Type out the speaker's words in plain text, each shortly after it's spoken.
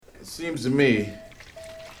Seems to me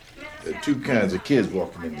there are two kinds of kids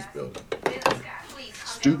walking in this building.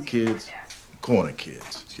 Stoop kids, corner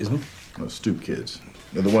kids. Excuse me? No, stoop kids.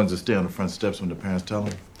 They're the ones that stay on the front steps when the parents tell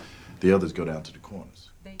them. The others go down to the corners.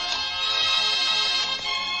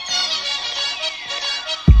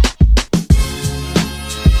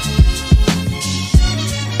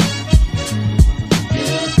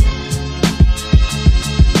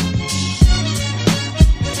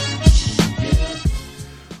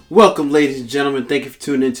 Welcome, ladies and gentlemen. Thank you for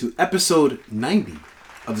tuning in to episode 90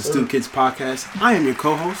 of the Stoop Kids Podcast. I am your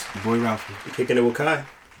co-host, your boy Ralphie. You're kicking it with Kai.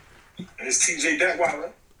 And it's TJ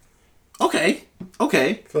Detweiler. Okay.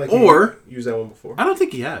 I feel like Or you used that one before. I don't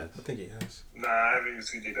think he has. I think he has. Nah, I haven't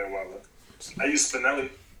used TJ Detweiler. I used Spinelli.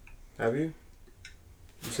 Have you?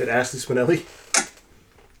 You said Ashley Spinelli?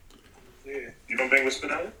 Yeah. You don't bang with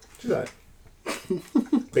Spinelli? She's alright.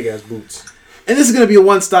 Big ass boots. And this is going to be a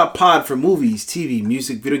one-stop pod for movies, TV,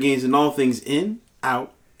 music, video games, and all things in,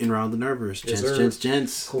 out, and around the nervers. Yes,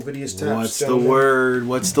 Gents. Covidius taps. What's gentlemen.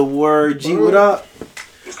 the word? G, what up?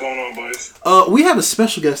 What's going on, boys? We have a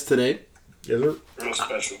special guest today. Yes, sir. Real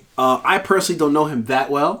special. I personally don't know him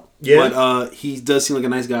that well. Yeah. But he does seem like a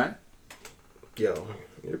nice guy. Yo,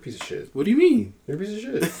 you're a piece of shit. What do you mean? You're a piece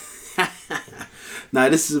of shit. Nah,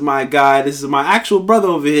 this is my guy. This is my actual brother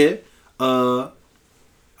over here.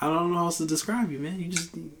 I don't know how else to describe you, man. You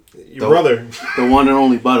just... Your brother. The one and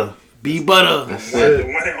only Butter. B-Butter. The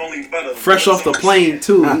one and only Butter. Fresh off the plane,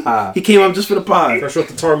 too. He came up just for the pod. Fresh off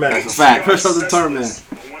the tarmac. Fact. Fresh off the tarmac.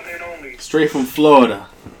 The one and only. Straight from Florida.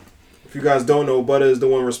 If you guys don't know, Butter is the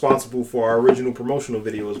one responsible for our original promotional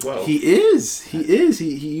video as well. He is.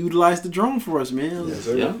 He utilized the drone for us, man. Yes,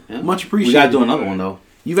 sir. Yeah. Much appreciated. We gotta do another one though.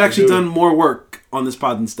 You've actually done more work on this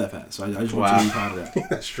pod than Steph has, so I just want you to be proud of that.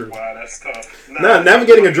 That's true. Wow, that's tough. Nah,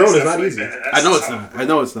 navigating a drone is not easy. I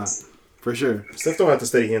know it's not. For sure. Steph don't have to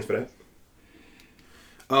steady hands for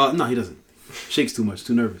that. No, he doesn't. Shakes too much.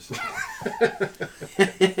 Too nervous.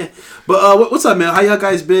 But what's up, man? How y'all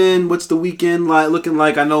guys been? What's the weekend looking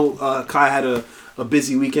like? I know Kai had a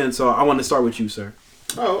busy weekend, so I want to start with you, sir.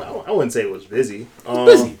 Oh, I wouldn't say it was busy.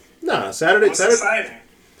 Busy? Nah, Saturday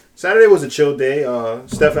was a chill day.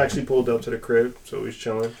 Steph actually pulled up to the crib, so we was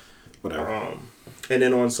chilling. Whatever. And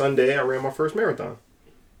then on Sunday, I ran my first marathon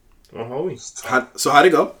on Halloween. How'd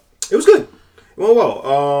it go? It was good. It went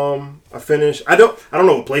well. I finished. I don't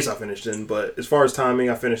know what place I finished in, but as far as timing,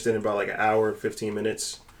 I finished in about like an hour and 15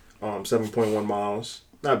 minutes. 7.1 miles.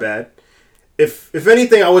 Not bad. If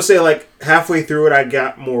anything, I would say like halfway through it, I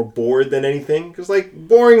got more bored than anything. Because like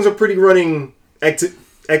boring is a pretty running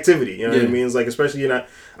activity. You know what I mean? It's like, especially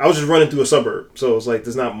I was just running through a suburb, so it's like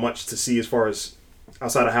there's not much to see as far as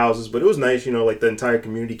outside of houses. But it was nice, like the entire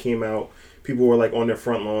community came out. People were like on their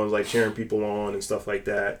front lawns, like cheering people on and stuff like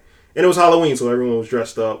that. And it was Halloween, so everyone was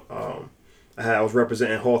dressed up. I was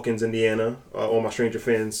representing Hawkins, Indiana. All my Stranger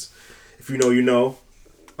fans, if you know, you know.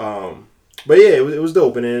 But yeah, it was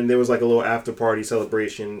dope. And then there was like a little after party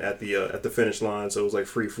celebration at the finish line. So it was like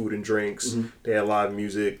free food and drinks. Mm-hmm. They had live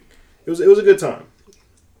music. It was a good time.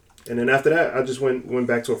 And then after that, I just went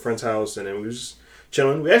back to a friend's house, and then we was just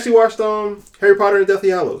chilling. We actually watched Harry Potter and the Deathly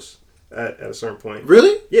Hallows at a certain point.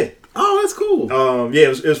 Really? Yeah. Oh, that's cool. Yeah,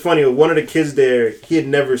 it was funny. One of the kids there, he had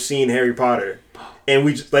never seen Harry Potter, and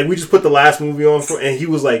we just put the last movie on and he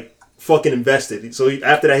was like fucking invested. So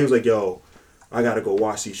after that, he was like, "Yo, I gotta go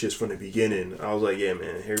watch these shits from the beginning." I was like, "Yeah,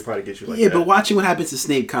 man, Harry Potter gets you like that." Yeah, but watching what happens to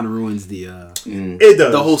Snape kind of ruins the it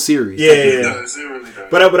does the whole series. Yeah. It does. It really does.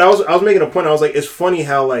 But I was making a point. I was like, it's funny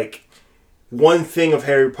how like one thing of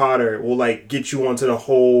Harry Potter will like get you onto the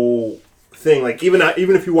whole thing. Like even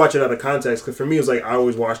if you watch it out of context, because for me it was like I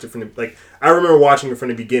always watched it from I remember watching it from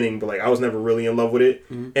the beginning, but like I was never really in love with it.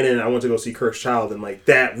 Mm-hmm. And then I went to go see Cursed Child, and like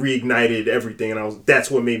that reignited everything, and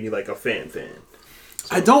that's what made me like a fan. So.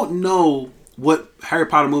 I don't know what Harry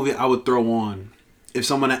Potter movie I would throw on if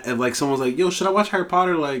someone's like, "Yo, should I watch Harry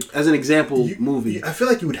Potter?" Like as an example movie. I feel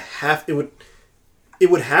like it would have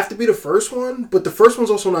to be the first one, but the first one's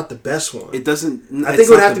also not the best one. It doesn't. I think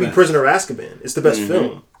it would have to be Prisoner of Azkaban. It's the best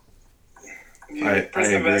film. Yeah,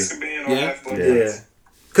 Prisoner of Azkaban or Half-Blood Prince. Yeah.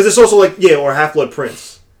 Because it's also like, or Half-Blood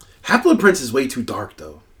Prince. Half-Blood Prince is way too dark,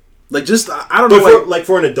 though. Like, just, I don't know. But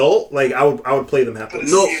for an adult, like, I would play them Half-Blood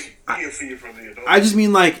Prince. No, I just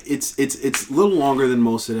mean, like, it's a little longer than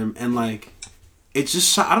most of them, and, like, it's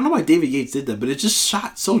just shot, I don't know why David Yates did that, but it's just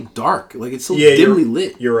shot so dark. Like, it's so dimly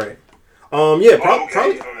lit. You're right. Probably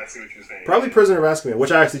Prisoner of Azkaban,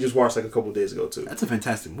 which I actually just watched like a couple of days ago too. That's a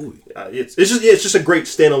fantastic movie. It's just a great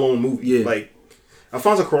standalone movie. Yeah. Like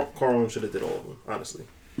Alfonso Cuarón should have did all of them, honestly.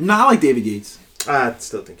 No, I like David Yates. I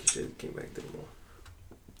still think he should have came back to them more.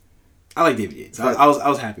 I like David Yates. I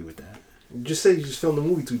was happy with that. You just said you just filmed the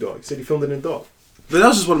movie too dark. You said he filmed it in dark. But that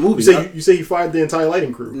was just one movie. You say you fired the entire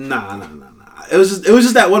lighting crew. Nah. It was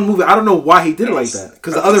just that one movie. I don't know why he did it like that.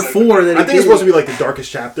 Because the other four that I think it's supposed to be like the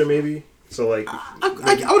darkest chapter, maybe. So like, I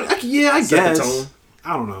guess. The tone.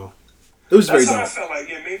 I don't know. It was very dark. That's how I felt like.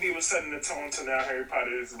 Yeah, maybe it was setting the tone to now Harry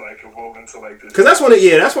Potter is like evolving to like this. Because that's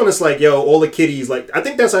when it's like, yo, all the kiddies, like, I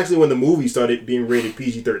think that's actually when the movie started being rated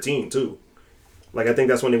PG-13 too. Like, I think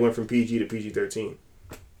that's when they went from PG to PG-13.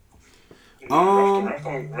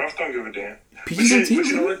 Ralph don't give a damn. PG-13? But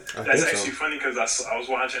you know what? That's actually funny because I was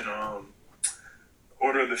watching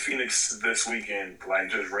Order of the Phoenix this weekend, like,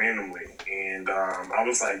 just randomly. And I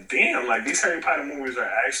was like, damn, like, these Harry Potter movies are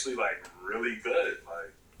actually, like, really good.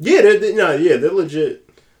 Like, yeah, they're legit.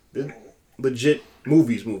 They're legit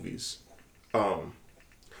movies. But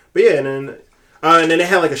yeah, and then they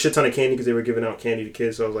had, like, a shit ton of candy because they were giving out candy to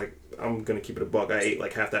kids. So I was like, I'm going to keep it a buck. I ate,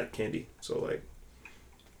 like, half that candy. So, like,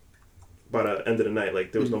 by the end of the night,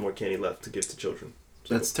 like, there was no more candy left to give to children.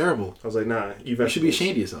 So that's terrible. I was like, nah, eat vegetables. You should be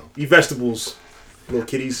ashamed of yourself. Eat vegetables, little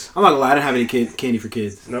kitties. I'm not gonna lie, I didn't have any candy for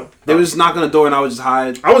kids. No? They would just knock on the door and I would just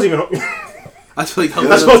hide. I wasn't even... That's like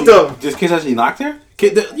That's fucked up. Just kids actually knocked there?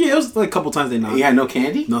 Yeah, it was like a couple times they knocked. You had no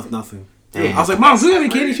candy? Nothing. Damn. I was like, Mom, do you have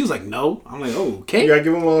any candy? She was like, no. I'm like, oh, okay. You gotta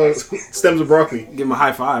give them stems of broccoli. Give them a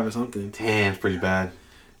high five or something. Damn, it's pretty bad.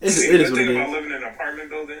 It is what it about is. living in an apartment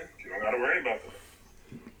building, you don't gotta worry about that.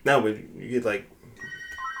 Now, but you get, like,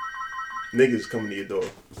 niggas coming to your door.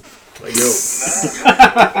 Like, yo.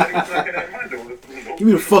 Give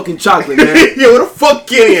me the fucking chocolate, man. Yo, where the fuck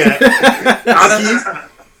Kenny at? Aki?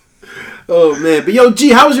 Oh, man. But, yo, G,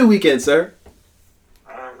 how was your weekend, sir?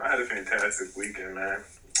 I had a fantastic weekend, man.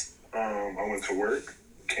 I went to work,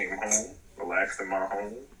 came home, relaxed in my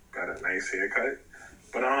home, got a nice haircut.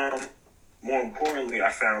 But more importantly, I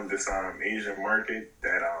found this Asian market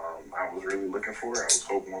that I was really looking for. I was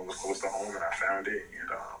hoping one was close to home, and I found it. And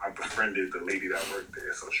I befriended the lady that worked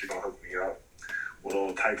there, so she gonna hook me up with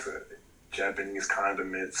all types of Japanese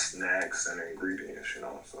condiments, snacks, and ingredients. You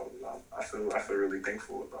know, so I feel really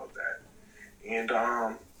thankful about that. And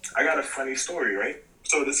I got a funny story, right?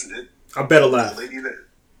 So this is it. I better laugh. The lady that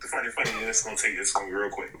the funny, it's gonna be real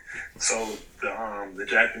quick. So the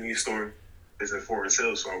Japanese store is in Forest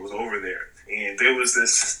Hill, so I was over there, and there was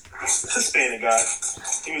this Hispanic guy.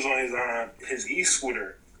 He was on his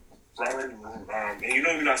e-scooter, running, and you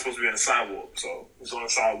know you're not supposed to be on the sidewalk, so he's on the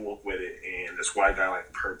sidewalk with it, and this white guy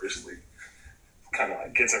like purposely kind of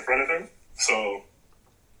like gets in front of him. So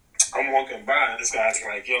I'm walking by, and this guy's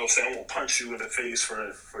like, "Yo, say I'm gonna punch you in the face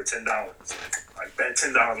for $10. Like, bet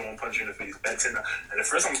 $10 I won't punch you in the face. Bet $10." And at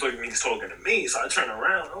first I'm thinking he's talking to me, so I turn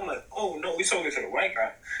around. I'm like, "Oh no, he's talking to the white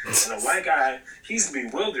guy." And the white guy, he's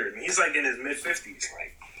bewildered, and he's like in his mid-50s.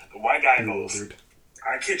 Like, the white guy goes,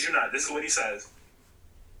 "I kid you not. This is what he says.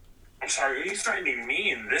 I'm sorry, are you threatening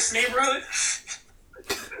me in this neighborhood?"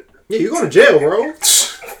 Yeah, you're going to jail, bro.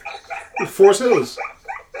 Forest Hills.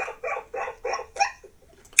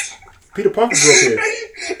 Peter Parker grew up here.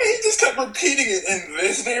 And he just kept repeating it in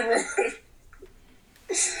this neighborhood.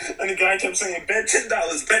 And the guy kept saying, "Bet $10,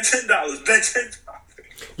 bet $10, bet $10."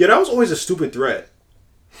 Yeah, that was always a stupid threat.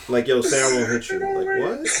 Like, yo, say I won't hit you.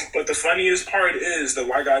 Like, what? But the funniest part is the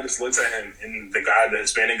white guy just looks at him, and the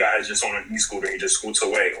Hispanic guy is just on an e-scooter. He just scoots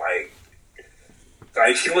away. Like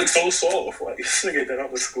he looks so soft. Like, this nigga did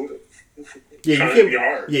up with scooter. Yeah, you can't be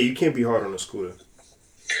hard. Yeah, you can't be hard on a scooter.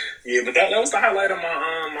 Yeah, but that was the highlight of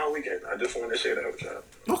my weekend. I just wanted to share that with y'all.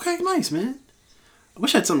 Okay, nice, man. I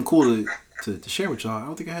wish I had something cool to share with y'all. I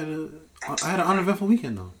don't think I had an uneventful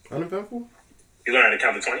weekend, though. Uneventful? You learned how to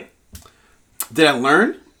count to 20? Did I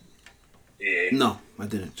learn? Yeah. No, I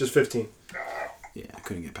didn't. Just 15. Yeah, I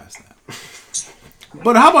couldn't get past that.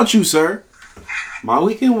 But how about you, sir? My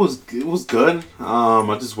weekend was good.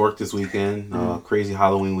 I just worked this weekend. Crazy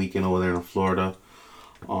Halloween weekend over there in Florida.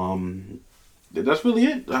 That's really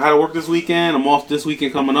it. I had to work this weekend. I'm off this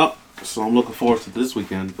weekend coming up, so I'm looking forward to this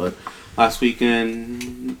weekend. But last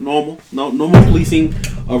weekend, normal. No more policing.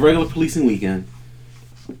 A regular policing weekend.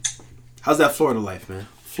 How's that Florida life, man?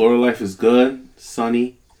 Florida life is good.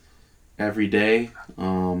 Sunny every day.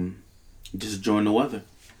 Just enjoying the weather.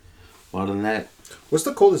 Other than that, what's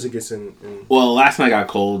the coldest it gets in? Well, last night got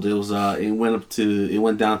cold. It was it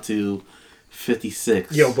went down to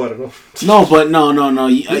 56. Yo, butter. No, but no. No,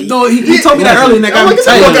 he told me that earlier, and I got get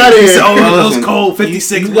the fuck out of here. It was cold,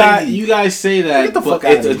 56. You guys say that, get the fuck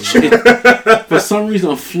but out of here. For some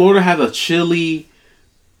reason, Florida has a chilly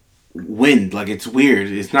wind. Like, it's weird.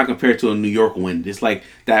 It's not compared to a New York wind. It's like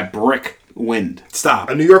that brick wind. Stop.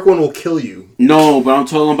 A New York one will kill you. No, but I'm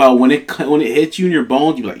talking about when it hits you in your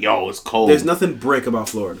bones, you're like, yo, it's cold. There's nothing brick about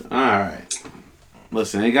Florida. All right.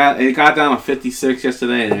 Listen, it got down to 56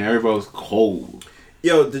 yesterday, and everybody was cold.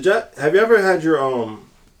 Yo, have you ever had your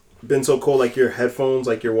been so cold like your headphones,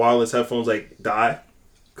 like your wireless headphones, like die?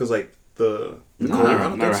 Because like the No, cold.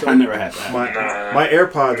 I never had that. My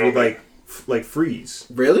AirPods would like freeze.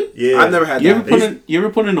 Really? Yeah. I've never had that. You ever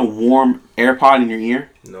put in a warm AirPod in your ear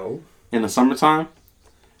No. in the summertime?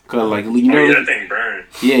 Cause like you that thing burn.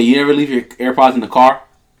 Yeah, you never leave your AirPods in the car.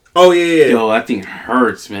 Oh yeah. Yo, that thing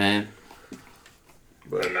hurts, man.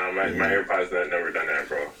 But no, my AirPods never done that,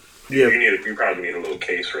 bro. Yeah. You probably need a little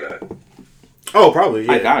case for that. Oh, probably.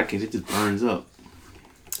 Yeah. I got it because it just burns up.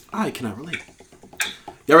 I cannot relate.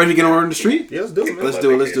 Y'all ready to get on the street? Yeah, let's do it, man. Let's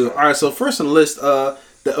do it. All right, so first on the list, the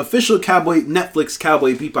official Netflix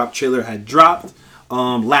Cowboy Bebop trailer had dropped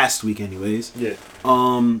last week, anyways. Yeah.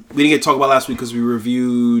 We didn't get to talk about last week because we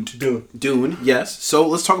reviewed Dune. Yes. So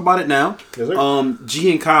let's talk about it now. Yes, sir.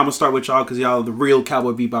 G and Kai, I'm gonna start with y'all because y'all are the real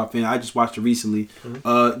Cowboy Bebop fan. I just watched it recently.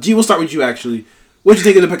 G, we'll start with you actually. What'd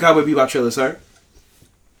you think of the Cowboy Bebop trailer, sir?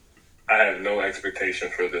 I have no expectation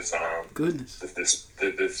for this. Goodness.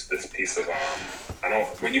 This piece of I don't.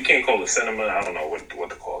 When you can't call it cinema, I don't know what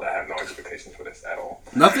to call it. I have no expectations for this at all.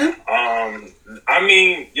 Nothing. I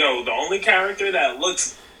mean, yo, the only character that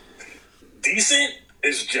looks decent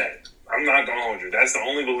is Jet. I'm not gonna hold you. That's the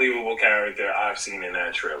only believable character I've seen in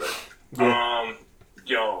that trailer. Yeah.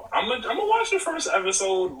 Yo, I'm gonna watch the first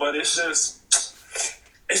episode, but it's just.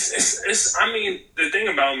 It's I mean, the thing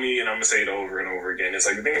about me, and I'm gonna say it over and over again, it's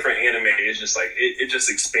like the thing for anime is just like it just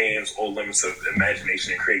expands all limits of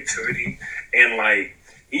imagination and creativity, and like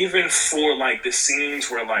even for like the scenes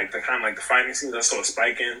where like the kind of like the fighting scenes I saw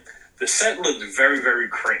Spike in, the set looked very, very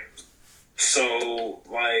cramped. So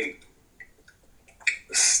like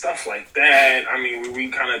stuff like that. I mean, we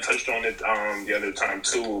kind of touched on it the other time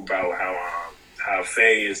too about how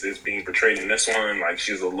Faye is being portrayed in this one. Like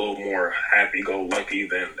she's a little more happy-go-lucky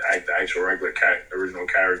than the actual regular original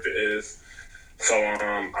character is. So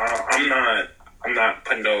I'm not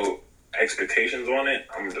putting no expectations on it.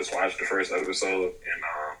 I'm gonna just watch the first episode and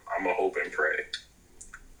I'm gonna hope and pray.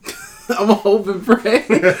 I'm gonna hope and pray.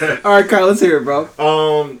 All right, Kyle, let's hear it, bro.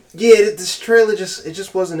 Yeah, this trailer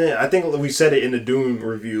just wasn't it. I think we said it in the Dune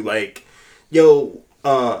review. Like, yo.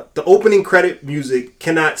 The opening credit music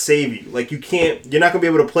cannot save you. Like, you're not gonna be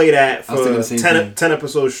able to play that for 10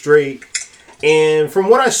 episodes straight. And from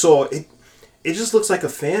what I saw, it just looks like a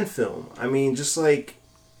fan film. I mean, just like,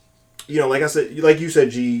 like I said, like you said,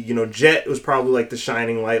 G, Jet was probably like the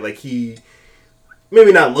shining light. Like he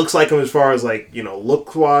maybe not looks like him as far as like,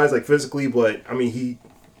 look wise, like physically, but I mean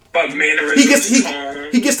But mannerisms,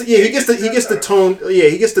 he gets the tone. Yeah,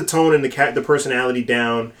 he gets the tone and the personality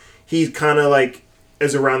down. He's kind of like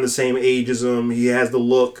is around the same age as him. He has the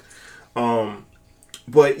look.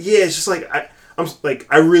 But yeah, it's just like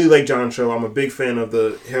I really like John Cho. I'm a big fan of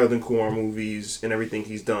the Harold and Kumar movies and everything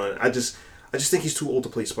he's done. I just think he's too old to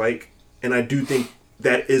play Spike, and I do think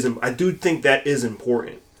that is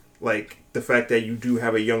important. Like the fact that you do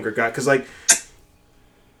have a younger guy, because like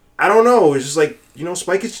I don't know, it's just like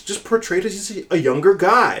Spike is just portrayed as a younger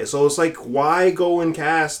guy. So it's like, why go and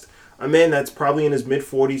cast a man that's probably in his mid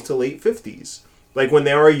 40s to late 50s? Like, when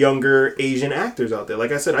there are younger Asian actors out there.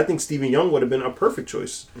 Like I said, I think Stephen Young would have been a perfect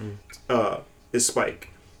choice as Spike.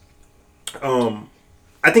 I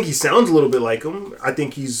think he sounds a little bit like him. I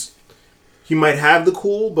think he might have the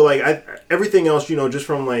cool, but, like, everything else, just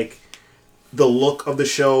from, like, the look of the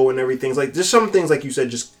show and everything. Like, just some things, like you said,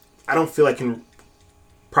 just I don't feel like can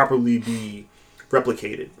properly be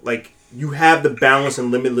replicated. Like, you have the balance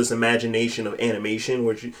and limitless imagination of animation,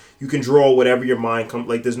 which you can draw whatever your mind comes.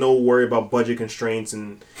 Like, there's no worry about budget constraints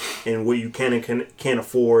and what you can and can't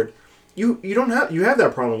afford. You have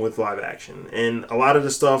that problem with live action, and a lot of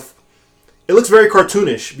the stuff, it looks very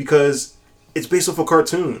cartoonish because it's based off a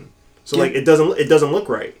cartoon. So like it doesn't look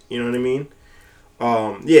right. You know what I mean?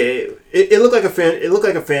 It looked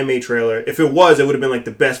like a fan made trailer. If it was, it would have been like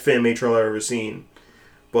the best fan made trailer I've ever seen.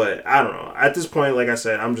 But I don't know. At this point, like I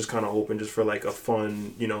said, I'm just kind of hoping just for like a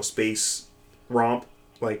fun, space romp.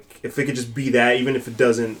 Like if it could just be that, even if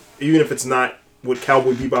it's not what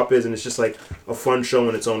Cowboy Bebop is, and it's just like a fun show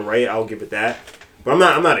in its own right, I'll give it that. But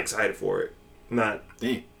I'm not excited for it. I'm not.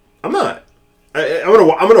 Damn. I'm not. I'm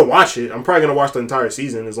gonna watch it. I'm probably gonna watch the entire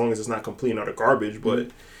season as long as it's not complete and utter garbage. But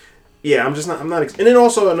yeah, I'm not. And then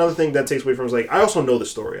also another thing that takes away from is like I also know the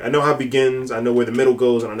story. I know how it begins. I know where the middle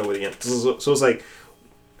goes, and I know where the end. So it's like,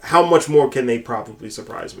 how much more can they probably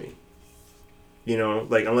surprise me?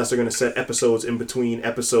 Like unless they're gonna set episodes in between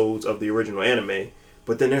episodes of the original anime,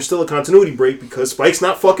 but then there's still a continuity break because Spike's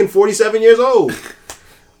not fucking 47 years old.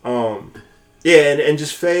 Yeah, and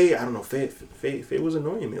just Faye, I don't know, Faye was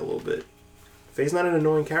annoying me a little bit. Faye's not an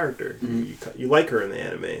annoying character. You like her in the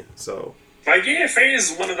anime, so. Like, yeah, Faye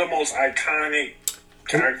is one of the most iconic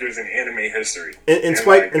characters in anime history. And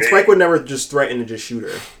Spike would never just threaten to just shoot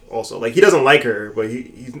her. Also, like, he doesn't like her, but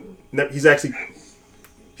he's never tried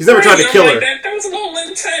to kill her. That was a little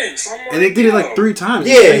intense. And they did it like 3 times.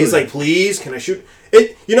 Yeah, he's like, please, can I shoot?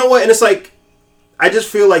 It? You know what? And it's like, I just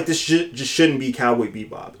feel like this just shouldn't be Cowboy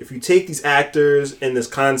Bebop. If you take these actors and this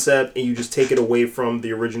concept and you just take it away from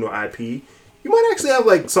the original IP, you might actually have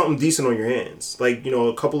like something decent on your hands. Like, you know,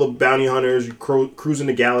 a couple of bounty hunters cruising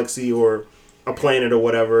the galaxy or a planet or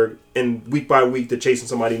whatever, and week by week they're chasing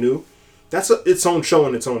somebody new. That's its own show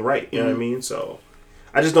in its own right. You know what I mean? So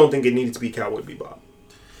I just don't think it needed to be Cowboy Bebop.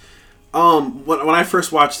 When I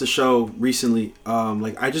first watched the show recently,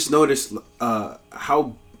 like I just noticed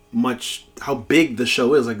how big the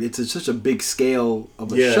show is. Like it's such a big scale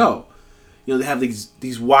of a show. You know, they have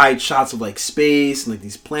these wide shots of like space and like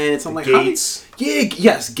these planets. I'm like, gates.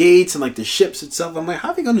 Gates and like the ships itself. I'm like, how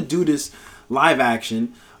are they gonna do this live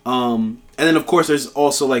action? And then of course there's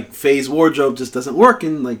also like Faye's wardrobe just doesn't work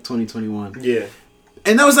in like 2021. Yeah.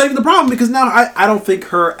 And that was not even the problem, because now I don't think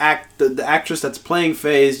her the actress that's playing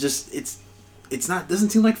Faye is just doesn't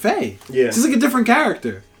seem like Faye. Yeah. She's like a different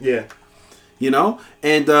character. Yeah. You know?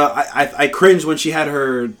 And I cringed when she had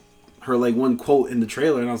her like one quote in the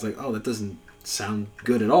trailer, and I was like, oh, that doesn't sound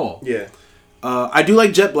good at all. Yeah. I do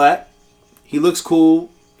like Jet Black. He looks cool.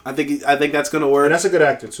 I think that's gonna work. And that's a good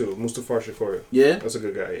actor too, Mustafar Shakur. Yeah. That's a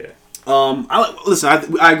good guy, yeah.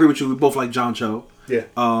 I agree with you. We both like John Cho. Yeah.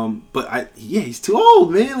 But he's too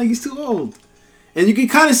old, man. Like, he's too old. And you can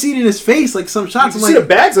kind of see it in his face, like some shots. You see the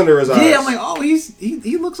bags under his eyes. Yeah, I'm like, oh,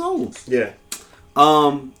 he looks old. Yeah.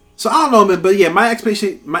 So I don't know, man. But yeah, my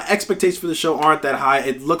expectations for the show aren't that high.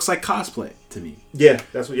 It looks like cosplay to me. Yeah,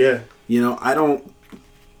 that's what. Yeah. You know, I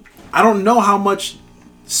don't know how much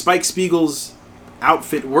Spike Spiegel's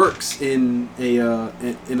outfit works in a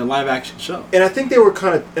live action show. And I think they were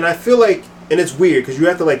kind of, and I feel like, and it's weird because you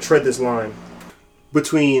have to like tread this line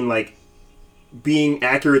between like being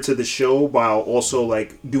accurate to the show while also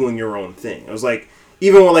like doing your own thing. It was like,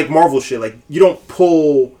 even with like Marvel shit, like you don't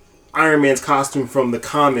pull Iron Man's costume from the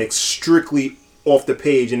comics strictly off the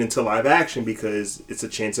page and into live action because it's a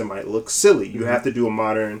chance it might look silly. You have to do a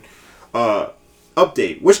modern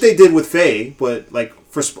update, which they did with Faye, but like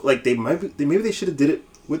for like maybe they should have did it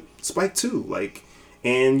with Spike too. Like,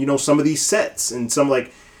 and you know, some of these sets and some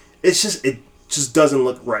like it just doesn't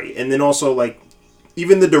look right. And then also like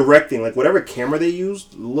even the directing, like whatever camera they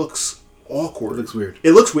used looks awkward. It looks weird.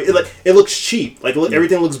 It looks weird. It looks cheap. Like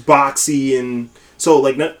everything looks boxy and so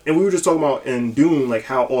like and we were just talking about in Dune like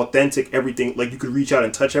how authentic everything, like you could reach out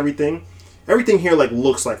and touch everything. Everything here like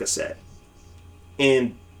looks like a set.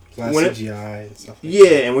 And CGI and stuff. Like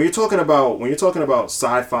that. And when you're talking about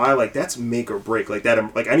sci-fi, like that's make or break. Like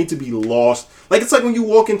that, like I need to be lost. Like it's like when you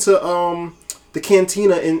walk into the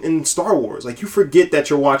cantina in Star Wars. Like you forget that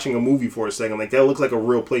you're watching a movie for a second. Like that looks like a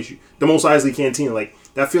real place. The Mos Eisley Cantina, like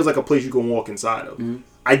that feels like a place you can walk inside of. Mm-hmm.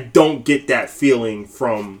 I don't get that feeling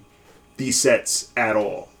from these sets at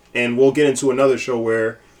all. And we'll get into another show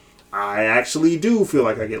where I actually do feel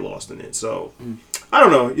like I get lost in it. So. I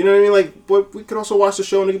don't know, you know what I mean? Like, but we could also watch the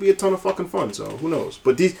show and it could be a ton of fucking fun. So who knows?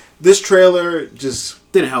 But this trailer just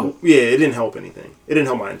didn't help. Yeah, it didn't help anything. It didn't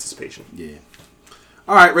help my anticipation. Yeah.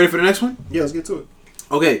 All right, ready for the next one? Yeah, let's get to it.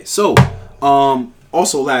 Okay, so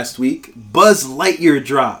also last week, Buzz Lightyear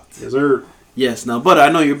dropped. Yes, sir. Yes. Now, Butter, I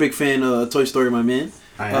know you're a big fan of Toy Story, my man.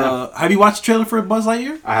 I am. Have you watched the trailer for Buzz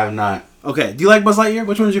Lightyear? I have not. Okay. Do you like Buzz Lightyear?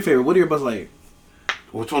 Which one is your favorite? What are your Buzz Lightyear?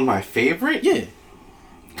 Which one's my favorite? Yeah.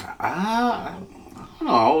 I don't know.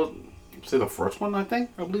 I would say the first one, I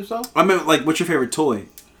believe so. I mean, like, what's your favorite toy?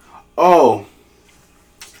 Oh.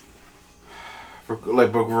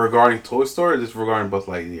 Regarding Toy Story or just regarding Buzz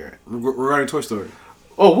Lightyear? Regarding Toy Story.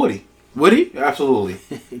 Oh, Woody. Woody? Absolutely.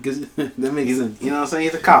 Because that makes sense. You know what I'm saying?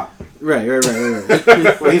 He's a cop. Right.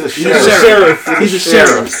 Well, he's a sheriff. He's a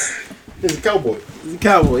sheriff. He's a cowboy. He's a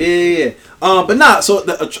cowboy. Yeah. But not so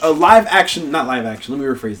a live action. Not live action. Let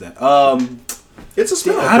me rephrase that. It's a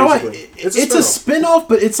spin-off, how do basically. It's a spin-off,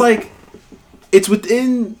 but it's like it's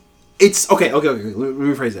within. It's okay. Let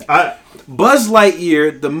me rephrase that. Buzz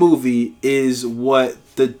Lightyear, the movie, is what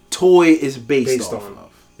the toy is based off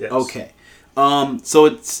of. Yes. Okay. So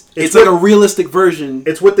it's like a realistic version.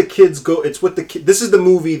 It's what the kids go. It's what this is the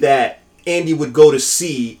movie that Andy would go to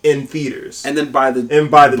see in theaters, and then buy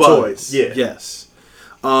the toys. Yeah. Yes.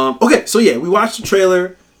 Okay. So yeah, we watched the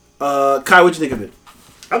trailer. Kai, what'd you think of it?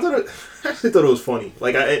 I actually thought it was funny.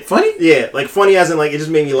 Like funny? Yeah, like funny as in like it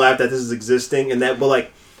just made me laugh that this is existing and that. But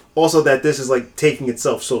like also that this is like taking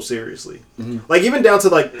itself so seriously. Like even down to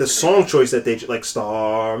like the song choice that they like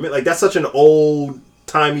Star, like that's such an old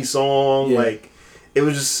timey song. Like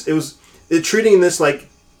it treating this like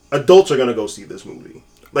adults are gonna go see this movie.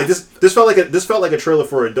 Like this felt like a trailer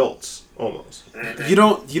for adults almost. You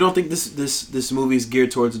don't think this movie is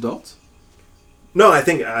geared towards adults? No, I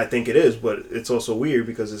think it is, but it's also weird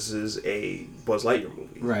because this is a Buzz Lightyear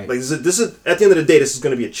movie. Right. Like this is at the end of the day, this is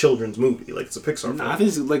going to be a children's movie. Like it's a Pixar film. I think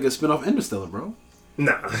it's like a spin-off Interstellar, bro.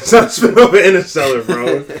 Nah, it's not a spin-off of Interstellar,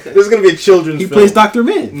 bro. This is going to be a children's film. He plays Dr.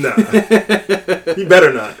 Min. Nah. He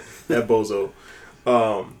better not. That bozo.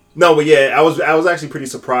 No, but yeah, I was actually pretty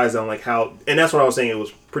surprised on like how, and that's what I was saying. It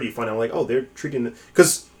was pretty funny. I'm like, oh, they're treating it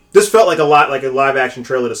because this felt like a live action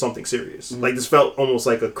trailer to something serious. Like this felt almost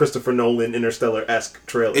like a Christopher Nolan Interstellar-esque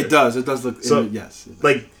trailer. It does look. So yes,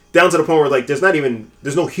 like down to the point where like there's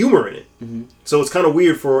no humor in it. So it's kind of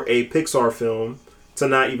weird for a Pixar film to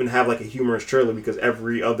not even have like a humorous trailer because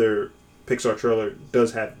every other Pixar trailer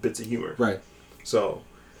does have bits of humor. Right. So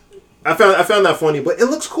I found that funny, but it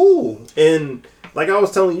looks cool. And like I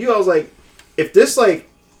was telling you, I was like, if this like,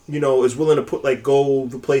 you know, is willing to put like go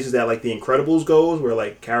the places that like The Incredibles goes, where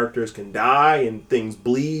like characters can die and things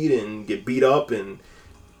bleed and get beat up and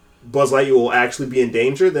Buzz Lightyear will actually be in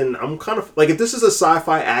danger, then I'm kind of like, if this is a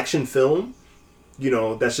sci-fi action film, you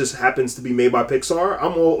know, that just happens to be made by Pixar,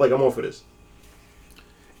 I'm all for this.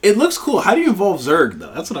 It looks cool. How do you involve Zurg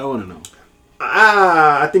though? That's what I want to know.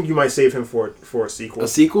 I think you might save him for a sequel. A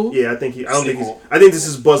sequel? Yeah, I think this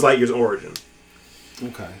is Buzz Lightyear's origin.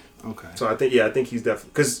 Okay. So I think he's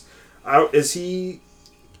definitely, because is he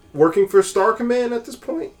working for Star Command at this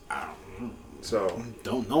point? I don't know. So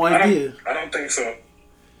no idea. I don't think so.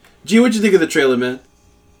 G, what'd you think of the trailer, man?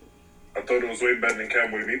 I thought it was way better than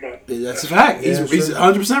Cowboy Bebop. That's a fact. He's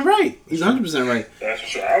 100% right. He's 100% right. That's for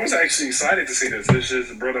sure. I was actually excited to see this. This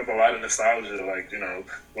just brought up a lot of nostalgia. Like, you know,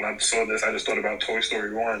 when I saw this, I just thought about Toy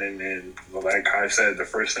Story 1. And then, like I said, the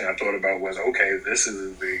first thing I thought about was, okay, this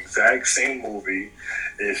is the exact same movie.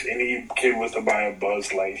 If any kid was to buy a Buzz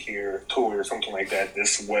Lightyear toy or something like that,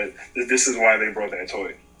 this is why they brought that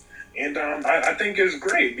toy. And I think it's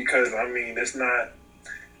great because, I mean, it's not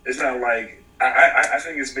like, I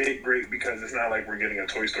think it's great because it's not like we're getting a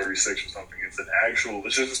Toy Story 6 or something. It's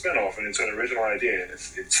just a spinoff, and it's an original idea, and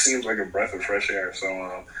it seems like a breath of fresh air. So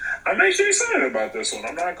I'm actually excited about this one.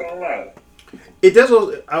 I'm not gonna lie. it does.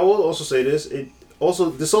 I will also say this.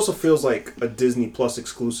 This also feels like a Disney Plus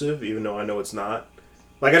exclusive, even though I know it's not.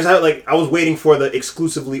 Like I was waiting for the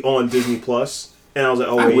exclusively on Disney Plus, and I was like,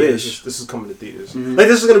 oh wait, this is coming to theaters. Mm-hmm. Like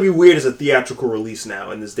this is gonna be weird as a theatrical release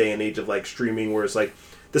now in this day and age of like streaming, where it's like.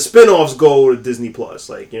 The spin-offs go to Disney Plus,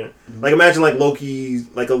 like, you know, like imagine like Loki,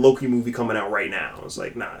 like a Loki movie coming out right now. It's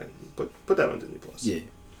like, nah, put that on Disney Plus. Yeah.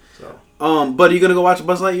 So, buddy, you gonna go watch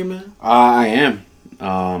Buzz Lightyear, man? I am.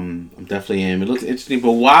 I definitely am. It looks interesting,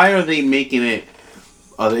 but why are they making it?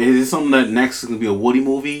 Is it something that next is gonna be a Woody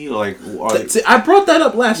movie? Or See, I brought that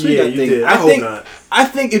up last week. Yeah, I you think. did. I hope not. I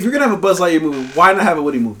think if you're gonna have a Buzz Lightyear movie, why not have a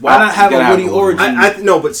Woody movie? Why not have a Woody origin?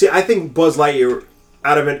 No, but see, I think Buzz Lightyear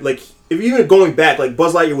out of it, like. If even going back, like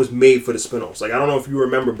Buzz Lightyear was made for the spin-offs. Like I don't know if you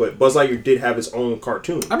remember, but Buzz Lightyear did have his own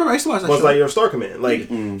cartoon. I remember I used to watch that Buzz show. Lightyear Star Command. Like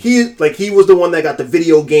he was the one that got the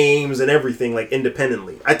video games and everything like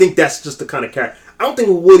independently. I think that's just the kind of character. I don't think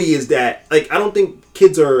Woody is that. Like I don't think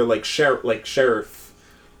kids are like sheriff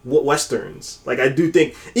westerns. Like I do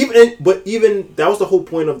think even that was the whole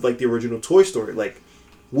point of like the original Toy Story. Like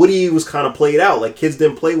Woody was kind of played out. Like kids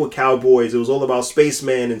didn't play with cowboys. It was all about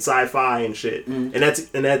spacemen and sci-fi and shit. And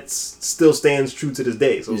that still stands true to this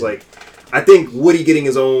day. So it's like, I think Woody getting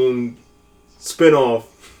his own spin-off,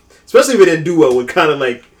 especially if it didn't do well, would kind of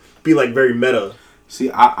like be like very meta. See,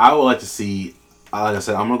 I would like to see. Like I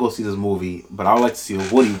said, I'm gonna go see this movie, but I would like to see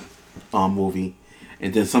a Woody movie.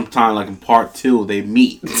 And then sometime, like in part 2, they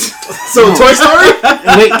meet. So Toy Story?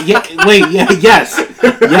 Yes.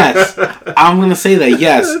 I'm gonna say that.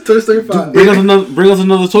 Yes. Toy Story 5. Bring us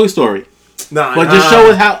another Toy Story. But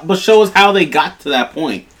Just show us how they got to that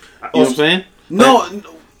point. You know what I'm saying?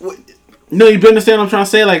 No, you understand what I'm trying to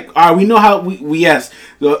say? Like, all right, we know how we yes.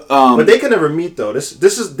 But they can never meet though. This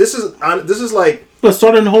is like. But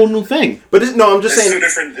starting a whole new thing. But I'm just saying.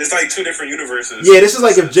 It's like two different universes. Yeah, this is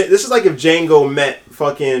like if Django met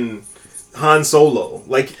fucking Han Solo.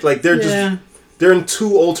 Like they're in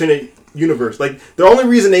two alternate universes. Like the only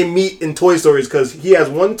reason they meet in Toy Story is because he has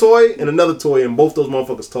one toy and another toy, and both those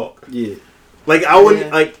motherfuckers talk. Yeah. Like I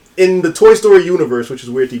wouldn't like in the Toy Story universe, which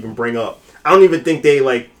is weird to even bring up. I don't even think they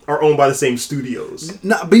like are owned by the same studios.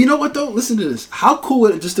 Nah, but you know what though? Listen to this. How cool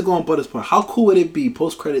would it, just to go on Butter's point, how cool would it be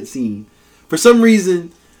post-credit scene? For some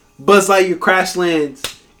reason, Buzz Lightyear crash lands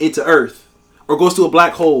into Earth, or goes to a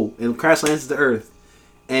black hole and crash lands into Earth,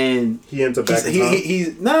 and He ends up back in time.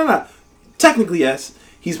 he's no. Technically, yes.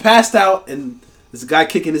 He's passed out, and there's a guy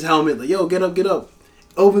kicking his helmet, like, yo, get up, get up.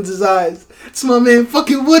 Opens his eyes. It's my man,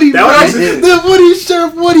 fucking Woody, That would right? actually- The Woody,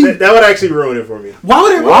 Sheriff Woody. That would actually ruin it for me. Why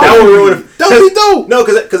would it ruin That would ruin it. That would be dope. No,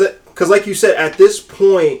 because like you said, at this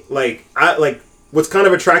point, like what's kind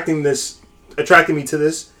of attracting me to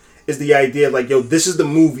this is the idea of like, yo, this is the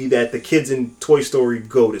movie that the kids in Toy Story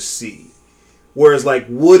go to see. Whereas like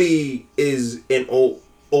Woody is an old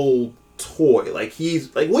toy. Like Woody's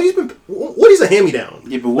a hand-me-down.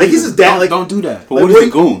 Yeah, but like Woody's he's his dad. Like Don't do that. But Like, Woody's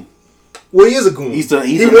a goon. Woody is a goon. He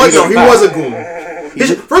he was was a goon.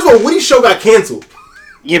 First of all, Woody's show got canceled.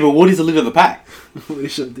 Yeah, but Woody's the leader of the pack. Woody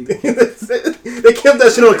shouldn't think. They kept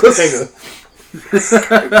that shit on a cliffhanger.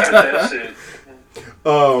 That shit.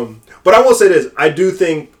 But I will say this: I do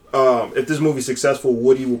think if this movie's successful,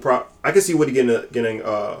 Woody will I can see Woody getting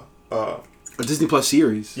A Disney Plus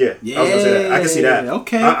series. yeah. I was gonna say that. I can see that.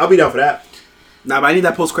 Okay. I'll be down for that. Nah, but I need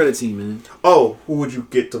that post-credit scene, man. Oh, who would you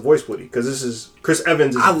get to voice Woody? Because this is Chris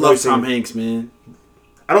Evans. Is I love voicing, Tom Hanks, man.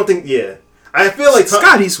 I don't think. Yeah, I feel like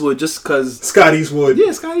Scott Eastwood, just because. Scott Eastwood.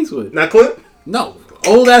 Yeah, Scott Eastwood. Not Clint. No,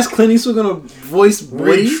 old ass Clint Eastwood gonna voice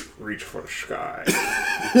Woody. Reach for the sky.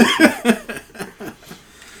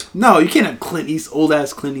 No, you can't have old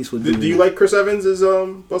ass Clint Eastwood. Do you like Chris Evans as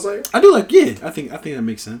Buzz Lightyear? I do like. Yeah, I think that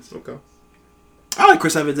makes sense. Okay, I like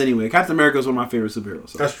Chris Evans anyway. Captain America is one of my favorite superheroes.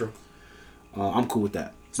 So, that's true. I'm cool with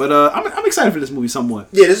that. But I'm excited for this movie somewhat.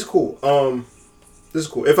 Yeah, this is cool. This is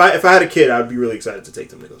cool. If I had a kid, I'd be really excited to take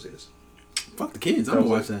them to go see this. Fuck the kids. I'm gonna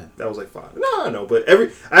watch that. That was like 5. No, I know, but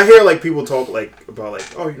I hear like people talk like about like,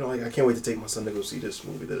 oh, like I can't wait to take my son to go see this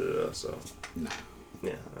movie. So, Nah.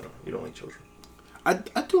 yeah, I don't. You don't like children. I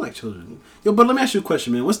do like children. Yo, but let me ask you a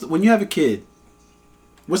question, man. When you have a kid,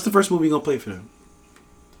 what's the first movie you gonna play for them?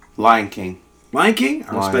 Lion King. Lion King?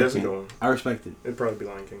 I Lion respect That's a it. good one. I respect it. It'd probably be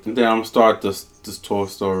Lion King. And then I'm gonna start this Toy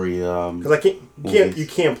Story. Because you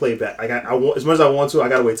can't play Bat. Like I want as much as I want to. I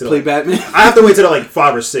gotta wait till Play Batman. I have to wait till like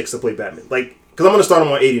 5 or 6 to play Batman. Like because I'm gonna start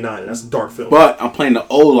them on 89, and that's a dark film. But I'm playing the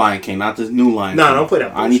old Lion King, not this new Lion King. Nah, don't play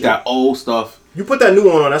that I need bullshit. that old stuff. You put that new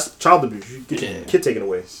one on, that's child abuse. You get your Yeah. kid taken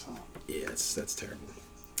away. Yeah, that's terrible.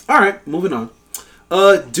 All right, moving on.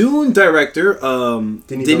 Dune director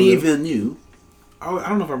Denis Villeneuve. I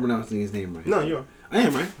don't know if I'm pronouncing his name right. No, you are. I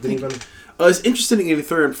am right. Denis Villeneuve. It's interested in a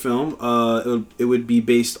third film. It would be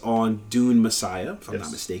based on Dune Messiah, if I'm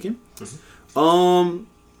not mistaken. How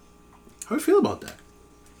do you feel about that?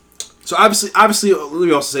 So obviously, let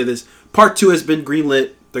me also say this: Part 2 has been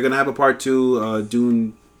greenlit. They're gonna have a Part 2.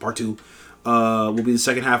 Dune Part 2 will be the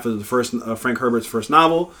second half of the first Frank Herbert's first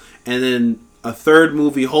novel, and then a third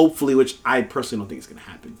movie, hopefully, which I personally don't think is gonna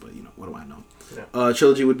happen. But what do I know? Yeah.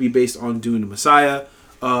 Trilogy would be based on Dune Messiah.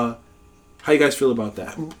 How you guys feel about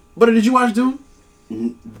that? But did you watch Dune?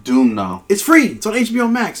 Dune, no. It's free. It's on HBO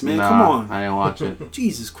Max, man. Nah, Come on. I didn't watch it.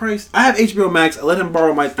 Jesus Christ. I have HBO Max. I let him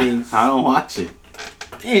borrow my thing. I don't watch it.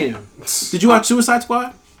 Damn. Did you watch Suicide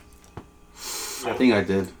Squad? I think I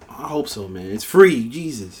did. I hope so, man. It's free.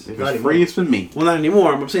 Jesus. If it's free, it's for me. Well, not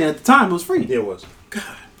anymore. I'm saying at the time it was free. Yeah, it was. God,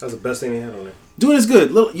 that's the best thing they had on there. Dune is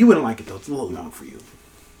good. You wouldn't like it though. It's a little long for you.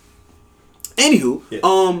 Anywho,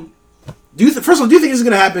 first of all, do you think this is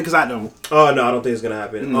gonna happen? Because I don't. Oh no, I don't think it's gonna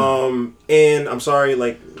happen. And I'm sorry,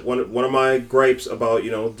 like one of my gripes about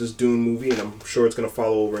this Dune movie, and I'm sure it's gonna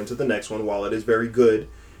follow over into the next one. While it is very good,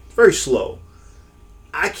 it's very slow.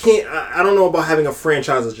 I don't know about having a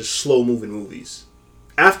franchise of just slow moving movies.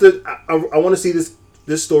 After I want to see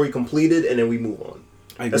this story completed, and then we move on.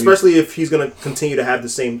 I agree. Especially if he's gonna continue to have the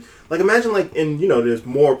same. Like imagine there's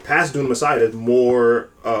more past Dune Messiah. There's more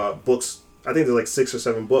books. I think there's like 6 or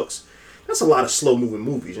 7 books. That's a lot of slow moving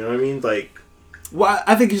movies. You know what I mean? Like, well,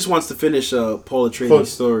 I think he just wants to finish Paul Atreides'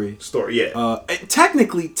 story. Yeah.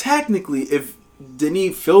 Technically, if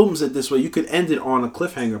Denis films it this way, you could end it on a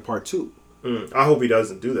cliffhanger Part 2. I hope he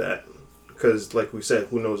doesn't do that because, like we said,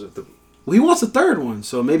 who knows if the. Well, he wants a third one,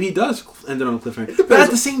 so maybe he does end it on a cliffhanger. But at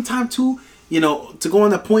the same time, too, to go on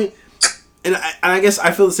that point, and I guess I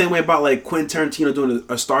feel the same way about like Quentin Tarantino doing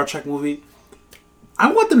a Star Trek movie.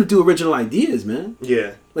 I want them to do original ideas, man.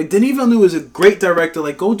 Yeah. Like Denis Villeneuve is a great director.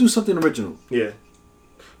 Like, go do something original. Yeah.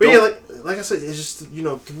 But like I said, it's just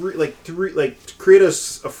create a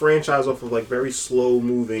franchise off of like very slow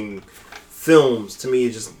moving films. To me,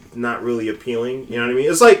 is just not really appealing. You know what I mean?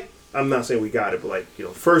 It's like I'm not saying we got it, but like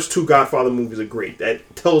first 2 Godfather movies are great.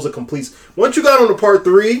 That tells a complete. Once you got on to Part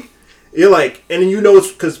 3, you're like, and then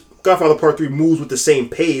it's because Godfather Part 3 moves with the same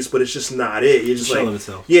pace, but it's just not it. You're just like,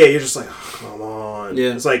 you're just like, oh, come on.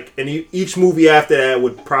 Yeah. It's like, and each movie after that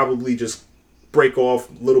would probably just break off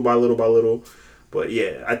little by little by little. But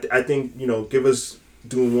yeah, I think, give us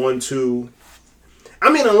Dune 1, 2.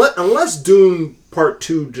 I mean, unless Dune Part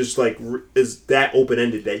 2 just like is that open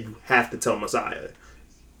ended that you have to tell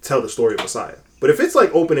the story of Messiah. But if it's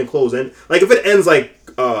like open and closed end, like if it ends like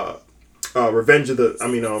Return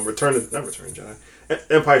of Jedi,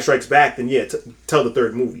 Empire Strikes Back, then yeah, tell the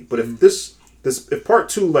third movie. But if if Part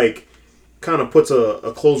 2 like kind of puts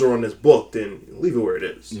a closer on this book, then leave it where it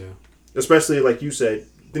is. Yeah. Especially like you said,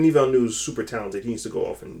 Denis Villeneuve's super talented. He needs to go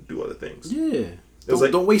off and do other things. Yeah.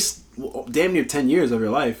 Don't waste damn near 10 years of your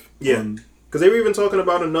life. Yeah. Because they were even talking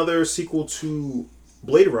about another sequel to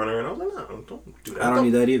Blade Runner, and I was like, no, don't do that. I don't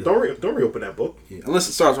need that either. Don't reopen that book. Yeah. Unless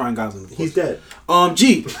it stars Ryan Gosling. He's dead.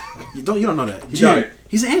 G, you don't know that. He G, died.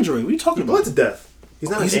 he's an android. What are you talking He bled about? to death. He's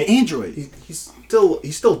not. He's an android. He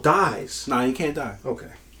still dies. Nah, he can't die.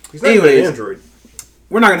 Okay. He's not even an android.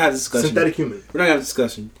 We're not gonna have this discussion. Synthetic human. We're not gonna have this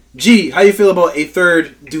discussion. G, how you feel about a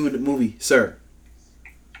third Dune movie, sir?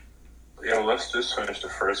 Yo, let's just finish the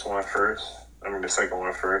first one first. I mean, the second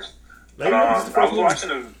one first. Like, I was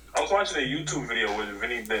watching a YouTube video with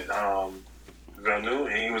Vinny Villeneuve,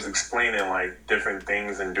 and he was explaining like different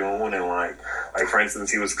things in Dune, and like for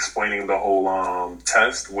instance, he was explaining the whole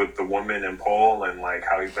test with the woman and Paul, and like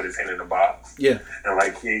how he put his hand in the box. Yeah. And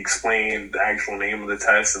like he explained the actual name of the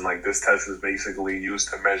test, and like this test is basically used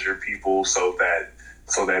to measure people so that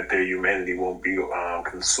their humanity won't be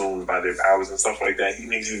consumed by their powers and stuff like that.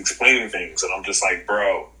 He's explaining things, and I'm just like,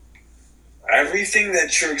 bro, everything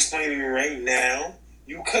that you're explaining right now,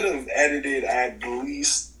 you could have edited at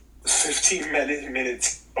least 15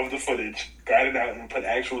 minutes of the footage, got it out, and put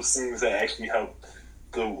actual scenes that actually help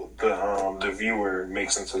the viewer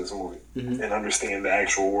make sense of this movie and understand the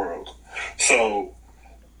actual world. So,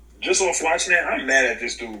 just off watching that, I'm mad at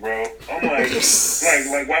this dude, bro. I'm like,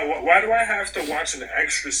 why do I have to watch an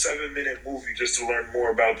extra 7-minute movie just to learn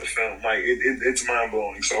more about the film? Like, it's mind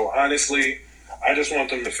blowing. So honestly, I just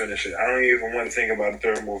want them to finish it. I don't even want to think about a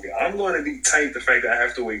third movie. I'm going to be tight the fact that I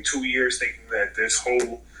have to wait 2 years thinking that this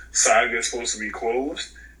whole saga is supposed to be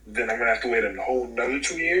closed. Then I'm going to have to wait a whole another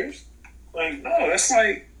 2 years. Like, no, that's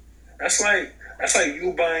like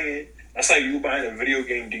you buying a video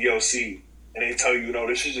game DLC. And they tell you, no,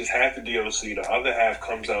 this is just half the DLC. The other half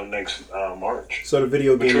comes out next March. So the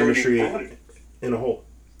video game industry in a whole.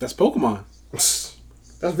 That's Pokemon. That's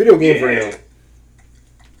video games right now.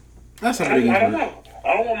 That's how I video don't games work. know.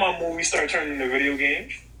 I don't want my movies start turning into video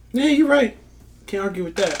games. Yeah, you're right. Can't argue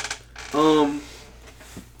with that. I don't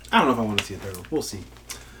know if I want to see a third one. We'll see.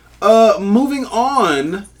 Moving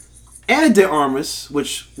on. Ana de Armas,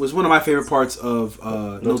 which was one of my favorite parts of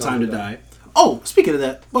No Time to Die. Oh, speaking of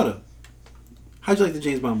that, Butter. How'd you like the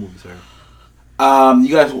James Bond movie, sir? You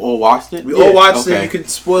guys all watched it? We all watched it. You can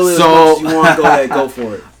spoil it as much as you want. Go ahead, go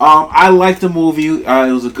for it. I liked the movie. It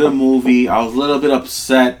was a good movie. I was a little bit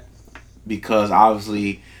upset because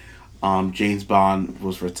obviously James Bond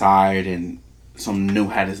was retired and some new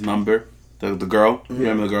had his number. The girl.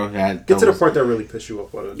 Remember the girl who had... Get to the part that really pissed you off.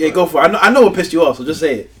 Yeah, go for it. I know what pissed you off, so just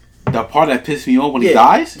say it. The part that pissed me off when he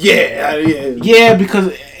dies? Yeah,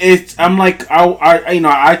 because I'm like,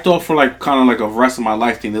 I thought for like kind of like a rest of my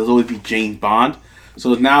life thing, there's always be James Bond.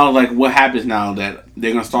 So now, like, what happens now that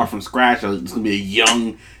they're going to start from scratch? It's going to be a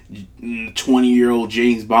young 20-year-old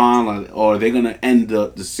James Bond, or they're going to end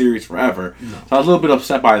the series forever. No. So I was a little bit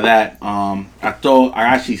upset by that. I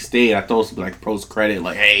actually stayed. I thought it was like post credit,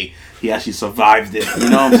 like, hey, he actually survived it. You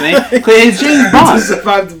know what I'm saying? Because it's James Bond.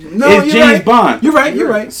 It's James Bond. You're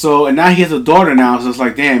right. So, and now he has a daughter now, so it's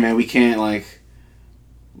like, damn, man, we can't, like,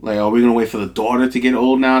 are we going to wait for the daughter to get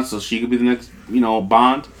old now so she could be the next,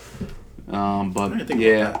 Bond? But,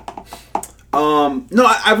 yeah. No,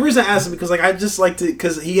 I reason I asked him because like I just like to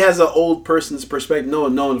because he has an old person's perspective.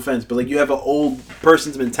 No offense, but like you have an old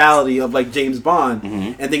person's mentality of like James Bond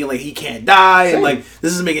and thinking like he can't die and like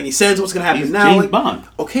this doesn't make any sense. What's gonna happen He's now? James like, Bond.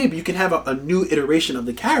 Okay, but you can have a new iteration of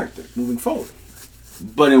the character moving forward.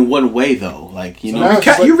 But in what way though? Like you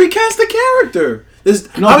you recast the character.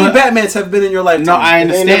 How many Batmans have been in your lifetime? No, I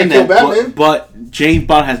understand that, but James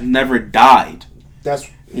Bond has never died. That's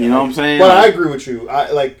you know what I'm saying. But I agree with you.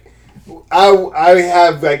 I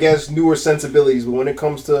have, I guess, newer sensibilities, but when it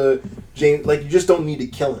comes to James, like, you just don't need to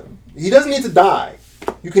kill him. He doesn't need to die.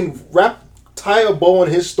 You can tie a bow on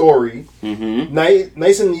his story,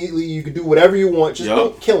 nice and neatly. You can do whatever you want. Just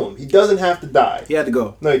don't kill him. He doesn't have to die. He had to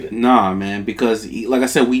go. No, he didn't. Nah, man, because, like I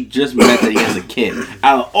said, we just met that he has a kid.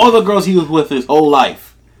 Out of all the girls he was with his whole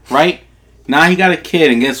life, right? Now he got a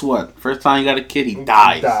kid, and guess what? First time he got a kid, he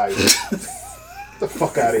dies. The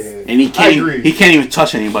fuck out of here. And he can't even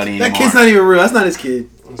touch anybody anymore. That kid's not even real. That's not his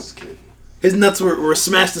kid. That's his kid. His nuts were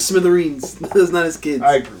smashed to smithereens. That's not his kids.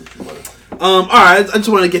 I agree with you, brother. All right, I just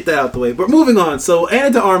want to get that out the way. But moving on. So Anna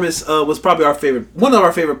de Armas was probably one of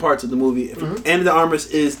our favorite parts of the movie. Mm-hmm. Anna de Armas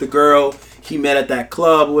is the girl he met at that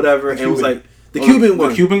club or whatever, and it was like the Cuban one.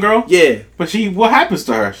 The Cuban girl? Yeah. But what happens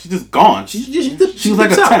to her? She's just gone. She was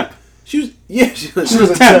like a temp. She was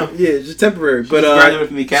a temp. Yeah, just temporary. But graduated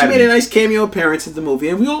from the she academy. made a nice cameo appearance in the movie,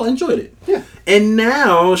 and we all enjoyed it. Yeah. And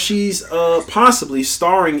now she's possibly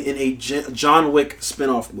starring in a John Wick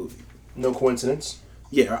spin-off movie. No coincidence.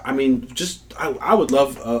 Yeah, I mean, I would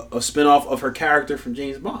love a spin-off of her character from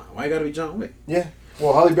James Bond. Why gotta be John Wick? Yeah.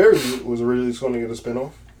 Well, Halle Berry was originally going to get a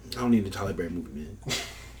spinoff. I don't need a Halle Berry movie, man.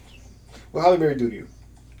 What Halle Berry do to you?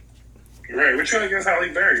 Right, what you got against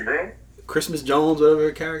Halle Berry, bro? Christmas Jones, whatever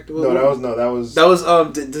her character was. That was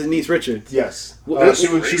Denise Richards. Yes. What, she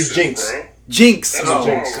was Jinx. Bro. Jinx. That's Oh,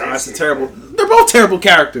 Jinx. God, that's a terrible. They're both terrible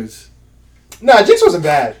characters. Nah, Jinx wasn't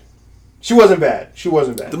bad. She wasn't bad.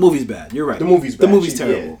 The movie's bad. You're right. The movie's bad. The movie's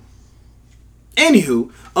terrible.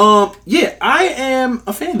 Anywho, yeah, I am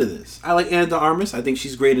a fan of this. I like Anna de Armas. I think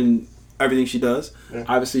she's great in everything she does. Yeah.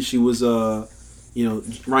 Obviously, she was, Ryan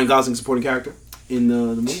Gosling's supporting character in the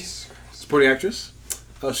movie. Supporting actress.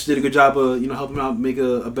 She did a good job of, helping out make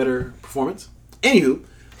a better performance. Anywho,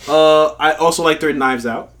 I also liked her in Knives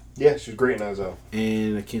Out. Yeah, she was great in Knives Out.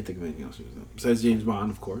 And I can't think of anything else she was in. Besides James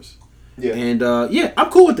Bond, of course. Yeah. And,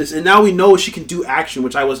 I'm cool with this. And now we know she can do action,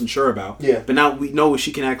 which I wasn't sure about. Yeah. But now we know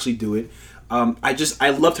she can actually do it.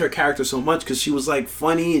 I loved her character so much because she was, like,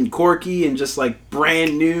 funny and quirky and just, like,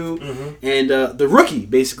 brand new. Mm-hmm. And the rookie,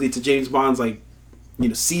 basically, to James Bond's, like,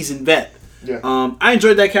 seasoned vet. Yeah. I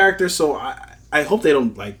enjoyed that character, so I hope they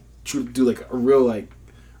don't, like, do, like, a real, like,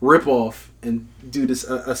 rip-off and do this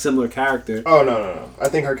a similar character. Oh, no. I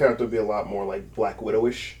think her character would be a lot more, like, Black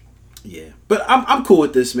Widow-ish. Yeah. But I'm cool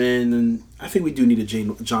with this, man, and I think we do need a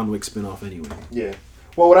John Wick spinoff anyway. Yeah.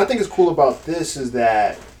 Well, what I think is cool about this is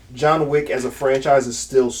that John Wick as a franchise is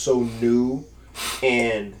still so new,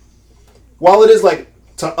 and while it is, like,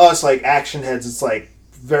 to us, like, action heads, it's, like,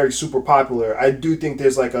 very super popular, I do think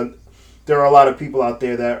there are a lot of people out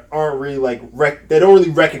there that aren't really, like, they don't really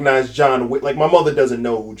recognize John Wick. Like, my mother doesn't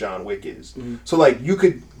know who John Wick is. Mm-hmm. So, like, you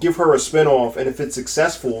could give her a spinoff, and if it's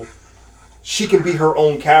successful, she can be her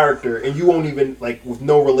own character, and you won't even, like, with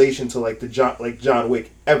no relation to, like, John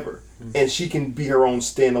Wick ever. Mm-hmm. And she can be her own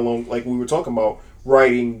standalone, like we were talking about,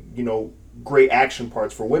 writing, great action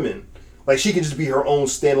parts for women. Like, she can just be her own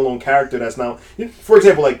standalone character that's now, for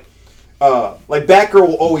example, like Batgirl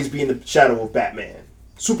will always be in the shadow of Batman.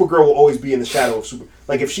 Supergirl will always be in the shadow of Super.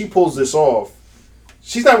 Like, if she pulls this off,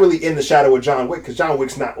 she's not really in the shadow of John Wick, because John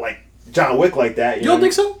Wick's not like John Wick like that. You don't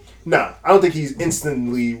think so? Nah, I don't think he's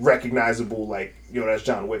instantly recognizable. Like, that's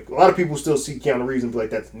John Wick. A lot of people still see Keanu Reeves and be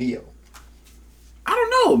like, that's Neo. I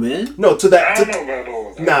don't know, man. No, to that. I don't know about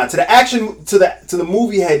all of that. Nah, to the action, to the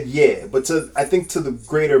movie head, yeah, but I think to the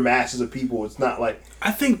greater masses of people, it's not like.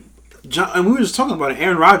 I think. And we were just talking about it.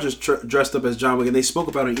 Aaron Rodgers dressed up as John Wick, and they spoke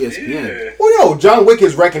about it on ESPN. Yeah. Well, John Wick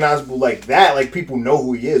is recognizable like that. Like, people know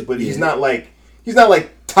who he is, but he's not like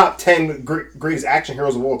top 10 greatest action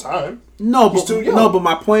heroes of all time. No, he's but too young. No, but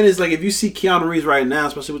my point is, like, if you see Keanu Reeves right now,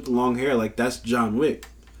 especially with the long hair, like, that's John Wick.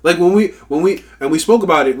 Like, when we spoke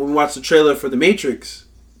about it when we watched the trailer for The Matrix,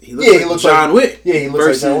 he looks like John Wick. Yeah, he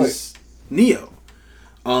looks like John Wick. Neo.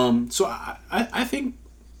 So I think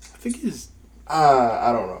he's.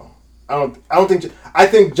 I don't know. I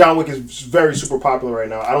think John Wick is very super popular right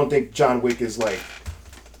now. I don't think John Wick is like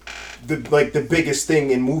the biggest thing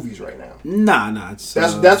in movies right now. Nah.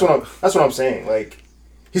 That's what I'm saying. Like,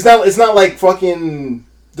 it's not like fucking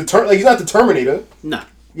he's not the Terminator. Nah.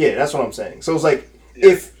 Yeah, that's what I'm saying. So it's like,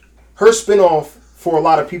 if her spinoff, for a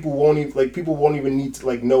lot of people, won't even need to,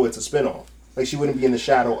 like, know it's a spinoff. Like, she wouldn't be in the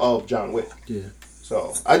shadow of John Wick. Yeah.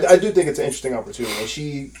 So I do think it's an interesting opportunity, and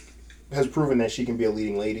she has proven that she can be a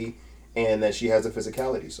leading lady and that she has a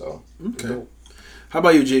physicality. So okay. How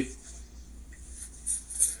about you, G?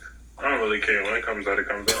 I don't really care. When it comes out, it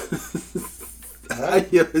comes out.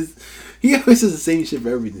 He always says the same shit for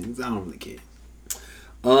everything. So I don't really care.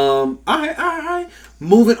 All right.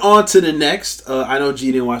 Moving on to the next. I know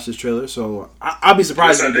G didn't watch this trailer, so I'll be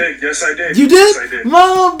surprised. Yes, I did. You did? Yes, I did.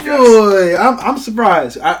 My boy. I'm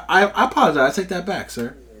surprised. I apologize. I take that back,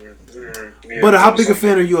 sir. Yeah, but how big a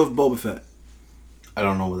fan are you of Boba Fett? I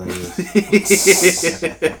don't know what that is.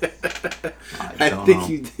 I think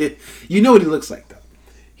you did. You know what he looks like, though.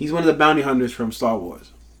 He's one of the bounty hunters from Star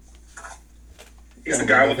Wars. He's the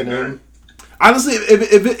guy with the gun. Honestly,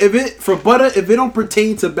 if it don't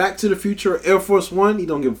pertain to Back to the Future or Air Force One, he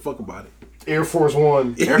don't give a fuck about it. Air Force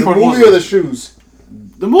One. Air The Force movie One. or the shoes?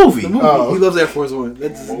 The movie. The movie. Oh. He loves Air Force One.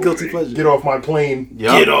 That's his guilty pleasure. Get off my plane,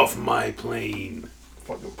 Yup. Get off my plane.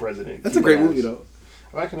 fucking president. That's a great movie, though.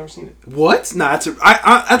 I've actually never seen it. What? Nah, that's a You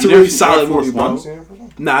really never seen solid Air Force movie, One? bro. I've seen it for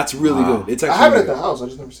some- Nah, it's really Wow. good. It's I actually have it really at the good. house. I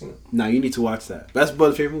just never seen it. Nah, you need to watch that. That's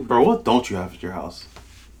Bud's favorite movie. Bro, what don't you have at your house?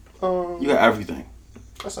 You got everything.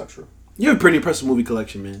 That's not true. You have a pretty impressive movie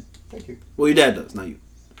collection, man. Thank you. Well, your dad does, not you.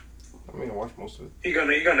 I mean, I watched most of it. He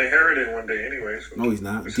gonna inherit it one day anyway. So No, he's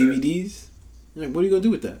not. That's it. DVDs? You're like, what are you gonna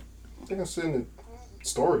do with that? I think I sit in the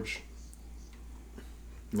storage.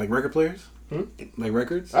 Like record players? Hmm? Like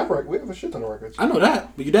records? We have a shit ton of records. I know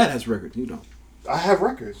that, but your dad has records. You don't. I have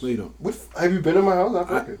records. No, you don't. Have you been in my house? I have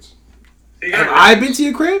records. He Have got I been to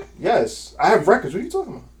your crib? Yes, I have records. What are you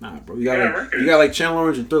talking about? Nah, bro. Yeah, records. You got like Channel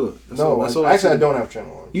Orange and Thriller. That's all Actually, see. I don't have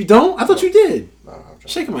Channel Orange. You don't? I thought you did. No, I don't have Channel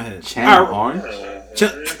Shaking my head. Channel Alright.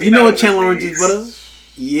 Orange? You know what Channel Orange is, Butter?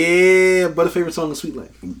 Yeah, Butter's favorite song is Sweet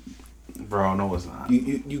Life. Bro, no, it's not.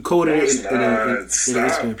 You coded it in an Stop,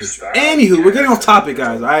 Instagram picture. stop. Anywho, we're getting off topic,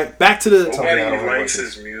 guys. All right, back to the Nobody I don't like likes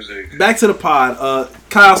this. his music. back to the pod.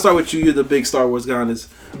 Kyle, I'll start with you. You're the big Star Wars guy on this.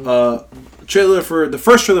 Trailer for the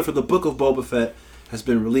first trailer for the Book of Boba Fett has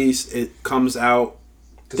been released. It comes out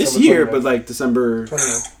this December year, 29th. but like December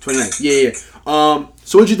 29th. 29th. Yeah.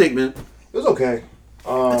 So what'd you think, man? It was okay.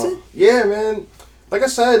 That's it? Yeah, man. Like I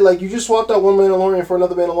said, like you just swapped out one Mandalorian for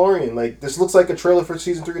another Mandalorian. Like this looks like a trailer for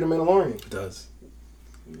season 3 of The Mandalorian. It does.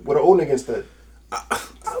 What an old nigga instead.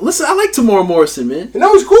 Listen, I like Tamora Morrison, man. You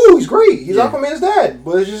know, he's cool. He's great. He's Yeah. Aquaman's dad.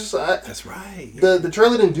 But it's just That's right. the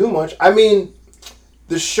trailer didn't do much. I mean,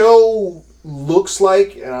 the show looks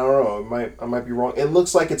like, and I don't know, I might be wrong. It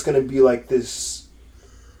looks like it's gonna be like this,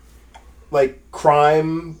 like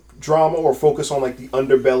crime drama or focus on like the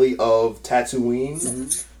underbelly of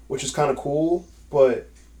Tatooine, which is kind of cool. But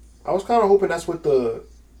I was kind of hoping that's what the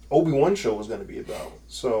Obi-Wan show was gonna be about.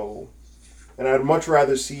 So. And I'd much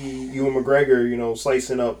rather see Ewan McGregor,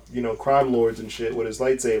 slicing up, crime lords and shit with his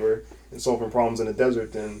lightsaber and solving problems in the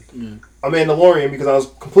desert than a Mandalorian, because I was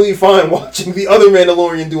completely fine watching the other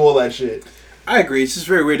Mandalorian do all that shit. I agree. It's just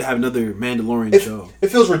very weird to have another Mandalorian show. It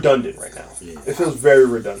feels redundant right now. Yeah. It feels very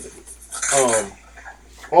redundant.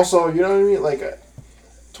 Also, you know what I mean? Like,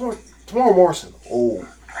 Tamora Morrison, old.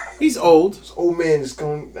 He's old. This old man is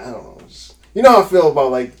going, I don't know. You know how I feel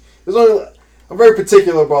about, like, there's only... I'm very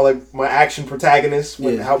particular about like my action protagonists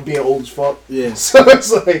with how being old as fuck. Yeah. So it's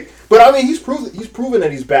like, but I mean, he's proven that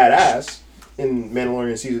he's badass in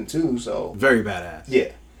Mandalorian season 2. So Very badass.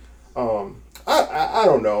 yeah. I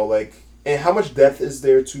don't know, like, and how much depth is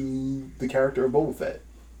there to the character of Boba Fett?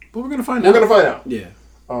 But we're gonna find We're out. gonna find out. Yeah.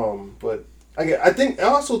 But I think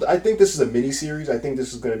this is a mini series. I think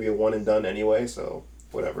this is gonna be a one and done anyway. So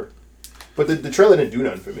whatever. But the trailer didn't do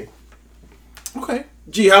nothing for me. Okay.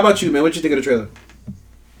 Gee, how about you, man? What you think of the trailer?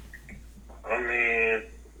 I mean,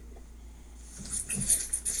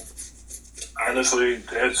 honestly,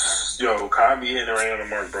 Kyle be hitting it right on the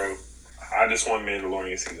mark, bro. I just want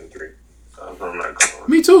Mandalorian season 3. I'm not going.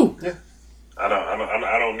 Me too. Yeah. I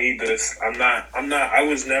don't need this. I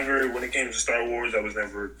was never, when it came to Star Wars, I was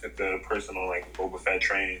never the person on like Boba Fett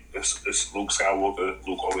train. It's Luke Skywalker.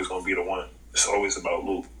 Luke always gonna be the one. It's always about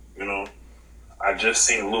Luke, I just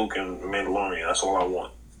seen Luke in Mandalorian. That's all I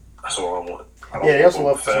want. I don't They want also Boba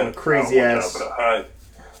left Fett. some crazy I don't ass. want Jabba the Hutt.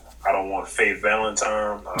 I don't want Faith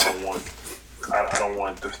Valentine. I don't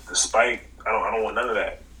want the Spike. I don't want none of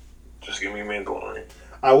that. Just give me Mandalorian.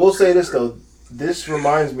 I will say this though. This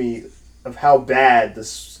reminds me of how bad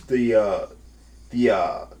the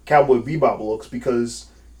Cowboy Bebop looks, because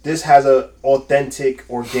this has a authentic,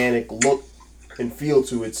 organic look and feel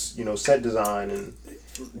to its set design and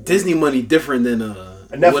Disney money different than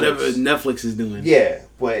Netflix. whatever Netflix is doing. yeah.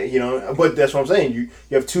 But that's what I'm saying. You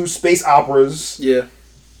have two space operas Yeah.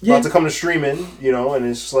 about to come to streaming, and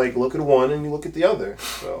it's just like look at one and you look at the other.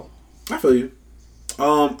 So I feel you.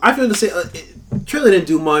 I feel the same. Trailer didn't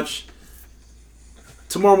do much.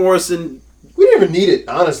 Tamora Morrison, we didn't even need it,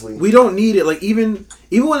 honestly. we don't need it. Like even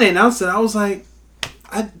when they announced it, I was like,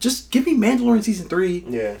 I just give me Mandalorian season 3.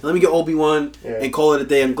 Yeah. Let me get Obi-Wan Yeah. and call it a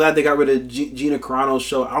day. I'm glad they got rid of Gina Carano's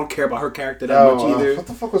show. I don't care about her character that much either. What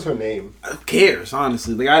the fuck was her name? Who cares,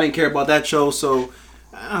 honestly? Like I didn't care about that show, so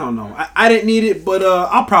I don't know. I didn't need it, but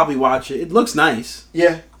I'll probably watch it. It looks nice.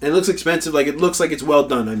 Yeah. It looks expensive. Like it looks like it's well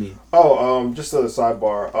done. I mean, Just a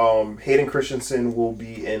sidebar. Hayden Christensen will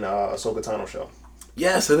be in Ahsoka Tano show,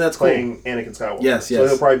 yes, and that's cool. playing Anakin Skywalker. Yes, So yes.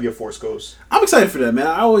 he'll probably be a Force Ghost. I'm excited for that, man.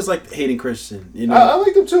 I always liked Hayden Christensen. You know, I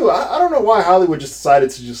like him too. I don't know why Hollywood just decided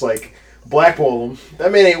to just like blackball him.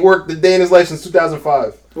 That man ain't worked a day in his life since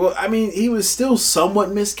 2005. well, I mean, he was still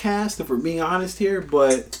somewhat miscast, if we're being honest here.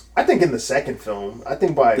 But I think in the second film, I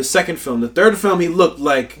think by The second film. The third film, he looked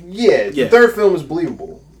like... the third film is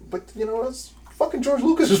believable. But, you know, that's fucking George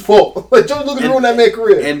Lucas' fault. Like, George Lucas ruined that man's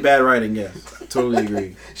career. And bad writing, yeah. I totally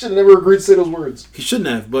agree. Should have never agreed to say those words. He shouldn't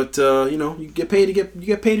have, but, you know, you get paid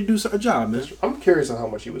to do a job, man. I'm curious on how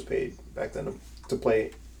much he was paid back then to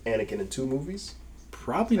play Anakin in 2 movies.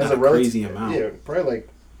 Probably not a crazy amount. Yeah, probably like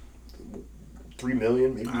 $3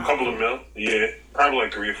 million, maybe. A couple of mil. Yeah, probably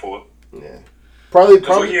like 3 or 4. Yeah. Probably.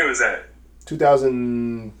 What year was that?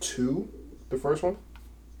 2002, the first one.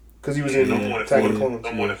 Because he was in Attack of the Clones.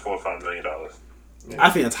 No more than $4 or $5 million. Yeah. I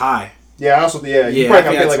think that's high. Yeah, I also you probably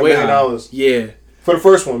got paid like $1 million. Yeah. For the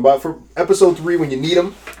first one, but for episode 3, when you need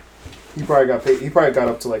him, he probably got paid. He probably got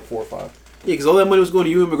up to like 4 or 5. Yeah, because all that money was going to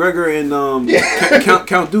Ewan McGregor and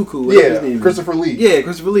Count Dooku. Yeah, Christopher Lee. Yeah,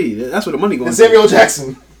 Christopher Lee. That's where the money going. And Samuel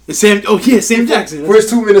Jackson. And Sam Jackson. For his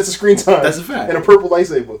 2 minutes of screen time. That's a fact. And a purple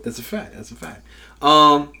lightsaber. That's a fact.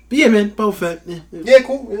 But yeah, man, Boba Fett. Yeah,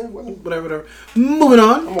 cool. Yeah, whatever. Moving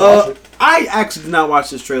on. I actually did not watch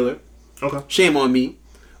this trailer. Okay. Shame on me.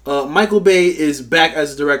 Michael Bay is back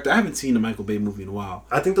as a director. I haven't seen a Michael Bay movie in a while.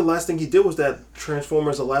 I think the last thing he did was that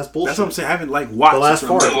Transformers: The Last Bullshit. That's what I'm saying. I haven't watched The Last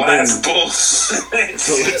Part. The Last Bullshit.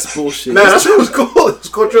 The Last Bullshit. Man, that's what it was called. It was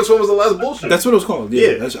called Transformers: The Last Bullshit. That's what it was called.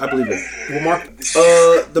 Yeah. I believe it. Well, Mark.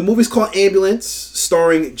 The movie's called Ambulance,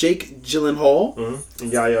 starring Jake Gyllenhaal. Mm-hmm.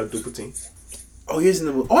 And Yahya Abdul-Mateen. Oh, he's in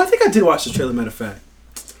the movie. Oh, I think I did watch the trailer, matter of fact.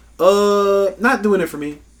 Not doing it for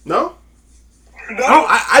me. No?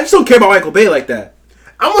 I just don't care about Michael Bay like that.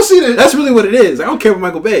 I'm gonna see this. That's really what it is. I don't care about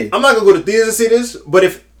Michael Bay. I'm not gonna go to theaters and see this, but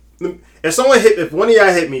if one of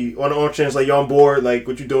y'all hit me on the off chance, like, y'all on board, like,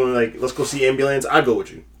 what you doing, like, let's go see Ambulance, I'd go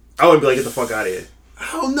with you. I wouldn't be like, get the fuck out of here.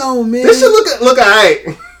 I don't know, man. This should look alright.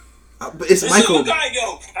 But it's Michael.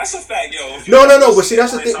 Yo, that's a fact, yo. No, but see,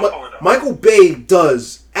 that's the thing. Michael Bay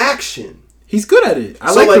does action. He's good at it.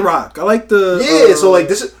 I like The Rock. I like the... Yeah, so, like,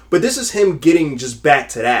 this is him getting just back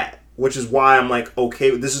to that. Which is why I'm like,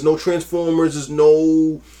 okay, this is no Transformers. It's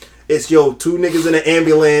 2 niggas in an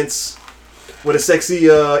ambulance with a sexy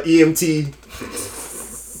EMT,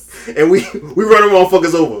 and we run them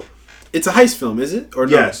motherfuckers over. It's a heist film, is it? Or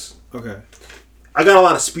no? Yes. Okay. I got a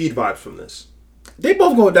lot of Speed vibes from this. They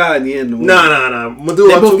both gonna die in the end. Nah. They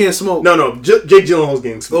both getting smoked. No. Jake Gyllenhaal's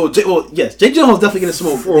getting smoked. Yes. Jake Gyllenhaal's definitely getting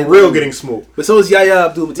smoked. For real, getting smoked. But so is Yahya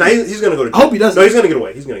Abdul-Mateen. Nah, he's gonna go to jail. I hope he doesn't. No, he's gonna get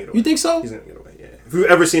away. You think so? He's gonna get away. Yeah. If you've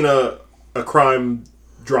ever seen a crime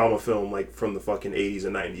drama film like from the fucking 80s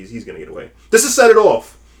and 90s, he's gonna get away. This is set it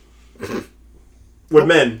off with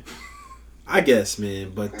men. I guess,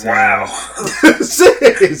 man, but wow. But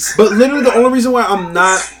literally, the only reason why I'm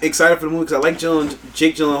not excited for the movie because I like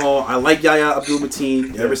Jake Gyllenhaal, I like Yahya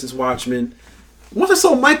Abdul-Mateen ever since Watchmen. Once I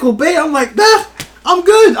saw Michael Bay, I'm like, nah, I'm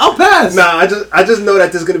good. I'll pass. Nah, I just know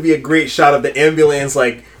that there's gonna be a great shot of the ambulance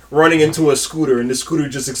like running into a scooter and the scooter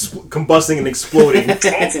just combusting and exploding. Of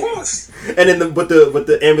course. And then but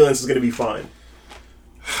the ambulance is gonna be fine.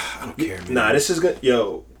 I don't care, man. Nah, this is gonna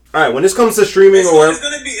All right, when this comes to streaming or whatever,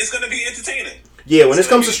 it's gonna be entertaining. Yeah, when this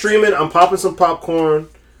comes to streaming, I'm popping some popcorn,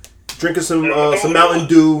 drinking some Mountain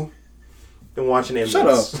Dew, and watching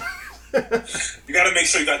Ambulance. Shut up. You gotta make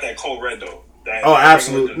sure you got that cold red though. Oh,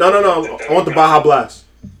 absolutely. No. I want the Baja Blast.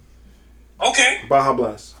 Okay. Baja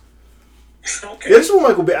Blast. Okay. Yeah, this is what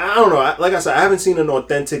Michael Bay. I don't know. Like I said, I haven't seen an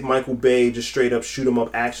authentic Michael Bay just straight up shoot 'em up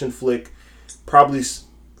action flick. Probably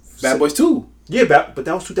Bad Boys 2. Yeah, but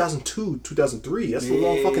that was 2002, 2003. That's a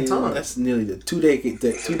long fucking time. That's nearly 2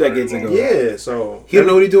 decades ago. Yeah, so he don't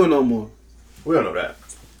know what he's doing no more. We don't know that.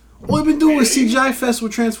 All he been doing is CGI Fest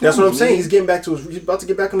with Transformers. That's what I'm saying. He's about to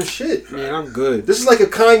get back on the shit. Man, I'm good. This is like if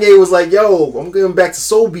Kanye was like, "Yo, I'm going back to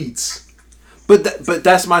soul beats." But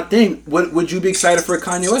that's my thing. Would you be excited for a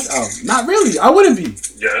Kanye West album? Not really. I wouldn't be.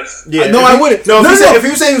 Yes. Yeah. No, I wouldn't. No, if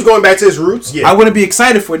you say he was going back to his roots, yeah. I wouldn't be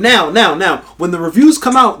excited for it now. When the reviews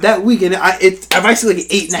come out that week and if I see like an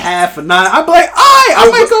 8.5 or 9, I'd be like, I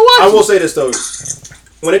might go watch. I will say this though.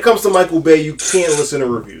 When it comes to Michael Bay, you can't listen to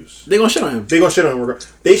reviews. They're gonna shit on him.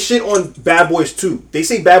 They shit on Bad Boys 2. They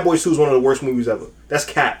say Bad Boys 2 is one of the worst movies ever. That's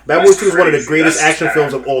cap. Bad Boys 2 is one of the greatest action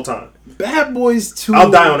films of all time. Bad Boys 2. I'll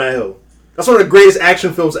die on that hill. That's one of the greatest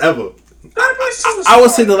action films ever. I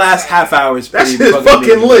would say the last half hour is pretty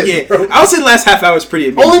fucking lit. Yeah, bro. I would say the last half hour is pretty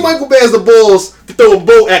amazing. Only Michael Bay has the balls to throw a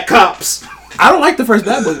boat at cops. I don't like the first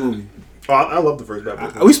Bad Boys movie. Oh, I love the first Bad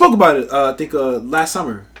Boys movie. We spoke about it, I think, last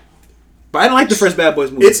summer. But I don't like the first Bad Boys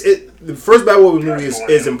movie. The first Bad Boys movie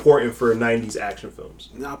is important for 90s action films.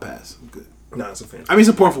 I'll pass. I'm good. Nah, it's a fan. I mean, it's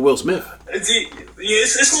important for Will Smith.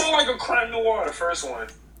 It's more like a crime noir, the first one.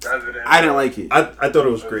 I didn't like it. I thought it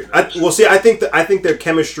was great. I think their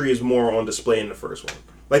chemistry is more on display in the first one.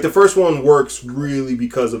 Like the first one works really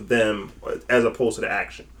because of them, as opposed to the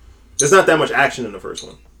action. There's not that much action in the first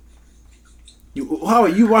one. You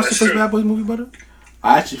watched the first Bad Boys movie, brother?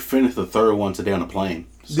 I actually finished the third one today on the plane.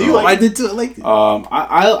 So, Do you like I did too. I liked it.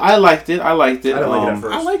 I liked it. I liked it. I didn't like it at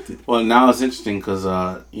first. I liked it. Well, now it's interesting because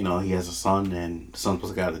he has a son, and the son's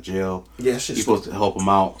supposed to get out of jail. Yeah, it's He's just, supposed to help him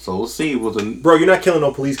out. So we'll see. bro, you're not killing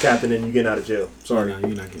no police captain and you getting out of jail. Sorry. No,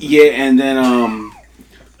 you're not getting Yeah, and then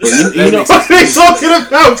but you know, What are they talking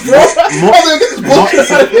about, bro?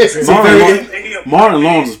 Martin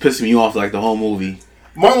Lawrence was pissing me off like the whole movie.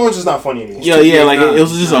 Martin Lawrence is not funny anymore. Yeah, like it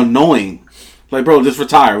was just annoying. Like, bro, just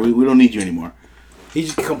retire. We don't need you anymore. He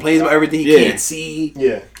just complains about everything he can't see.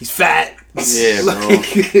 Yeah. He's fat. Yeah, bro.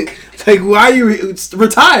 like why are you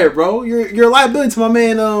retire, bro? You're a liability to my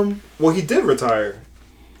man. Well, he did retire.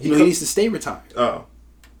 He needs to stay retired. Oh.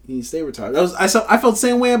 He needs to stay retired. I felt the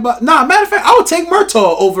same way about. Nah, matter of fact, I would take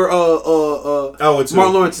Murtaugh over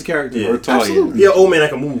Martin Lawrence's character. Yeah, Murtaugh, absolutely. Yeah, old man, I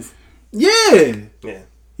can move. Yeah. Yeah.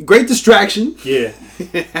 Great distraction. Yeah.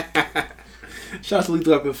 Shout out to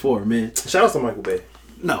Lethal Weapon 4, man. Shout out to Michael Bay.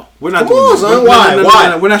 No, we're not Come doing on, that. son. Why?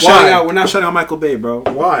 Why? We're not Why? shouting out. We're not shouting out Michael Bay, bro.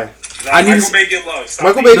 Why? I need Michael to- Bay get love.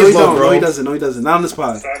 Stop Michael hating. Bay No, gets he love, don't. bro. No, he doesn't. No, he doesn't. Not on this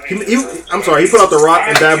pod. Stop hating. I'm sorry, he put out The Rock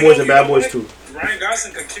and Bad Boys and Bad Boys 2. Ryan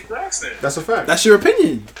Gosling could kick rocks then. That's a fact. That's your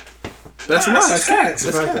opinion. That's Nah, not. that's That's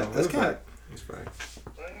a fact. cat. That's cat. That's cat. That's a fact.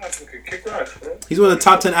 Ryan Gosling could kick rocks, bro. He's one of the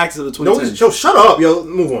top 10 actors of the No, 2010s. yo, shut up, yo.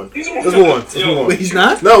 Move on. He's Let's move on. Let's move on. Wait, he's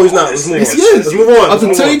not? No, he's not. Let's move on. Yes, he is. Let's move on. Up to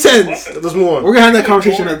Let's move on. 2010s. Let's move on. We're gonna have that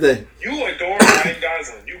conversation that day. You adore Ryan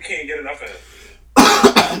Gosling. You can't get enough of him.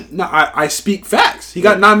 No, I speak facts. He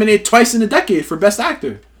got nominated twice in a decade for Best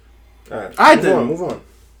Actor. All right. I move did. on. Move on.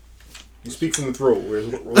 You speak from the throat.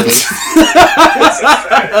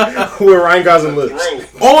 Where Ryan Gosling lives.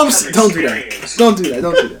 All I'm saying, don't do that. Don't do that.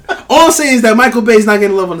 Don't do that. All I'm saying is that Michael Bay's not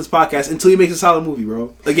getting love on this podcast until he makes a solid movie,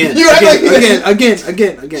 bro. Again,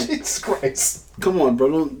 again. Jesus Christ. Come on, bro.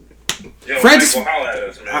 Don't. Yo, Francis- Michael, holla at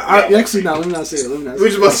us, man. Actually, no. Let me not say it. Let me not We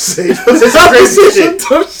say just it. about to say. That's some crazy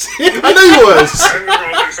shit. I know you was. I was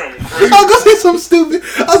gonna say something I crazy. was gonna say something stupid.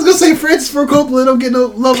 I was gonna say Francis Ford Coppola don't get no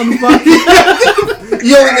love on the podcast.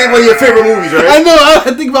 You only named one of your favorite movies, right? I know.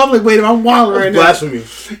 I think about. I'm like, wait, I'm wild right now. Blasphemy.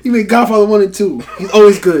 He made Godfather 1 and 2. He's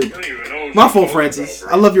always good. You don't even know what My you're fault, talking Francis. about,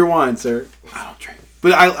 I bro. love your wine, sir. I don't drink,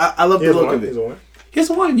 but I love the Here's look one. of Here's it. one. Here's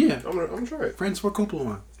a wine, yeah. I'm gonna try it. Francis Ford Coppola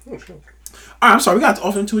wine. Oh, sure. All right, I'm sorry. We got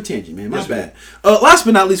off into a tangent, man. My Yes, bad. Last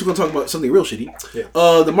but not least, we're gonna talk about something real shitty.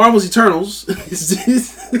 Yeah. The Marvel's Eternals.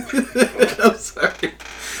 I'm sorry.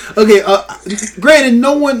 Okay. Granted,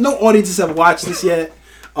 no audiences have watched this yet. It's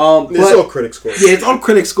But all critic scores. yeah, it's all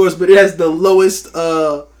critic scores, but it has the lowest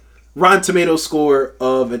Rotten Tomatoes score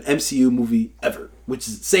of an MCU movie ever, which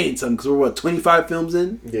is saying something because we're 25 films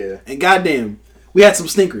in. Yeah. And goddamn, we had some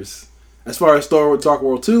stinkers as far as Star Wars Dark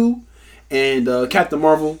World 2 and Captain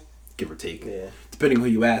Marvel, give or take, depending on who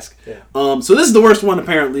you ask. Yeah. So this is the worst one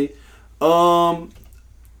apparently. Are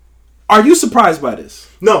you surprised by this?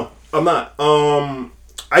 No, I'm not.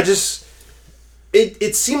 I just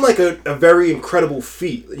it seemed like a very incredible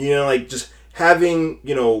feat. You know, like just having,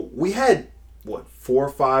 we had what, 4 or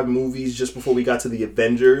 5 movies just before we got to the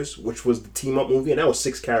Avengers, which was the team up movie, and that was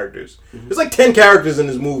 6 characters. There's like 10 characters in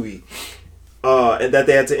this movie. And that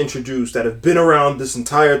they had to introduce that have been around this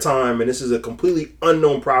entire time, and this is a completely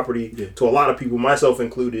unknown property to a lot of people, myself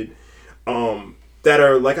included, that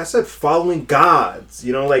are, like I said, following gods,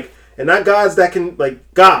 and not gods that can,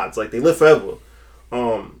 gods, they live forever.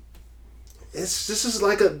 This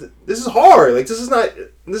is hard. This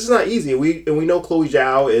is not easy. We know Chloe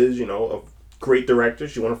Zhao is, a great director.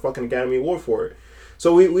 She won a fucking Academy Award for it.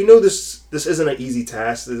 So we know this isn't an easy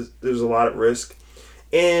task. There's a lot of risk.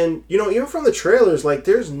 And, even from the trailers,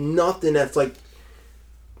 there's nothing that's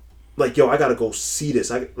yo, I gotta go see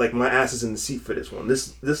this. My ass is in the seat for this one.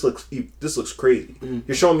 This looks crazy.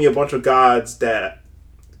 You're showing me a bunch of gods that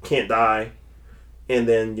can't die, and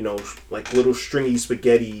then, little stringy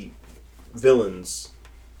spaghetti villains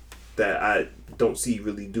that I don't see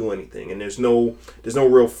really do anything. And there's no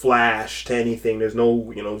real flash to anything. There's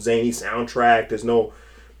no, zany soundtrack. There's no...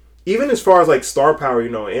 Even as far as star power,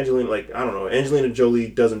 Angelina Jolie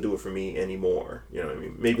doesn't do it for me anymore. You know what I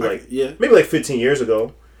mean? Maybe 15 years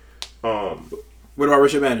ago. What about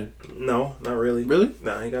Richard Madden? No, not really. Really?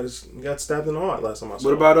 Nah, he got stabbed in the heart last time I saw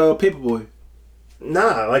What him. about Paperboy? Nah,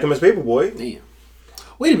 I like him as Paperboy. Damn.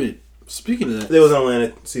 Wait a minute. Speaking of that, There was an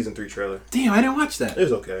Atlanta season 3 trailer. damn, I didn't watch that. It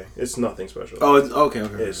was okay. It's nothing special. Oh, it's, okay.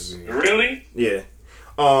 It's, Really? yeah.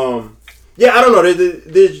 Yeah, I don't know.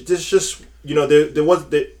 There's just,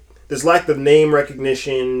 there's lack of name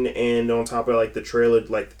recognition, and on top of the trailer,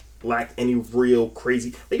 lacked any real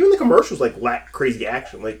crazy. Like even the commercials lack crazy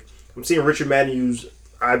action. Like I'm seeing Richard Madden use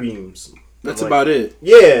I-beams. That's about it.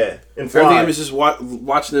 Yeah, and fly. Everything is just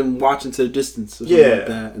watching them watch into the distance or something like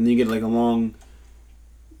that, and then you get like a long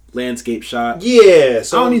landscape shot. Yeah,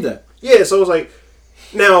 so I don't need that. Yeah, so it was like,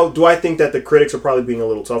 now do I think that the critics are probably being a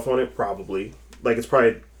little tough on it? Probably. Like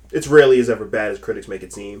it's rarely as ever bad as critics make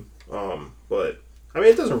it seem. But I mean,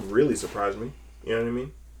 it doesn't really surprise me. You know what I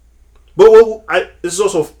mean? But this is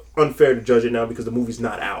also unfair to judge it now because the movie's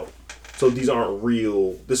not out. So these aren't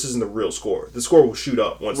real. This isn't the real score. The score will shoot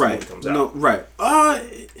up once the movie comes out. No, right. I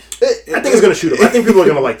think it's gonna shoot up. I think people are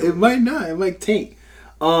gonna like it. It might not. It might tank.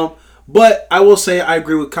 But I will say I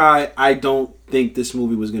agree with Kai. I don't think this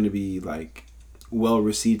movie was gonna be like well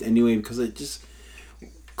received anyway because it just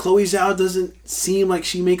Chloe Zhao doesn't seem like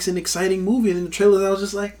she makes an exciting movie. And in the trailer, I was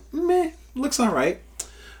just like, meh, looks all right.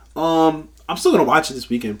 I'm still gonna watch it this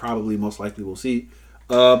weekend. Probably, most likely, we'll see.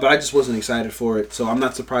 But I just wasn't excited for it, so I'm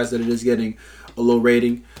not surprised that it is getting a low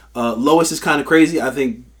rating. Lois is kind of crazy. I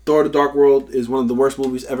think Thor: The Dark World is one of the worst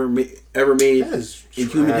movies ever made in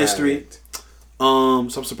human history. So I'm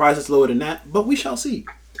surprised it's lower than that, but we shall see.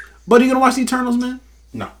 But are you gonna watch the Eternals, man?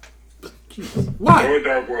 No. Jesus. Why? Thor: The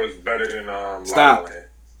Dark World is better than Stop. La La Land.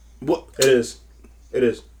 What? It is. It's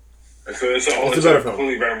a better film.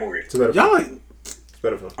 completely better movie. It's a better film. Y'all like? It's a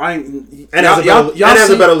better film. And And it has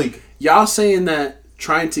a better leak. Y'all saying that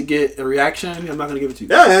trying to get a reaction? I'm not gonna give it to you.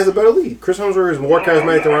 Yeah, it has a better lead. Chris Hemsworth is more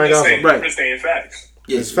charismatic than Ryan Gosling. Right. I'm just saying facts.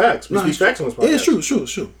 Yeah, It's facts. We speak facts on this podcast. Yeah,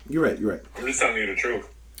 it's true. You're right. I'm just telling you the truth.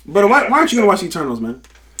 But why aren't you gonna watch Eternals, man?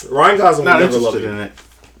 Ryan Gosling will Not never love interested you. in it.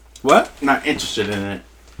 What? Not interested in it.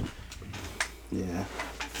 Yeah.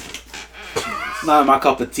 It's not my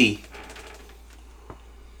cup of tea.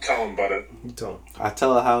 Tell him, butter. You tell him. I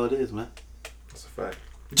tell her how it is, man. That's a fact.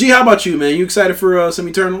 G, how about you, man? You excited for some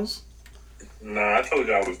Eternals? Nah, I told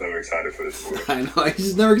you I was never excited for this movie. I know. He's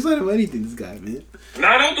just never excited about anything, this guy, man.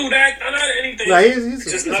 Nah, don't do that. Not anything. Nah, he's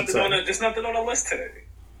just nothing on the list today.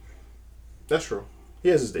 That's true. He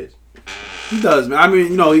has his days. He does, man. I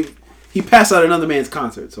mean, he passed out another man's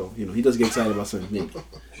concert, so, he does get excited about certain things.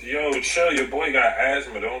 Yo, chill. Your boy got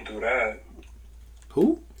asthma. Don't do that.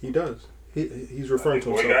 Who? He does. He's referring to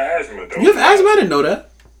Boy himself. got asthma. Don't You have do that. asthma? I didn't know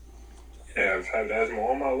that. Yeah, I've had asthma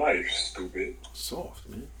all my life. Stupid. Soft,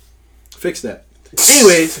 man. Fix that.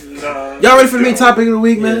 Anyways, Nah, y'all ready for the main topic of the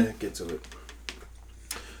week, man? Yeah, get to it.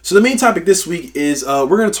 So the main topic this week is we're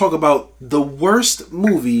going to talk about the worst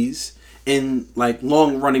movies in like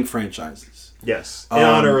long-running franchises. Yes, in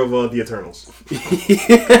honor of the Eternals.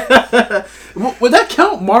 Would that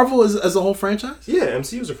count Marvel as a whole franchise? Yeah,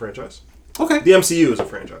 MCU is a franchise. Okay. The MCU is a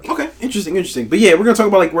franchise. Okay. Interesting. But yeah, we're going to talk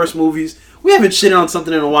about like worst movies. We haven't shitted on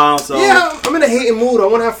something in a while, so Yeah, I'm in a hating mood. I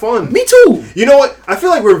want to have fun. Me too. You know what? I feel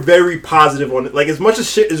like we're very positive on it. Like, as much as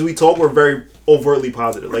shit as we talk, we're very overtly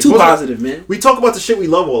positive. Like, Too positive, man. We talk about the shit we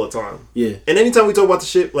love all the time. Yeah. And anytime we talk about the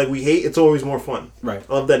shit like we hate, it's always more fun. Right.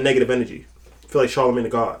 I love that negative energy. I feel like Charlemagne the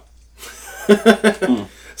God.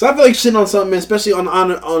 So I feel like shitting on something, man, especially in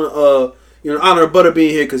honor of Butter being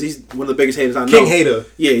here because he's one of the biggest haters I know. King Hater.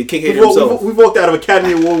 Yeah, King Hater himself. We've walked out of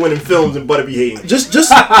Academy Award winning films and Butter be hating. Just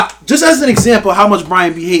as an example, how much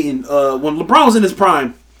Brian be hating. When LeBron was in his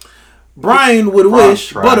prime, Brian would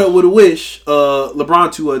wish, Butter would wish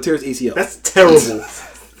LeBron to tear his ACL. That's terrible.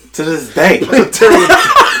 To this day.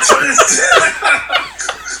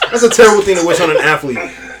 That's a terrible thing to wish on an athlete.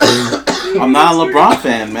 I'm not a LeBron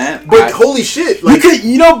fan, man. But holy shit, like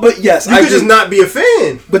but yes, you could just not be a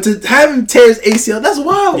fan. But to have him tear his ACL, that's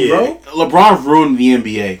wild, bro. LeBron ruined the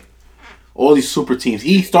NBA. All these super teams.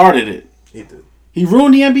 He started it. He did. He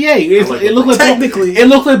ruined the NBA. It looked like technically. It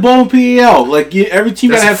looked like ball and PEL. Like every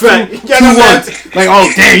team gotta have two ones. Like,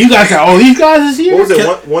 oh damn, you guys got all these guys this year. What was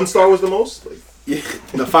it? One star was the most. Like, Yeah,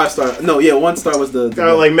 the 5-star. No, yeah, 1-star was the kind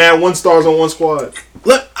of like mad 1 stars on one squad.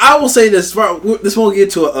 Look, I will say this. This won't get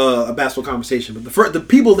to a basketball conversation, but the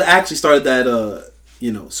people that actually started that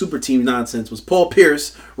super team nonsense was Paul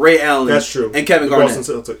Pierce, Ray Allen, That's true, and Kevin the Garnett.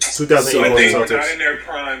 Boston Celtics, But 2008 they were Boston not in Celtics. their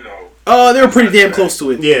prime, though. They were pretty damn close to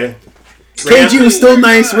it. Yeah, KG was still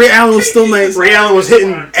nice. Ray Allen was still nice. Ray Allen was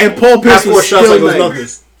hitting And Paul Pierce was shots still like it was nice.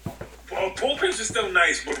 nothing. Well, Paul Pierce was still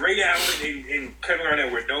nice, but Ray Allen and Kevin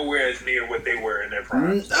Garnett were nowhere as near what they were in their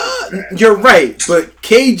prime. You're right, but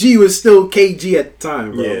KG was still KG at the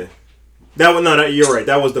time, bro. Yeah, that was you're right.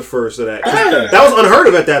 That was the first of that. Yeah. That was unheard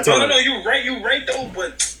of at that time. No, you're right though.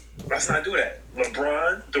 But let's not do that.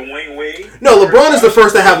 LeBron, Dwayne Wade. No, LeBron is the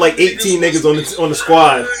first to have like 18 niggas on the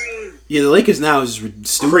squad. Yeah, the Lakers now is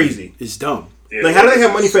stupid. Crazy. It's dumb. Yeah, Like, how do they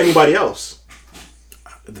have money for anybody else?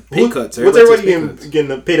 The pay cuts. What's everybody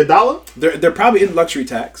getting paid $1? They're probably in luxury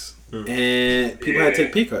tax. and people had to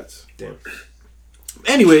take pay cuts. Damn.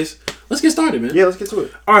 Anyways, let's get started, man. Yeah, let's get to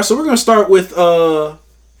it. All right, so we're gonna start with one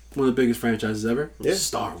of the biggest franchises ever. Yeah.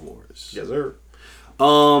 Star Wars. Yes, sir.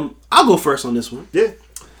 I'll go first on this one. Yeah.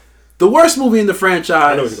 The worst movie in the franchise.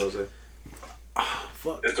 I know what you're gonna say.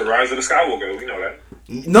 Fuck. It's the Rise of the Skywalker. We know that.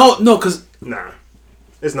 No, because Nah,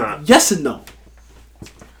 it's not. yes and no.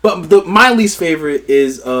 But my least favorite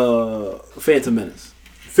is Phantom Menace.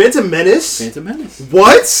 Phantom Menace? Phantom Menace.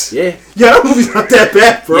 What? Yeah. Yeah, that movie's not that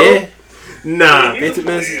bad, bro. Yeah. Nah. Phantom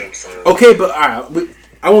Menace. Okay, but alright,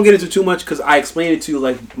 I won't get into too much because I explained it to you.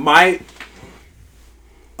 Like my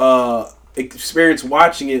experience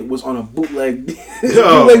watching it was on a bootleg,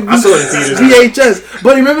 bootleg I saw it in theaters. VHS.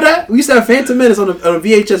 But remember that we used to have Phantom Menace on a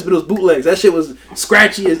VHS, but it was bootlegs. That shit was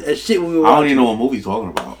scratchy as shit when we were I don't watching. even know what movie you're talking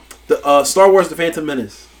about. The Star Wars: The Phantom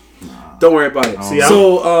Menace. Don't worry about it. See,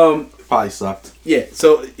 So Probably sucked. yeah,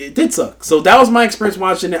 so it did suck. So that was my experience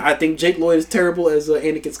watching it. I think Jake Lloyd is terrible as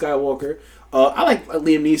Anakin Skywalker. I like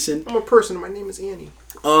Liam Neeson. I'm a person. My name is Annie.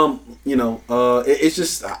 It's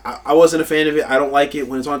just I wasn't a fan of it. I don't like it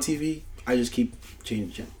when it's on TV. I just keep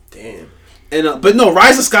changing. Damn. And but no,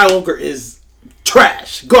 Rise of Skywalker is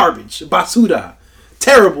trash, garbage, basura,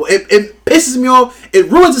 terrible. It pisses me off.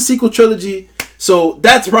 It ruins the sequel trilogy. So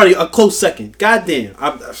that's probably a close second. God damn.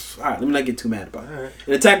 All right, let me not get too mad about it. Right.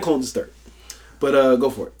 And Attack of Clones is third. But go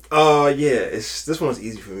for it. Yeah. This one's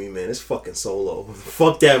easy for me, man. It's fucking Solo.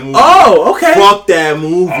 Fuck that movie. Oh, okay. Fuck that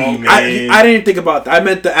movie, man. I didn't think about that. I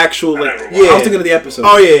meant the actual like. Yeah. I was thinking of the episode.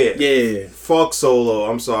 Oh yeah. Yeah. Fuck Solo.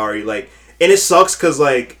 I'm sorry. Like, and it sucks because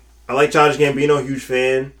like I like Childish Gambino, huge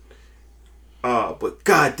fan. But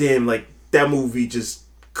goddamn, like that movie just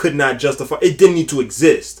could not justify. It didn't need to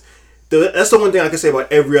exist. That's the one thing I can say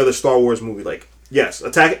about every other Star Wars movie. Like, yes,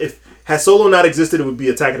 if had Solo not existed, it would be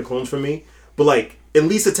Attack of the Clones for me. But like, at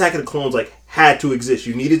least Attack of the Clones like had to exist.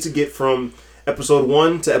 You needed to get from Episode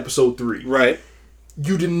 1 to Episode 3. Right.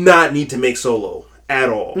 You did not need to make Solo at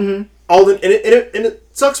all. Mm-hmm. And it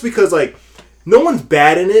sucks because like no one's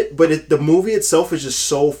bad in it, but the movie itself is just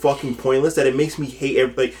so fucking pointless that it makes me hate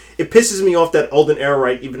everything. It pisses me off that Alden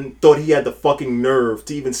Ehrenreich even thought he had the fucking nerve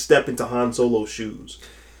to even step into Han Solo's shoes.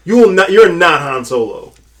 You're not Han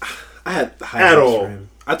Solo, I had high At hopes all. for him.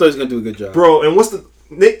 I thought he was gonna do a good job. bro. And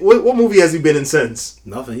what movie has he been in since?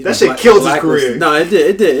 Nothing. He's That on shit killed his career. No, it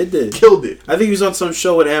did. Killed it. I think he was on some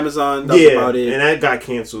show with Amazon. That's about it. And that got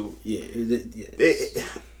canceled. Yeah, it did, yeah.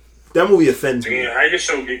 That movie offends me. How your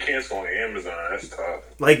show get canceled on Amazon? That's tough.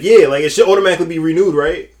 Like it should automatically be renewed,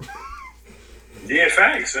 right? Yeah,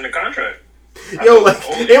 facts in the contract. Yo, like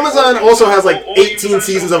Amazon also has like 18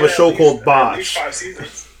 seasons of a show called At least Bosch. 5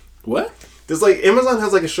 seasons. What? There's like Amazon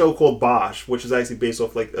has like a show called Bosch, which is actually based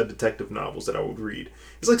off like a detective novels that I would read.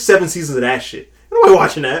 It's like 7 seasons of that shit. Nobody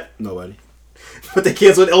watching that. Nobody. But they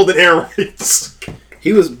canceled Eldon Ehrenreich.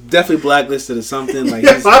 He was definitely blacklisted or something. Like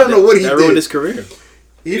Yeah, I don't know what he that ruined did. his career.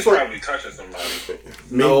 He's probably touching somebody.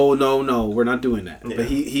 No, we're not doing that. Yeah. But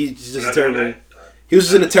he's just Not terrible. doing He was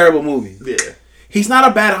just in a terrible movie. Yeah. He's not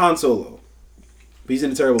a bad Han Solo. But he's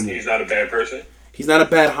in a terrible movie. He's not a bad person. He's not a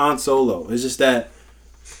bad Han Solo. It's just that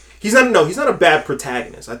He's not a bad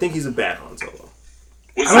protagonist. I think he's a bad Han Solo.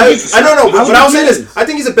 I don't know, but what I was saying is- is I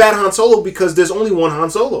think he's a bad Han Solo because there's only one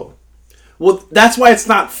Han Solo. well, that's why it's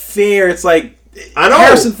not fair. It's like I know.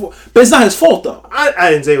 Harrison Ford, but it's not his fault though.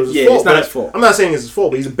 I didn't say it was his Yeah, fault. it's not but his fault. I'm not saying it's his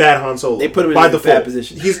fault, but he's a bad Han Solo. They put him in by a bad default.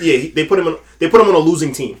 position. They put him on a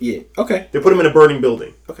losing team. Yeah. Okay. They put him in a burning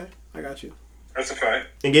building Okay. I got you. That's a fact.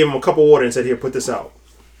 and gave him a cup of water and said, "Here, put this out."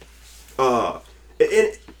 And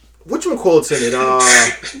whatchamacallit's in it?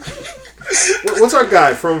 What's our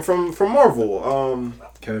guy from Marvel?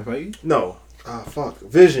 Kevin Feige. No,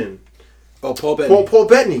 Vision. Oh, Paul Bettany. Paul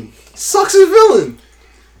Bettany sucks as a villain.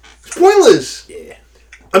 It's pointless. Yeah.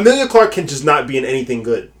 Amelia Clark can just not be in anything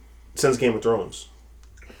good since Game of Thrones.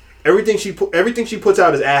 Everything she puts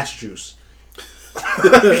out is ass juice.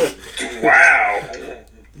 Wow.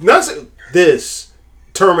 This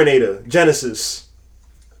Terminator, Genesis,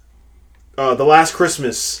 The Last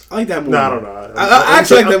Christmas. I like that movie. No, I don't know. I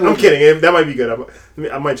actually like that movie. I'm kidding. That might be good.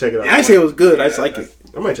 I might check it out. I didn't say it was good. I just like it.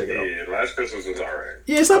 I might check it out. Yeah, Last Christmas was alright.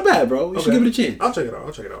 Yeah, it's not bad, bro. You should Okay. give it a chance. I'll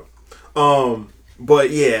check it out. But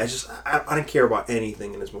yeah, I didn't care about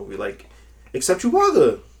anything in this movie, like except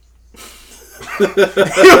Chewbacca. He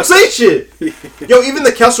don't say shit. Yo, even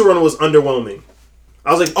the Kessel Run was underwhelming.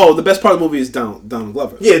 I was like, Oh, the best part of the movie is Donald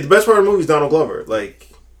Glover. yeah, the best part of the movie is Donald Glover, like,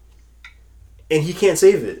 and he can't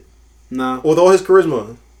save it Nah. with all his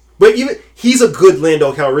charisma. But even he's a good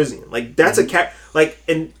Lando Calrissian. Like that's a cat. Like,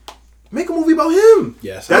 and Make a movie about him.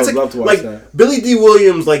 Yes, I would love to watch that. Billy D.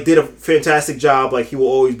 Williams did a fantastic job. He will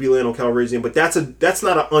always be Lando Calrissian, but that's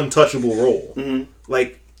not an untouchable role.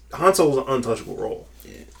 Mm-hmm. Han Solo was an untouchable role.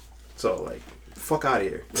 Yeah. So fuck out of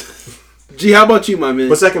here. G, how about you, my man?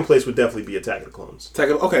 But second place would definitely be Attack of the Clones.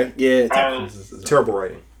 Okay, yeah. Attack of the Clones is terrible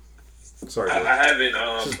writing. Sorry. I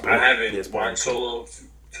haven't watched Solo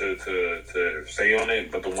to say on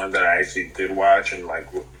it, but the one that I actually did watch and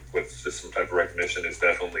with just some type of recognition is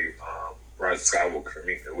definitely Rise of Skywalker for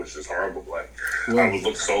me. It was just horrible. I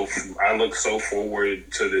look so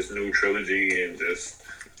forward to this new trilogy, and just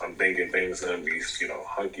I'm thinking things are gonna be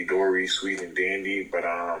hunky dory, sweet and dandy. But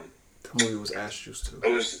the movie was ass juice too.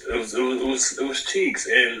 It was cheeks,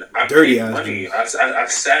 and I dirty paid money. I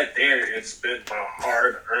sat there and spent my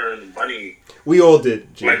hard earned money. We all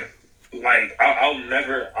did. G. I'll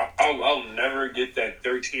never get that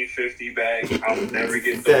 $13.50 back. I'll never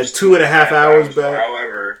get those that 2.5 hours back.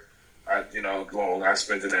 However, I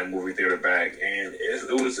spent in that movie theater back, and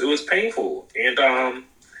it was painful. And it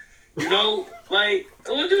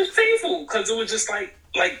was painful because it was just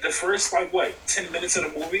the first 10 minutes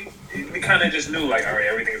of the movie, we kind of just knew all right,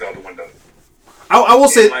 everything's out the window. I will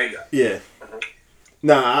say, yeah.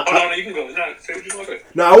 No, you can go. No, say what you want to say.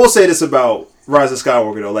 No, I will say this about Rise of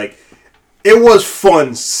Skywalker though, it was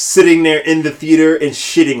fun sitting there in the theater and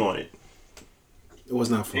shitting on it. It was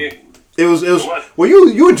not fun. Yeah. It was. Well,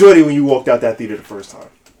 you enjoyed it when you walked out that theater the first time.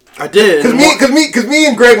 I did. Because me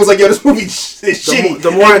and Greg was yo, this movie is shitty. The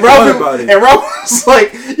more I thought about it. And Ralph was yo,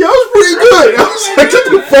 it was pretty good. I was get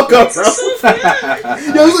the fuck up, Ralph.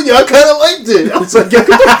 Yo, I was I kind of liked it. I was get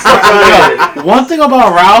the fuck out of here. One thing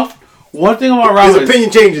about Ralph his opinion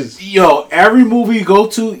changes. Yo, every movie you go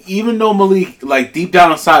to, even though Malik, deep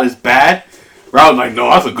down inside is bad, Ralph's no,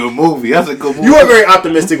 that's a good movie. That's a good movie. You are very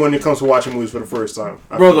optimistic when it comes to watching movies for the first time.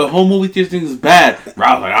 Bro, the whole movie theater thing is bad.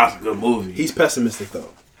 Ralph's that's a good movie. He's pessimistic, though.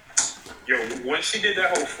 Yo, when she did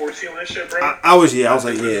that whole 14 and shit, bro. I was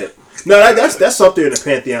like, yeah. No, that's up there in the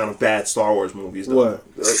pantheon of bad Star Wars movies. Though.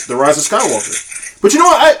 What? The Rise of Skywalker. But you know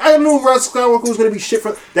what? I knew Rise of Skywalker was going to be shit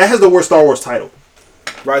for... That has the worst Star Wars title.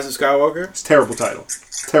 Rise of Skywalker? It's a terrible title.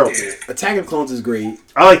 Terrible. Yeah. Attack of the Clones is great.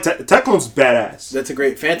 I like... Attack of the Clones is badass. That's a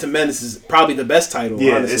great... Phantom Menace is probably the best title,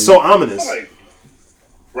 yeah, honestly. It's so ominous.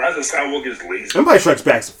 Rise of Skywalker is lazy. Empire Strikes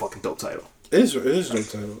Back is a fucking dope title. It is a dope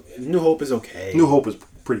title. New Hope is okay. New Hope is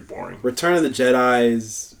pretty boring. Return of the Jedi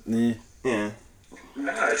is... Yeah.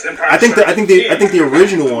 Nah, it's Empire I think the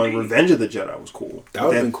original one, Revenge of the Jedi, was cool. That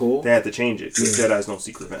would have been cool. They had to change it. The Jedi's don't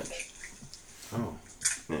seek revenge. Oh.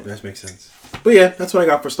 Yeah. That makes sense. But yeah, that's what I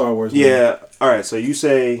got for Star Wars. Yeah. Alright, so you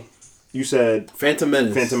said Phantom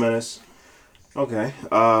Menace. Okay.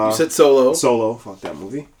 You said Solo. Solo. Fuck that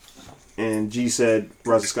movie. And G said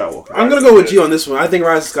Rise of Skywalker. I'm going to go with G on this one. I think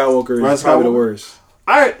Rise of Skywalker is probably the worst.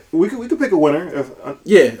 Alright, we could pick a winner.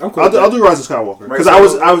 Yeah, I'm cool. I'll do Rise of Skywalker. Because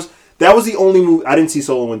that was the only movie... I didn't see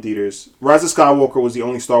Solo in theaters. Rise of Skywalker was the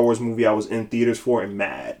only Star Wars movie I was in theaters for and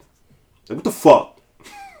mad. What the fuck?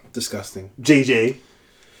 Disgusting. JJ.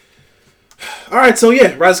 Alright, so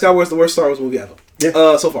yeah, Rise of Skywalker is the worst Star Wars movie ever.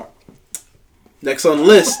 Yeah. So far. Next on the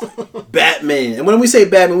list, Batman. And when we say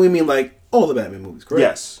Batman, we mean all the Batman movies, correct?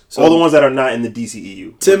 Yes. So, all the ones that are not in the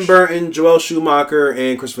DCEU. Tim Burton, Joel Schumacher,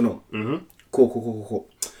 and Christopher Nolan. Mm-hmm. Cool.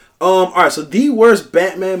 Alright, so the worst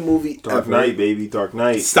Batman movie Dark ever. Knight, baby. Dark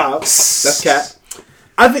Knight. Stop. That's cat.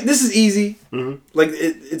 I think this is easy. Mm-hmm.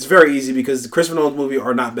 It's very easy because the Christopher Nolan movie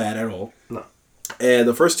are not bad at all. No. And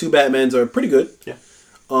the first two Batmans are pretty good. Yeah.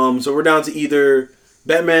 So we're down to either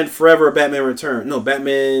Batman Forever or Batman Return. No,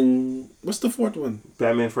 Batman... What's the fourth one?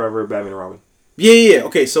 Batman Forever, Batman and Robin. Yeah.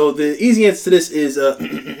 Okay, so the easy answer to this is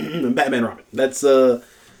Batman Robin. That's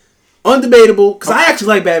undebatable, because I actually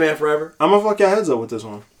like Batman Forever. I'm going to fuck your heads up with this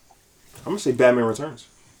one. I'm going to say Batman Returns.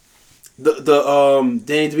 The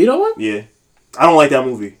Danny DeVito one? Yeah. I don't like that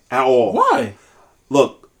movie at all. Why?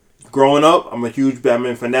 Look, growing up, I'm a huge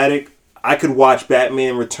Batman fanatic. I could watch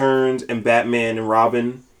Batman Returns and Batman and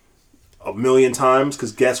Robin a million times,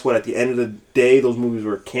 because guess what? At the end of the day, those movies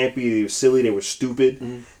were campy, they were silly, they were stupid.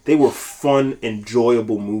 Mm-hmm. They were fun,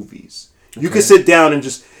 enjoyable movies. Okay. You could sit down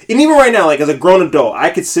and even right now, as a grown adult,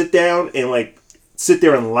 I could sit down and sit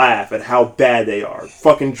there and laugh at how bad they are.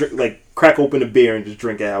 Fucking crack open a beer and just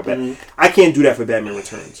drink at how bad. Mm-hmm. I can't do that for Batman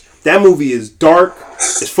Returns. That movie is dark.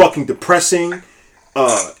 It's fucking depressing.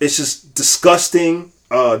 It's just disgusting.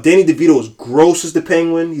 Danny DeVito is gross as the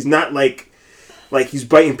Penguin. He's not like he's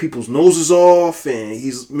biting people's noses off, and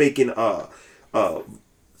he's making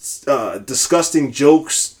disgusting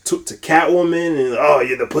jokes to Catwoman, and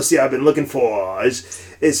you're the pussy I've been looking for.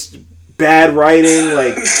 It's bad writing.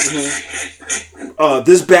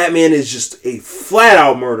 This Batman is just a flat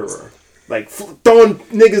out murderer. like throwing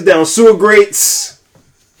niggas down sewer grates,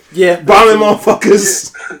 bombing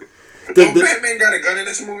motherfuckers. Batman got a gun in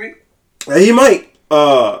this movie? He might.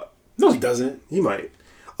 No, he doesn't. He might.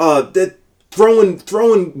 That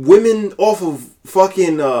throwing women off of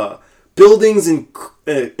fucking buildings and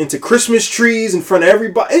into Christmas trees in front of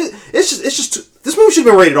everybody. It's just this movie should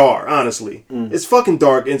have been rated R. Honestly, it's fucking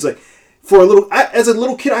dark. And it's like as a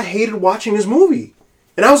little kid, I hated watching this movie,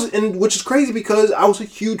 and which is crazy because I was a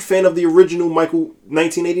huge fan of the original Michael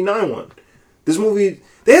 1989 one. This movie,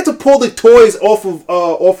 they had to pull the toys off of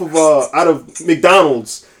out of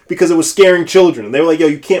McDonald's because it was scaring children. They were like, "Yo,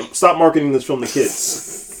 you can't stop marketing this film to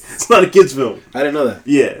kids. It's not a kids film." I didn't know that.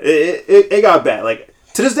 Yeah, it got bad. Like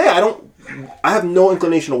to this day, I have no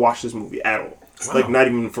inclination to watch this movie at all. Wow. Like not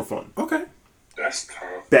even for fun. Okay, that's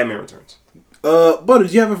tough. Batman Returns. But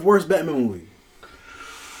did you have a worst Batman movie?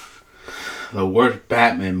 The worst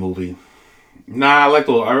Batman movie. Nah, I like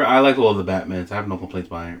all the Batmans. I have no complaints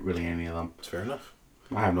by really any of them. That's fair enough.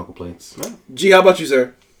 I have no complaints. No. G, how about you,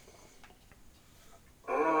 sir?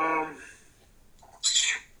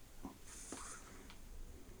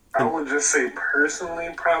 I would just say personally,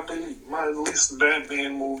 probably my least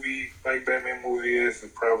Batman movie is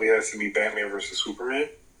it probably has to be Batman versus Superman.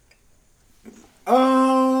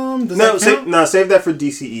 Save that for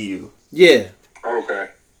DCEU. Yeah. Okay.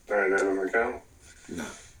 That doesn't count? No.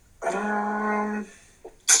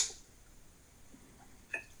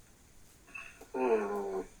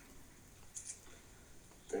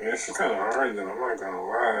 This is kind of hard, then I'm not gonna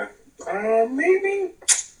lie. Maybe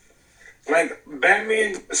like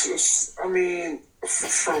Batman. I mean,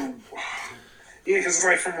 because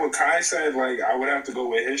like from what Kai said, like I would have to go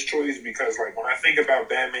with his choice because like when I think about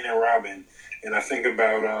Batman and Robin, and I think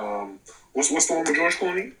about what's the one with George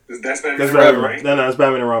Clooney? That's Batman Forever, right? No, it's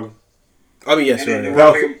Batman and Robin. I mean, yes, right.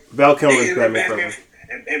 Val Kilmer's Batman Forever.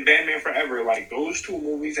 And Batman Forever, like those two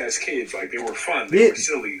movies as kids, like they were fun, they were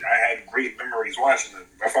silly. I had great memories watching them.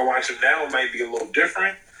 If I watch them now, it might be a little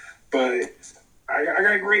different, but I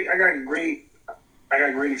got great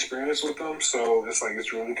experience with them. So it's like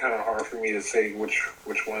it's really kind of hard for me to say which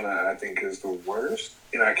one I think is the worst.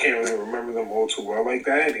 And I can't really remember them all too well like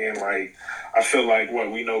that. And like I feel like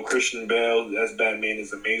we know Christian Bale as Batman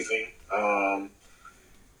is amazing.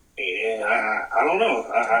 And I don't know.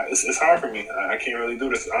 It's hard for me. I can't really do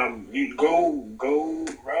this. You go,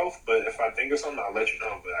 Ralph. But if I think of something, I'll let you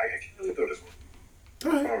know. But I can't really do this one.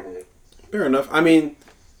 All right. Fair enough. I mean,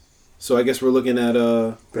 so I guess we're looking at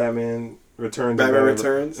Batman Returns,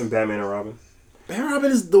 and Batman and Robin. Batman and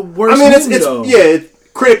Robin is the worst. I mean, movie, though. it's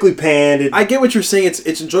critically panned. I get what you're saying.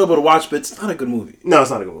 It's enjoyable to watch, but it's not a good movie. No,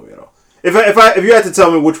 it's not a good movie at all. If you had to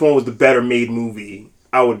tell me which one was the better made movie,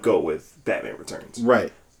 I would go with Batman Returns.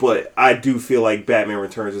 Right. But I do feel like Batman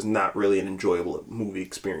Returns is not really an enjoyable movie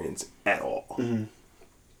experience at all. Mm-hmm.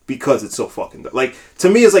 Because it's so fucking... Like, to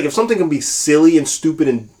me, it's like if something can be silly and stupid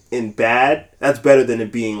and bad, that's better than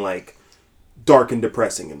it being, like, dark and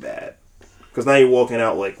depressing and bad. Because now you're walking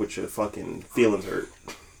out, like, with your fucking feelings hurt.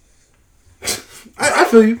 I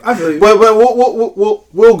feel you. But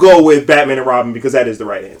we'll go with Batman and Robin because that is the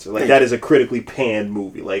right answer. Like, that is a critically panned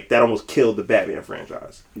movie. Like, that almost killed the Batman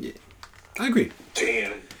franchise. Yeah. I agree.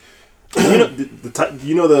 Damn.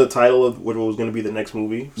 You know the title of what was going to be the next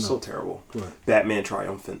movie? No. So terrible. What? Batman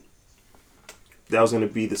Triumphant. That was going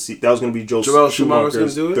to be Joel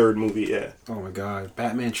Schumacher's third movie. Yeah. Oh my God,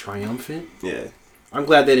 Batman Triumphant. Yeah. I'm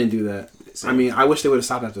glad they didn't do that. I mean, I wish they would have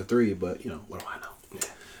stopped after 3, but what do I know? Yeah.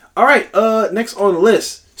 All right. Next on the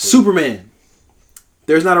list, Superman.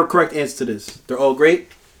 There's not a correct answer to this. They're all great.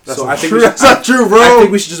 That's not true, bro. I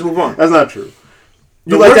think we should just move on. That's not true.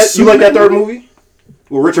 You like that third movie?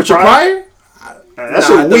 With Richard Pryor? That's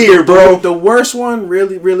weird, bro. The worst one,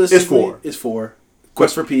 really, realistically, is 4.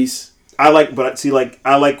 Quest for Peace. I like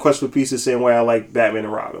Quest for Peace the same way I like Batman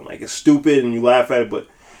and Robin. Like, it's stupid and you laugh at it, but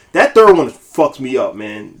that third one fucks me up,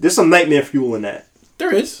 man. There's some nightmare fuel in that.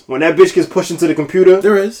 There is. When that bitch gets pushed into the computer,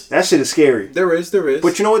 there is. That shit is scary. There is.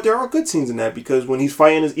 But you know what? There are good scenes in that because when he's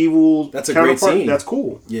fighting his evil that's a great scene. That's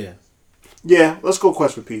cool. Yeah. Yeah, let's go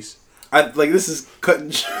Quest for Peace. This is cut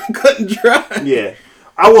and dry. Yeah.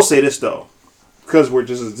 I will say this though, because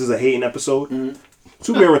this is a hating episode. Mm-hmm.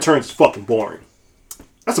 Superman Returns is fucking boring.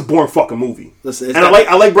 That's a boring fucking movie. Listen, and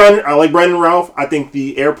I like Brandon Routh. I think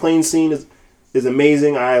the airplane scene is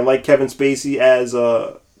amazing. I like Kevin Spacey as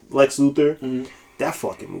Lex Luthor. Mm-hmm. That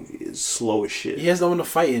fucking movie is slow as shit. He has no one to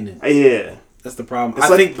fight in it. Yeah. That's the problem.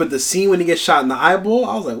 But the scene when he gets shot in the eyeball,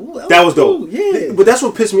 I was like, ooh, that was dope. Cool. Yeah. But that's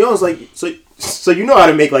what pissed me off. It's like, so you know how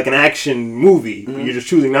to make like an action movie, but you're just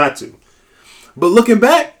choosing not to. But looking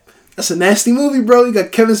back, That's a nasty movie, bro. You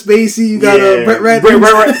got Kevin Spacey. You got Brett Ratner.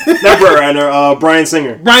 Not Brett Ratner. Brian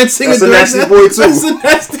Singer. Brian Singer. That's a nasty boy too. That's a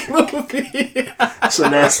nasty movie. That's a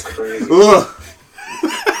nasty. Ugh.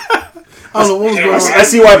 I don't know what was going on. I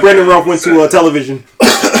see why Brandon Routh went to television.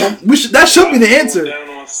 That should be the answer.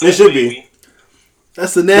 It should be.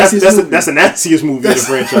 That's the nastiest movie. That's the nastiest movie in the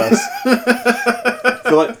franchise. I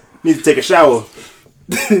feel like need to take a shower.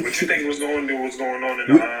 What you think was going on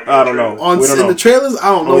in the I don't know. In the trailers, I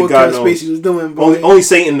don't know what Kevin Spacey was doing. Only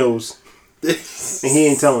Satan knows. And he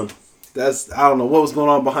ain't telling. I don't know what was going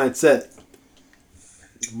on behind set.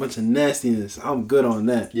 Bunch of nastiness. I'm good on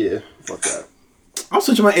that. Yeah, fuck that. I'm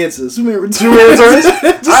switching my answers. Superman Returns.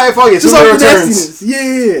 Alright, fuck it. Superman Returns.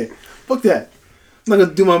 Yeah. Fuck that. I'm not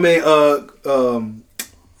gonna do my man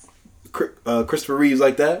Christopher Reeves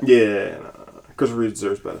like that. Yeah, Christopher Reeves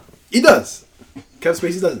deserves better. He does. Kevin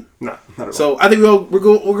Spacey doesn't. Nah, not at all. So I think we'll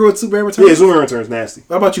go with Superman Returns. Yeah, Superman Returns nasty.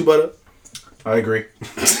 How about you, Butter? I agree.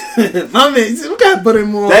 My man, we got Butter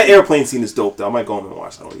more. That airplane scene is dope though. I might go home and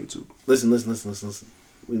watch that on YouTube. Listen.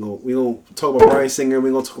 We gonna talk about Brian Singer.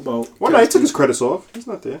 We gonna talk about. Well, no, he took his credits off. He's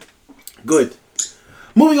not there. Good.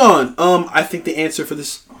 Moving on. I think the answer for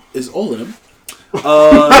this is all of them.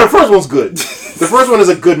 No, the first one's good. The first one is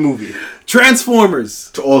a good movie. Transformers.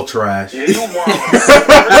 It's all trash. Yeah, you want.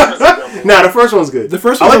 Nah, the first one's good. The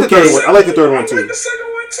first I one like the third one. I like the third one too. The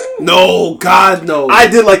second one too. No, God, no. I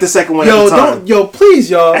did like the second one at the time. Please,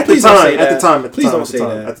 y'all. At Please the don't time, say that. at the time, Please don't say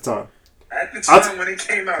that. At the time. At the time when it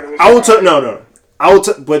came out, it was I will tell. No. I will.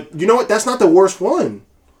 But you know what? That's not the worst one.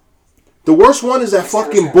 The worst one is that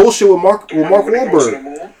fucking bullshit with Mark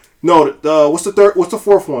Wahlberg. No, what's the third? What's the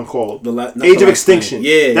fourth one called? Age of Extinction.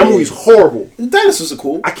 Yeah, that movie's horrible. The dinosaurs are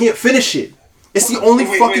cool. I can't finish it. It's the only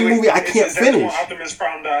fucking movie I can't finish. Optimus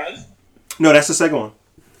Prime dies? No, that's the second one.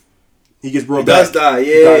 He gets brought He back. does die.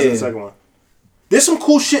 Yeah, He dies in the second one. There's some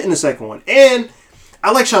cool shit in the second one, and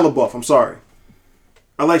I like Shia LaBeouf. I'm sorry.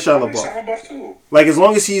 I like Shia LaBeouf. Too. Like, as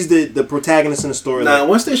long as he's the protagonist in the story. Nah, like,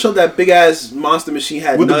 once they showed that big ass monster machine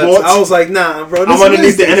had with the nuts, bullets? I was like, nah, bro. I'm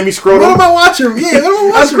underneath the enemy scrotum. What am I watching? Yeah, what am I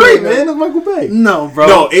watching? That's great, right man. now? That's Michael Bay. No,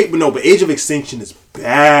 bro. But Age of Extinction is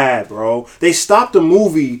bad, bro. They stopped the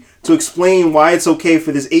movie to explain why it's okay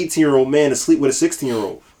for this 18-year-old man to sleep with a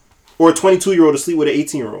 16-year-old. Or a 22-year-old to sleep with an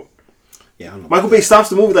 18-year-old. Yeah, I don't know. Michael Bay stops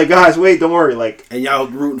the movie like, guys, wait, don't worry. Like, and y'all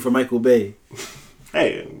rooting for Michael Bay.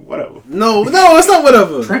 Hey, whatever. No, it's not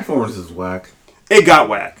whatever. Transformers is whack. It got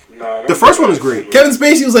whack. No, the first one is great. Kevin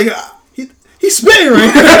Spacey was like, he's spitting right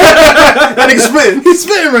now. That nigga spitting. He's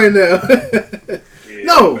spitting right now. Yeah,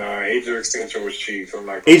 No. Age of Extinction was cheap. I'm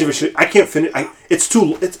like, Age of Extinction. I can't finish. It's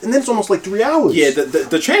too. And then it's almost like 3 hours. Yeah,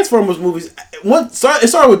 the Transformers movies. It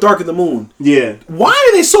started with Dark of the Moon. Yeah. Why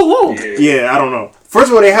are they so long? Yeah, I don't know. First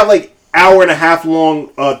of all, they have like hour and a half long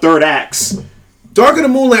third acts. Dark of the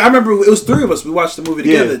Moon. Like I remember, it was 3 of us. We watched the movie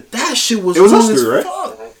together. Yeah. That shit was. It was long us as 3, right?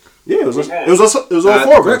 fuck. Yeah, it was all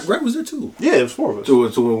 4 of us. Greg was there too. Yeah, it was 4 of us. So we're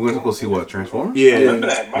going to go see what? Transformers? Yeah. remember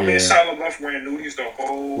that? My man Shia LaBeouf wearing nudies the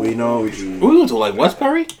whole. We know. We went to like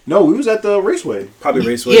Westbury? No, we was at the Raceway. Probably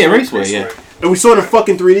Raceway. Yeah, Raceway, yeah. And we saw it in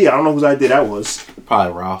fucking 3D. I don't know whose idea that was.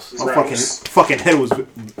 Probably Ralph's. My fucking head was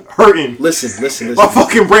hurting. Listen. My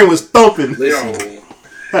fucking brain was thumping. Listen.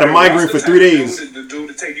 Had a migraine for 3 days. The dude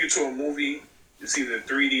to take you to a movie, it's either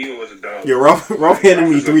 3D or it's a dub. Yo, Ralph handed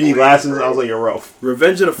me 3D glasses. I was like, yo, Ralph.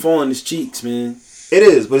 Revenge of the Fallen is cheeks, man. It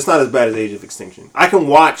is, but it's not as bad as Age of Extinction. I can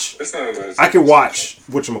watch. It's not as I can watch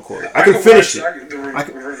whatchamacallit. I can finish it.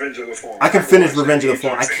 Revenge of the Fallen. I can finish Revenge of the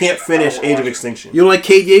Fallen. I can't finish Age of Extinction. You don't like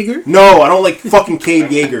Cade Yeager? No, I don't like fucking Cade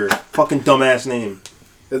Yeager. Fucking dumbass name.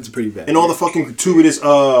 That's pretty bad. And all the fucking gratuitous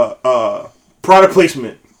product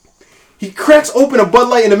placement. He cracks open a Bud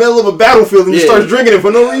Light in the middle of a battlefield and just starts drinking it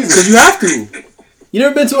for no reason. Because you have to. You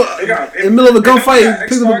never been to in the middle of a gunfight and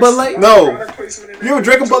picked up a Bud Light? No. You ever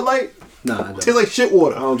drink a Bud Light? Nah, I don't. Tastes like shit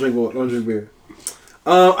water. I don't drink water. I don't drink beer.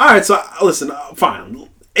 All right, so listen. Fine.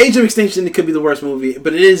 Age of Extinction, it could be the worst movie,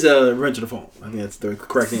 but it is Revenge of the Fallen. I think that's the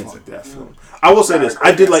correct answer. Fuck that film. I will say this: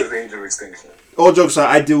 I did like. Age of Extinction. All jokes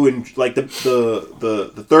aside, I do like the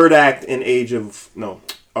third act in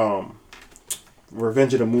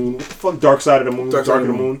Revenge of the Moon. What the fuck? Dark Side of the Moon. Dark of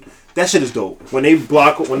the Moon. That shit is dope. When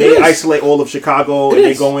they isolate all of Chicago and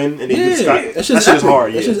they go in and they do Scott. That shit is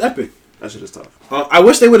hard. That shit is epic. That shit is tough. I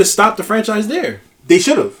wish they would have stopped the franchise there. They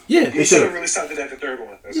should have. Yeah, They should have really stopped it at the third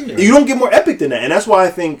one. You don't get more epic than that, and that's why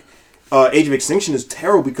I think Age of Extinction is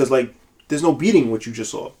terrible because like there's no beating what you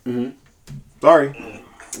just saw. Mm-hmm. Sorry.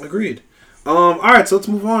 Agreed. All right, so let's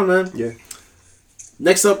move on, man. Yeah.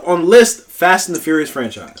 Next up on the list, Fast and the Furious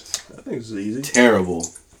franchise. I think this is easy. Terrible.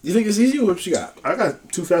 You think it's easy, or what you got? I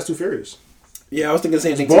got Too Fast, Too Furious. Yeah, I was thinking the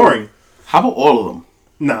same thing. Boring. How about all of them?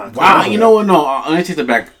 Nah. Wow, you know what? No, let me take that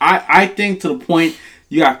back. I think to the point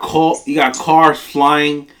you got cars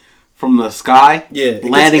flying from the sky,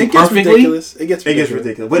 landing it gets perfectly. ridiculous. It gets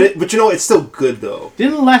ridiculous. But you know, it's still good though.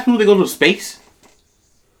 Didn't the last movie they go to space?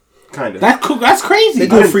 Kind of. That's crazy. They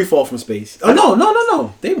do a free fall from space. Oh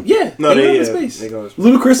no. They go to space. They go to space.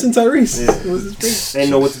 Ludacris and Tyrese was in space. They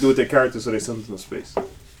didn't know what to do with their characters, so they sent them to space.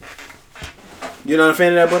 You're not a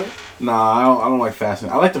fan of that, buddy? Nah, I don't like Fast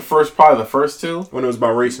and I like the first two. When it was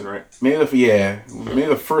about racing, right? Maybe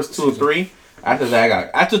the first 2 or 3. After that,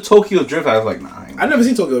 after Tokyo Drift, I was like, nah. I've never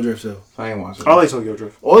seen Tokyo Drift, so I ain't watching. I like Tokyo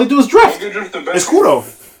Drift. All they do is drift. Tokyo Drift the best. It's cool though.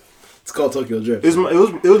 it's called Tokyo Drift. It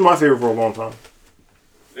was my favorite for a long time.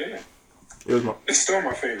 Yeah. It was It's still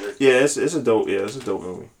my favorite. Yeah, it's a dope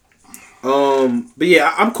movie. But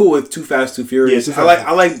yeah, I'm cool with Too Fast, Too Furious. Yeah,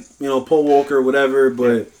 I like Paul Walker, whatever,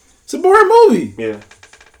 but it's a boring movie. Yeah.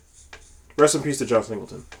 Rest in peace to John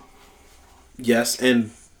Singleton. Yes,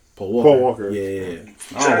 and Paul Walker. Paul Walker. Yeah.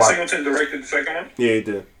 John Singleton directed the second one? Yeah, he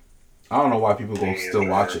did. I don't know why people go still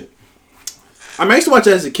watch it. I mean, I used to watch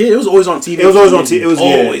it as a kid. It was always on TV. It was always on TV. It was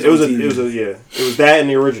always on TV. It was that and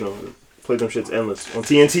the original. Played them shits endless on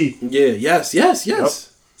TNT. Yeah. Yes.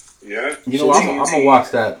 Yeah. You know what? I'm gonna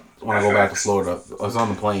watch that when I go back to Florida. It's on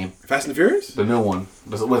the plane. Fast and Furious? The new one.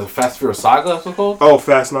 Was it Fast and Furious Saga? That's what it's called? Oh,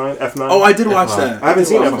 Fast 9, F9. Oh, I did watch that. I haven't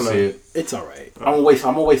seen I'm F9. gonna see it. It's all right. I'm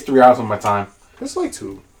gonna waste 3 hours of my time. It's like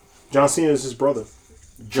 2. John Cena is his brother.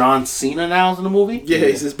 John Cena now is in the movie? Yeah,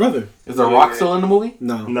 he's his brother. Is The Rock still in the movie?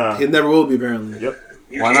 No. Nah. He never will be, apparently. Yep.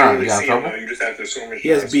 Why not? You got trouble? You just have to assume it's He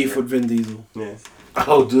has John beef Cena. with Vin Diesel. Yeah.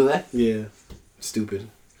 Oh, do that? Yeah. Stupid.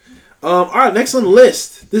 All right, next on the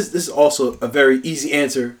list. This is also a very easy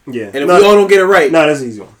answer. Yeah. And if we all don't get it right. Nah, that's an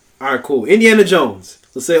easy one. All right, cool. Indiana Jones.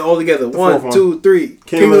 Let's say it all together. fourth 1, 2, 3.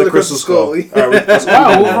 Kingdom of the Crystal Skull. All right,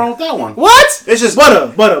 Wow, what's wrong with that one? What? It's just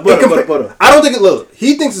Butter. I don't think it. Look,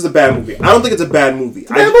 he thinks it's a bad movie. I don't think it's a bad movie.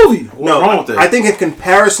 It's a bad movie. What's wrong with it? I think in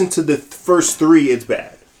comparison to the first 3, it's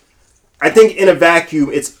bad. I think in a vacuum,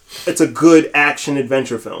 it's a good action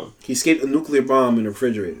adventure film. He escaped a nuclear bomb in a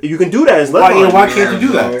refrigerator. You can do that as Why can't you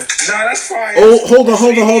do that? Nah, that's fine. Oh, hold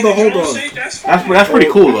on. That's fine. That's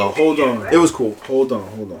pretty cool though. Hold on. It was cool. Hold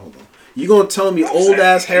on. You gonna tell me old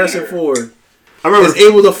ass Harrison Ford I remember. is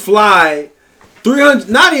able to fly 300?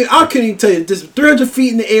 Not even. I couldn't even tell you. Just 300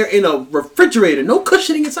 feet in the air in a refrigerator. No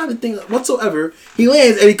cushioning inside the thing whatsoever. He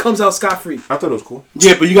lands and he comes out scot free. I thought it was cool.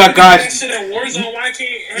 Yeah, but you got That guys. shit at Warzone, why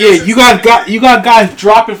can't Yeah, you got guys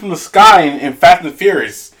dropping from the sky in Fast and the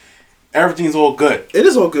Furious. Everything's all good, It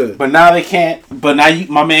is all good. but now they can't. But now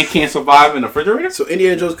my man can't survive in the refrigerator. So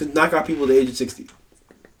Indiana Jones could knock out people at the age of 60.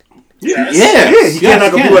 Yes. Yeah, he can't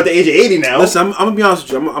knock people at the age of 80 now. Listen, I'm gonna be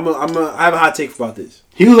honest with you. I have a hot take about this.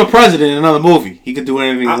 He was a president in another movie. He could do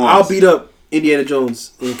anything he I'll wants. beat up Indiana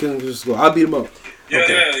Jones in Kingdom of the Crystal Skull. I'll beat him up. Yeah,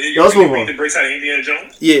 Let's move you on. beat the brakes out of Indiana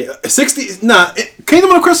Jones? Yeah, 60. Nah, Kingdom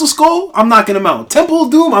of the Crystal Skull. I'm knocking him out. Temple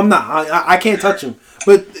of Doom. I'm not. I can't touch him.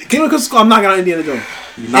 But Kingdom of the Crystal Skull. I'm knocking out Indiana Jones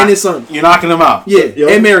and his son. You're knocking him out. Yeah, Yo.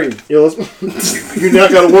 and marry him. Yo, you knock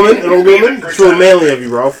out a woman, an old woman? It's real manly of you,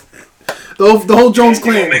 Ralph. The whole Jones You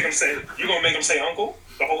gonna clan. make him say uncle?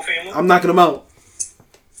 The whole family? I'm knocking him out.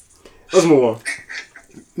 Let's move on.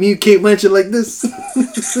 Me and Kate Blanchett like this.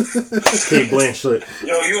 Kate Blanchett.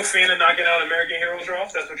 Yo, you a fan of knocking out American heroes,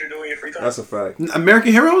 Ralph? That's what you're doing in your free time? That's a fact.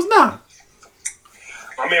 American Heroes? Nah.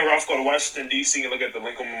 My man Ralph go to Washington, D.C. and look at the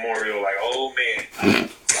Lincoln Memorial like, oh man,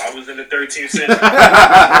 I was in the 13th century.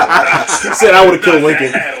 Said I would have killed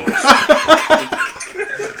Lincoln.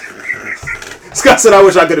 Scott said I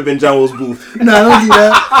wish I could have been John Wilkes Booth. Nah, don't do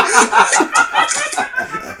that.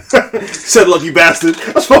 Said lucky bastard.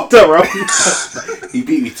 That's fucked up, bro. He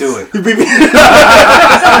beat me to it. You beat me.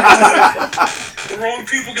 The wrong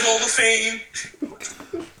people get all the fame.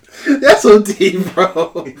 That's so deep,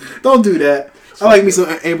 bro. Don't do that. I like me some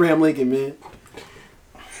Abraham Lincoln, man.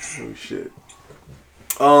 Oh shit.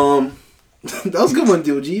 That was a good one,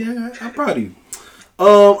 Dude. G. I'm proud of you.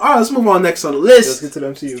 All right, let's move on next on the list. Let's get to the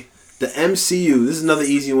MCU. The MCU. This is another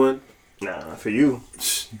easy one. Nah, for you.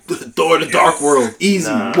 Thor: The Dark World. Easy.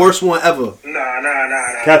 Nah. Worst one ever.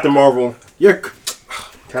 Nah. Captain Marvel. You're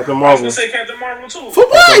Captain I was Marvel. gonna say Captain Marvel too. for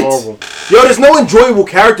Captain what? Marvel. Yo, there's no enjoyable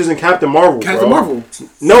characters in Captain Marvel. Captain bro. Marvel.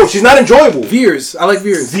 No, she's not enjoyable. Veers. I like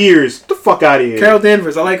Veers. Veers. Get the fuck out of here. Carol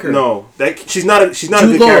Danvers. I like her. No, she's not a good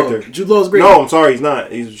Jude Law. character. Jude Law's great. No, I'm sorry, he's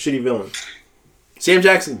not. He's a shitty villain. Sam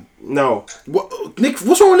Jackson. No,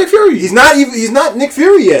 What's wrong with Nick Fury? he's not Nick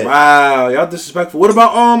Fury yet. Wow, y'all disrespectful. What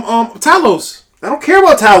about Talos? I don't care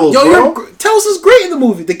about Talos, bro. Talos is great in the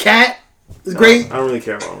movie. The cat is great. I don't really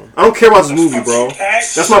care about him. I don't care about this movie, bro.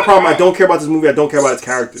 That's my problem. I don't care about this movie. I don't care about its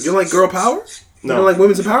characters. You don't like girl power? You No. don't like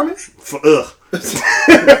women's empowerment? Ugh.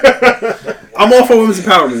 I'm all for women's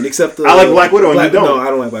empowerment, except the. I like Black Widow, and you don't. No, I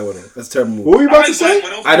don't like Black Widow. That's a terrible movie. What were you about to say?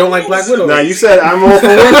 I don't like Black Widow. Nah, you said I'm all for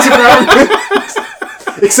women's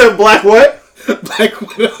empowerment. Except Black what? Black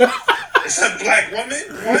Widow. Except black woman?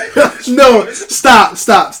 What? No, stop.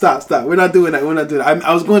 We're not doing that.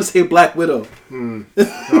 I was going to say Black Widow. I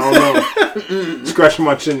don't know. Scratching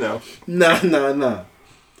my chin now. Nah.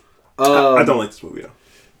 I don't like this movie though.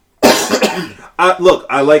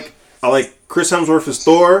 I like Chris Hemsworth as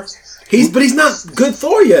Thor. But he's not good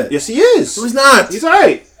Thor yet. Yes, he is. No, he's not. He's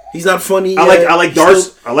alright. He's not funny. I like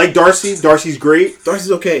Darcy. I like Darcy. Darcy's great.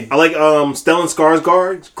 Darcy's okay. I like Stellan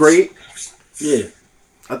Skarsgård. Great. Yeah.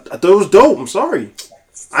 I thought it was dope. I'm sorry.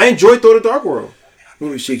 I enjoyed Thor: The Dark World.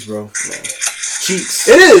 Movie cheeks, bro. Cheeks.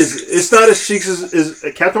 It is. It's not as cheeks as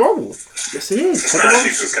Captain Marvel. Yes, it is. It's not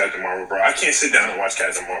cheeks as Captain Marvel, bro. I can't sit down and watch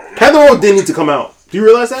Captain Marvel. Captain Marvel didn't need to come out. Do you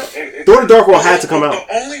realize that? Thor: The Dark World had to come out.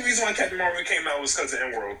 The only reason why Captain Marvel came out was because of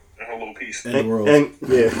N-World and her little piece. And the world. And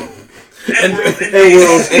yeah.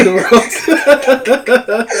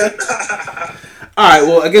 All right,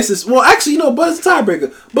 well, I guess it's... Well, actually, but it's a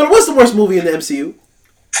tiebreaker. But what's the worst movie in the MCU?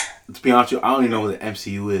 To be honest with you, I don't even know what the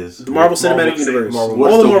MCU is. The Marvel Cinematic Universe.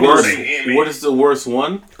 What is the worst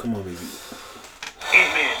one? Come on, baby.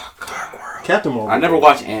 Ant-Man. Captain Marvel. I never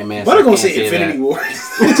watched Ant-Man. Why are they going to say Infinity Wars?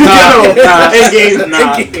 Endgame.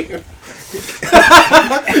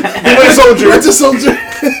 Winter Soldier.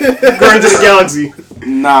 Guardians of the Galaxy.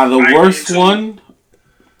 Nah, the worst one?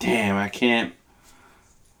 Damn, I can't.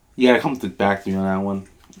 You gotta come back to me on that one.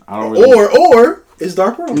 I don't really... Or it's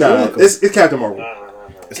Dark World. Nah, it's Captain Marvel. No.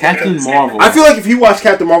 Captain Marvel. I feel like if he watched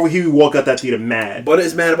Captain Marvel, he would walk out that theater mad. Butter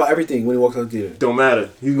is mad about everything when he walks out the theater. Don't matter.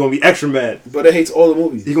 He's gonna be extra mad. Butter hates all the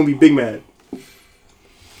movies. He's gonna be big mad.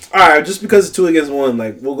 Alright, just because it's 2 against 1,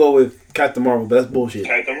 we'll go with Captain Marvel, but that's bullshit.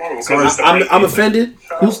 Captain Marvel. So I'm offended.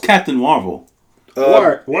 Who's Captain Marvel? Why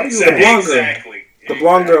are you the blonde girl? Exactly. The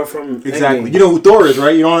blonde girl from Exactly. Endgame. You know who Thor is,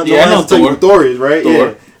 right? You don't Yeah, I know have to tell you who Thor is, right? Thor.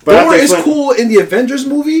 Yeah. But Thor is cool in the Avengers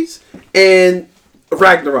movies and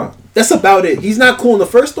Ragnarok. That's about it. He's not cool in the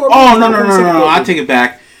first Thor movie. Oh, no. I take it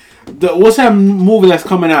back. What's that movie that's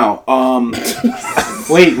coming out?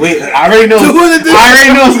 Wait. I already know. I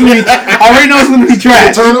already know it's gonna be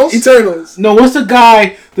trash. Eternals. No, what's the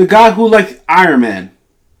guy who likes Iron Man?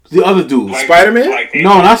 The other dude. Spider-Man?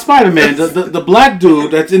 No, not Spider-Man. The black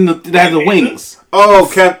dude that has the wings. Oh,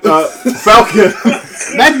 Falcon.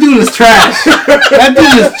 That dude is trash.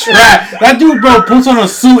 That dude, bro, puts on a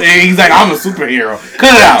suit and he's like, I'm a superhero.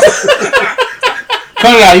 Cut it out.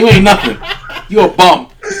 Cut it out. You ain't nothing. You a bum.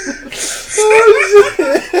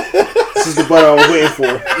 This is the butt I was waiting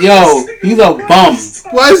for. Yo, he's a bum.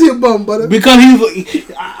 Why is he a bum, butter? Because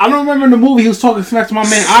I don't remember in the movie he was talking smack to my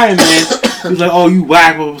man Iron Man. He was like, "Oh, you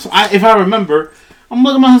whack." If I remember, I'm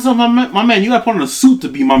looking at myself, my man. You got to put on a suit to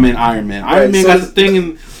be my man Iron Man. Iron Man got the thing, and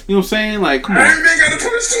you know what I'm saying? Like, come on. Iron Man got to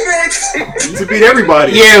put a suit on To beat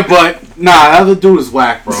everybody. Yeah, but nah, that other dude is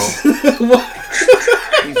whack, bro.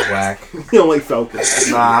 He's whack. You don't like Falcon.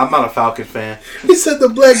 Nah, I'm not a Falcon fan. He said the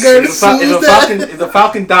black guy in the suit. If the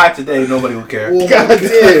Falcon died today, nobody would care. Oh, God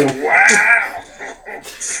damn. Wow.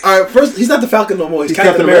 Alright, first, he's not the Falcon no more. He's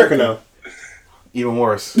Captain America now. Even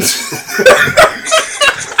worse.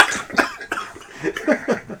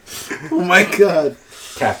 Oh my god.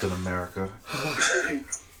 Captain America.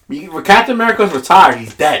 When Captain America's retired,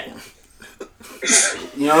 he's dead.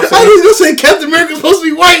 You know what I'm saying? I was gonna say Captain America's supposed to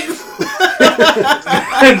be white. Nah,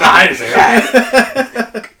 I didn't say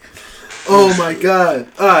that. Oh my god.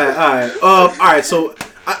 Alright, so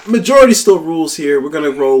majority still rules here. We're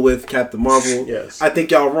gonna roll with Captain Marvel. Yes. I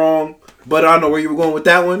think y'all wrong, but I don't know where you were going with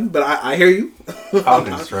that one, but I hear you.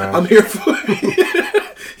 Falcon's trash. I'm here for it.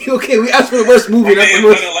 Okay, we asked for the worst movie. That's the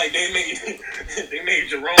worst. Like they made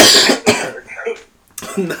Jerome.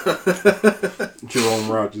 Jerome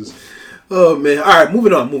Rogers. Oh man. Alright,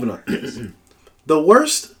 moving on. The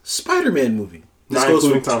worst Spider-Man movie. Not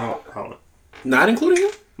including Tom Holland. Not including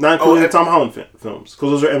him? Not including Tom Holland films. Because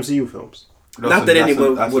those are MCU films. Not that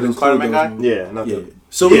anyone would include Spider-Man guy? those. Yeah, not that.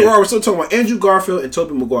 So we're still talking about Andrew Garfield and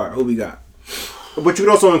Tobey Maguire. Who we got? But you could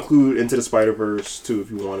also include Into the Spider-Verse too if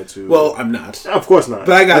you wanted to. Well, I'm not. Of course not.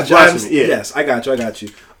 But I got That's you. Yes, I got you.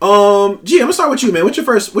 G, I'm gonna start with you, man. What's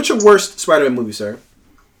your worst Spider-Man movie, sir?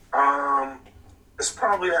 It's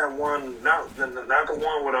probably that one, not the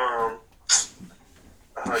one with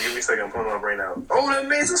give me a second, I'm pulling it up right now. Oh, the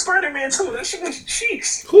Amazing Spider-Man 2. That shit was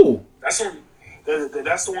cheeks. Cool. That's the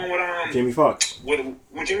one with Jamie Foxx. With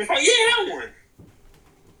Jamie Foxx. Yeah, that one.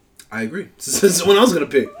 I agree. This is the one I was gonna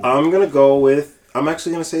pick. I'm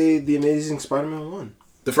actually gonna say The Amazing Spider-Man 1.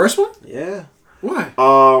 The first one? Yeah. Why?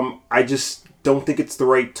 I just don't think it's the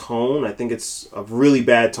right tone. I think it's a really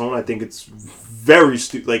bad tone. I think it's very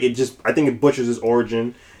stupid. Like, I think it butchers his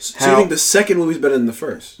origin. So you think the second movie's better than the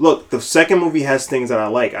first? Look, the second movie has things that I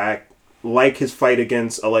like. I like his fight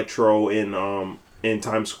against Electro in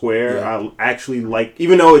Times Square. Yeah. I actually like,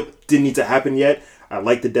 even though it didn't need to happen yet, I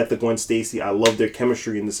like the death of Gwen Stacy. I love their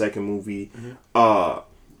chemistry in the second movie. Mm-hmm.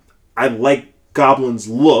 I like Goblin's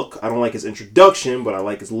look. I don't like his introduction, but I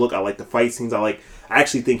like his look. I like the fight scenes. I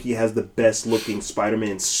actually think he has the best looking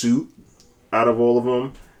Spider-Man suit out of all of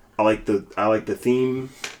them. I like the theme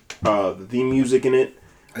music in it.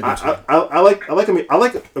 I like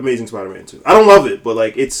Amazing Spider-Man 2. I don't love it, but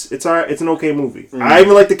like it's alright. It's an okay movie. Mm-hmm. I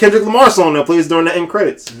even like the Kendrick Lamar song that plays during the end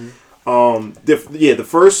credits. Mm-hmm.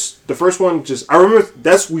 The first one, just I remember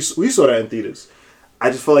we saw that in theaters. I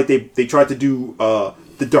just felt like they tried to do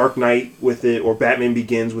The Dark Knight with it, or Batman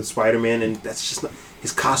Begins with Spider-Man, and that's just not,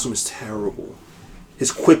 his costume is terrible.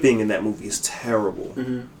 His quipping in that movie is terrible.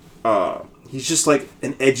 Mm-hmm. He's just like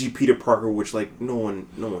an edgy Peter Parker, which like no one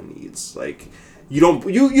needs. Like you don't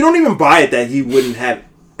even buy it that he wouldn't have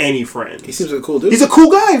any friends. He seems like a cool dude. He's a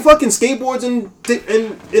cool guy. He fucking skateboards and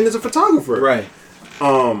is a photographer. Right.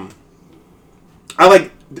 I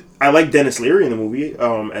like Dennis Leary in the movie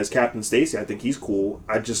as Captain Stacy. I think he's cool.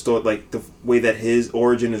 I just thought like the way that his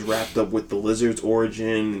origin is wrapped up with the Lizard's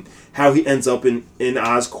origin, how he ends up in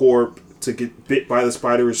Oscorp to get bit by the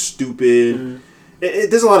spider is stupid. Mm-hmm.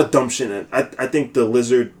 There's a lot of dumb shit in it. I think the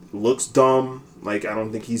Lizard looks dumb. Like, I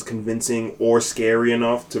don't think he's convincing or scary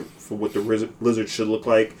enough for what the Lizard should look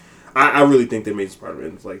like. I really think they made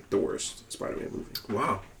Spider-Man like the worst Spider-Man movie.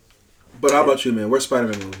 Wow. But how about you, man? Where's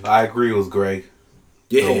Spider-Man movie? I agree with Greg.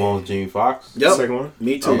 Yeah. The one with Jamie Foxx. Yep. The second one?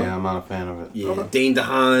 Me too. Yeah, I'm not a fan of it. Yeah. Okay. Dane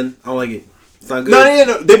DeHaan. I don't like it. It's not good.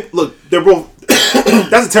 No. They're both...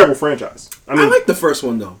 That's a terrible franchise. I mean, I like the first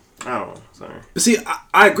one, though. I don't know. Sorry. But see,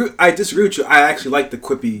 I agree. I disagree with you. I actually like the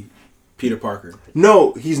quippy Peter Parker.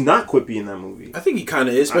 No, he's not quippy in that movie. I think he kind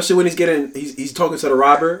of is, especially when he's talking to the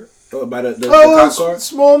robber about the cop car.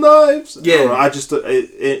 Small knives. Yeah. I just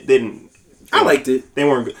it didn't. I liked it. They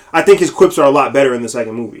weren't good. I think his quips are a lot better in the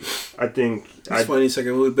second movie. I think it's funny in the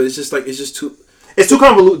second movie, but it's just too. It's too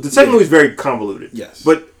convoluted. The second movie is very convoluted. Yes,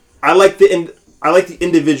 but I like the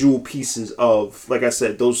individual pieces of, like I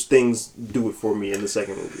said, those things do it for me in the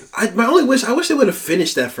second movie. I wish they would have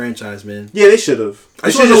finished that franchise, man. Yeah, they should have. I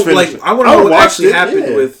want to know what actually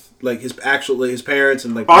happened with like his parents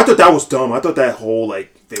and like. Oh, I thought that was dumb. I thought that whole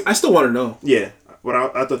like. I still want to know. Yeah, but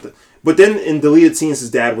I thought that. But then in deleted scenes, his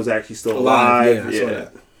dad was actually still alive. Yeah, I saw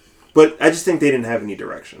that. But I just think they didn't have any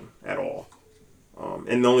direction at all.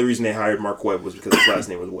 And the only reason they hired Mark Webb was because his last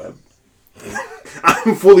name was Webb.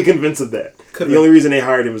 I'm fully convinced of that. The only reason they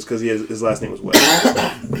hired him was because his last name was Webb.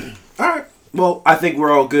 All right. Well, I think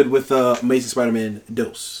we're all good with Amazing Spider-Man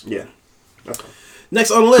Dose. Yeah. That's fine. Next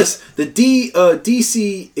on the list, the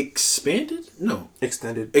DC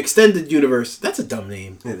Extended Universe. That's a dumb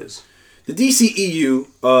name. It is. The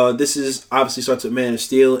DCEU, this is obviously starts with Man of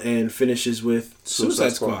Steel and finishes with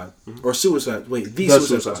Suicide Squad. Mm-hmm. Or Suicide. Wait, the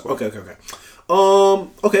Suicide Squad. Okay.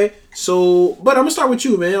 Okay. So, but I'm gonna start with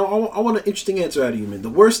you, man. I want an interesting answer out of you, man. The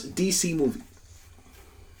worst DC movie.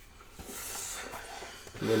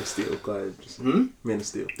 Man of Steel. Go ahead. Man of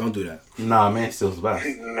Steel. Don't do that. Nah, Man of Steel's best.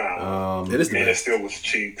 Nah. It is Man of Steel was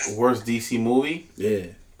cheap. Worst DC movie? Yeah.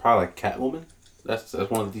 Probably like Catwoman. That's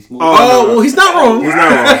one of the DC movies. Oh, well, he's not wrong. He's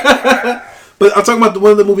not wrong. But I'm talking about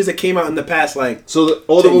one of the movies that came out in the past, like... So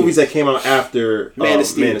all the movies that came out after Man of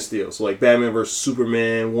Steel. So like Batman vs.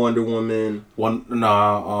 Superman, Wonder Woman.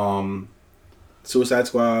 Suicide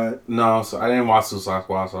Squad. No, so I didn't watch Suicide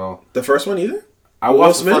Squad, so... The first one either? I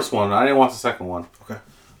watched the first one. I didn't watch the second one. Okay.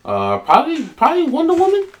 Probably Wonder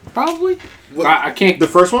Woman. Probably. I can't... The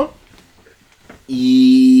first one?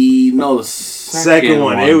 No, the second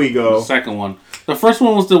one. Here we go. The second one. The first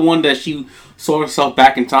one was the one that she saw herself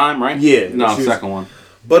back in time, right? Yeah. No, the second one.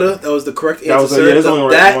 But that was the correct answer.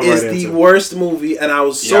 That is the worst movie, and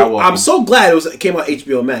I'm so glad it came out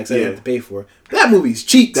HBO Max. I didn't have to pay for it. That movie's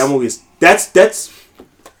cheap. That movie's that's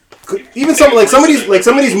even some of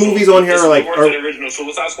these movies on here are like the original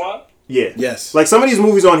Suicide Squad. Yeah. Yes. Like some of these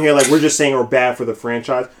movies on here, like we're just saying are bad for the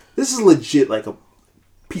franchise. This is legit like a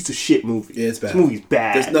piece of shit movie. Yeah, it's bad. This movie's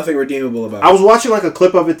bad. There's nothing redeemable about it. I was watching like a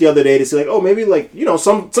clip of it the other day to see like, oh, maybe like, you know,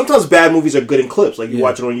 sometimes bad movies are good in clips. Like you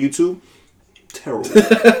watch it on YouTube. Terrible.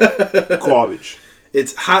 Garbage.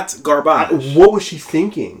 It's hot garbage. What was she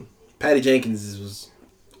thinking? Patty Jenkins was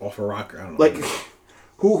off a rocker. I don't know. Like,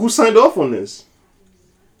 who signed off on this?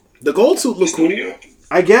 The gold suit looked cool.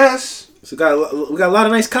 I guess. So we got a lot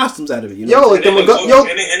of nice costumes out of it. You Yo, know? like the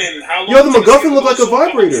MacGuffin looked like a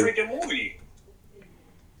vibrator.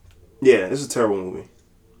 Yeah, this is a terrible movie.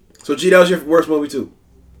 So, G, that was your worst movie too.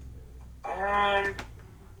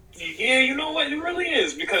 Yeah, you know what? It really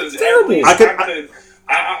is because terrible. If I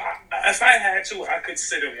had to, I could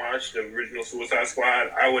sit and watch the original Suicide Squad.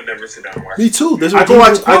 I would never sit down and watch. Me too. There's I could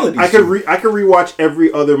watch. I could rewatch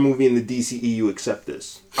every other movie in the DCEU except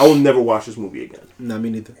this. I will never watch this movie again. No, me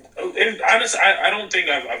neither. And honestly, I don't think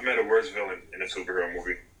I've met a worse villain in a superhero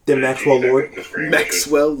movie Than Maxwell Lord.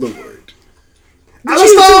 Maxwell Lord.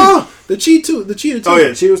 The Cheetah too. Oh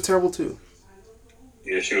yeah, she was terrible too.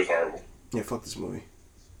 Yeah, she was horrible. Yeah, fuck this movie.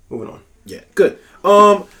 Moving on. Yeah, good.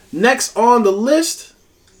 Next on the list,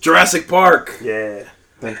 Jurassic Park. Yeah.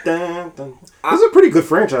 Dun, dun, dun. This is a pretty good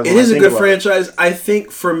franchise. It is a good franchise. I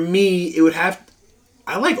think for me, it would have.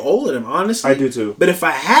 I like all of them, honestly. I do too. But if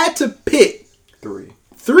I had to pick 3,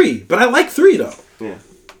 but I like 3 though. Yeah.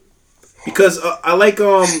 Because I like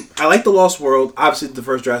the Lost World. Obviously, the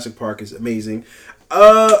first Jurassic Park is amazing.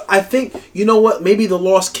 I think you know what? Maybe the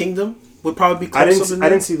Lost Kingdom would probably be. I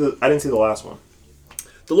didn't see the last one.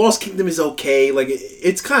 The Lost Kingdom is okay. Like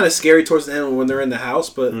it's kind of scary towards the end when they're in the house,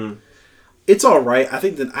 but it's all right. I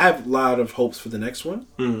think that I have a lot of hopes for the next one.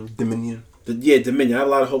 Dominion. Dominion. I have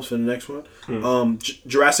a lot of hopes for the next one.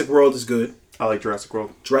 Jurassic World is good. I like Jurassic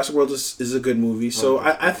World. Jurassic World is a good movie. So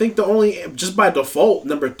I think the only just by default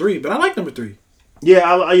number 3, but I like number 3. Yeah,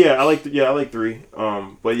 I like 3.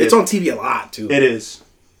 But yeah, it's on TV a lot too. It is.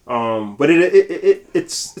 But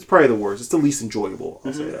it's probably the worst. It's the least enjoyable.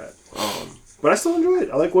 I'll say that. But I still enjoy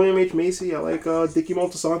it. I like William H. Macy. I like Dickie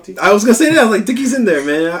Moltisanti. I was gonna say that. I was like, Dickie's in there,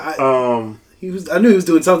 man. I knew he was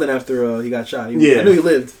doing something after he got shot. I knew he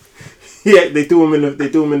lived. Yeah, they threw him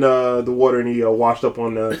in the water and he washed up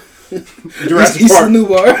on the Jurassic Park. New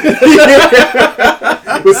bar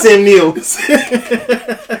with Sam Neill.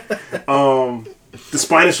 The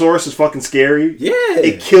Spinosaurus is fucking scary. Yeah,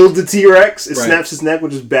 it killed the T-Rex. It snaps his neck,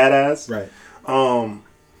 which is badass. Right.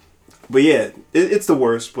 But yeah, it's the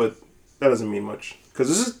worst. But that doesn't mean much because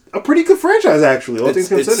this is a pretty good franchise, actually. All things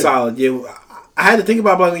considered, it's solid. Yeah, I had to think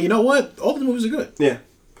about, but you know what? All the movies are good. Yeah,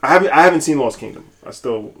 I haven't seen Lost Kingdom. I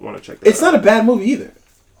still want to check that. It's not a bad movie either.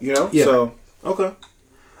 You know. Yeah. So okay. All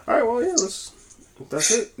right. Well, yeah.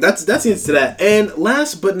 That's it. That's the answer to that. And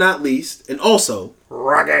last but not least, and also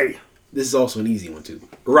Rocky. This is also an easy one too.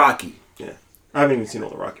 Rocky. Yeah. I haven't even seen all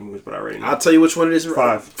the Rocky movies, but I already know. I'll tell you which one it is.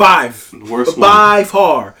 5. 5. Worst by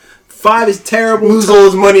far. 5 is terrible. Loses all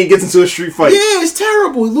his money, gets into a street fight. Yeah, it's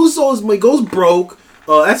terrible. He loses all his money, goes broke.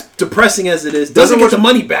 That's depressing as it is. Doesn't get the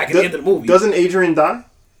money back at the end of the movie. Doesn't Adrian die?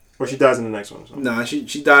 Or she dies in the next one? Nah,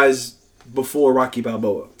 she dies before Rocky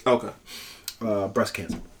Balboa. Okay. Breast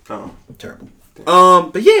cancer. Oh. Terrible.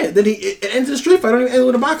 But yeah, then it ends in a street fight. I don't even end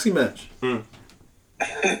with a boxing match.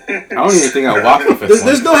 I don't even think I watched the fifth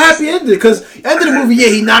There's no happy ending because end of the movie, yeah,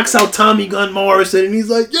 he knocks out Tommy Gunn Morrison and he's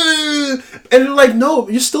like, yeah, and they're like, no,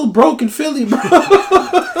 you're still broke in Philly, bro.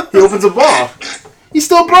 He opens a bar. He's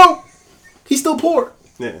still broke. He's still poor.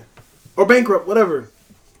 Yeah. Or bankrupt, whatever.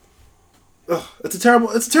 Ugh, it's a terrible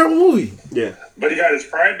movie. Yeah. But he got his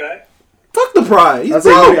pride back. Fuck the pride. He's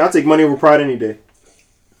I'll take money over pride any day.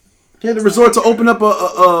 He had the resort to open up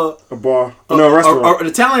a bar. A restaurant. An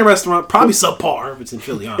Italian restaurant, probably subpar if it's in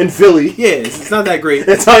Philly. Honestly. In Philly? Yeah, it's not that great. An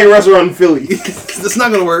Italian restaurant in Philly. It's not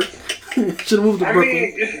going to work. Should have moved to Brooklyn.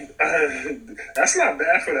 Mean, that's not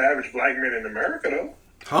bad for the average black man in America, though.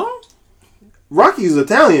 Huh? Rocky's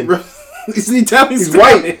Italian. He's an Italian. He's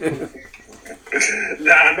white.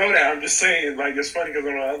 Nah, I know that. I'm just saying, like, it's funny because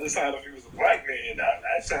on the other side, if he was a black man,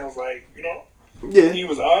 that sounds like, you know, yeah, he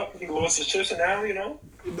was up, he lost his chips, and now, you know.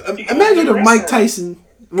 Imagine if Mike Tyson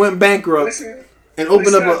went bankrupt and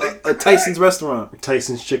opened up a Tyson's restaurant.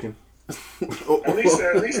 Tyson's Chicken. At least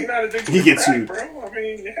he's not addicted he gets crack, sued. bro. I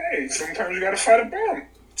mean, hey, sometimes you gotta fight a bomb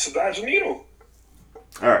to dodge a needle.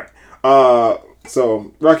 All right.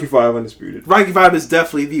 So Rocky 5 undisputed. Rocky 5 is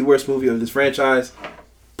definitely the worst movie of this franchise.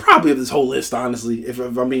 Probably of this whole list, honestly, if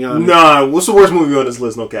I'm being honest. Nah, what's the worst movie on this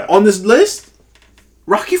list? No cap. On this list?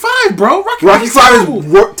 Rocky 5, bro. Rocky 5 is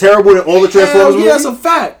terrible than all the Transformers movies? Yeah, that's a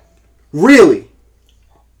fact. Really?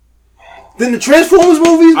 Then the Transformers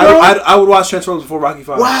movies, bro? I would watch Transformers before Rocky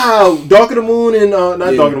 5. Wow. Dark of the Moon and, Dark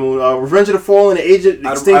of the Moon, Revenge of the Fallen and Age of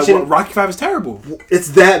Extinction. Rocky 5 is terrible. It's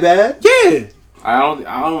that bad? Yeah. I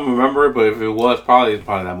don't remember it, but if it was, probably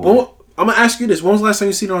that movie. Well, I'm going to ask you this. When was the last time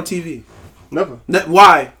you seen it on TV? Never.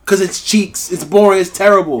 Why? Because it's cheeks. It's boring. It's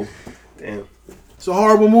terrible. Damn. It's a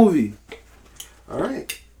horrible movie. All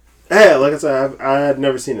right. Yeah, like I said, I had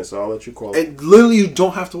never seen it, so I'll let you call it. And literally, you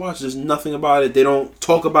don't have to watch it. There's nothing about it. They don't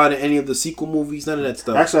talk about it in any of the sequel movies. None of that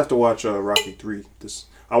stuff. I actually have to watch Rocky 3.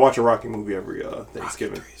 I watch a Rocky movie every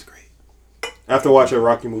Thanksgiving. Rocky 3 is great. I have to watch a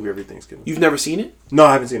Rocky movie every Thanksgiving. You've never seen it? No,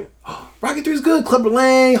 I haven't seen it. Rocky 3 is good. Clubber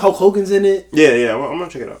Lang, Hulk Hogan's in it. Yeah, I'm gonna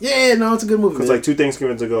check it out. Yeah, no, it's a good movie. Because like 2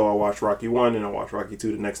 Thanksgivings ago, I watched Rocky 1 and I watched Rocky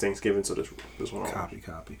 2 the next Thanksgiving. So this one.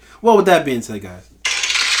 Copy. Well, with that being said, guys,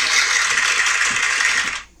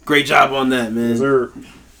 great job on that, man. Yes, sir.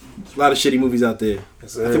 There's a lot of shitty movies out there.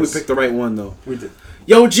 Yes, I think we picked the right one though. We did.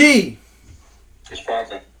 Yo, G. It's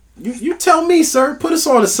popping. You tell me, sir. Put us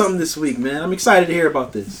on to something this week, man. I'm excited to hear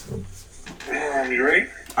about this. You ready?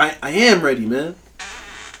 I am ready, man.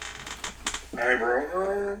 Alright,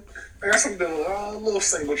 bro. I got something, a little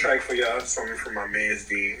single track for y'all. Something from my man's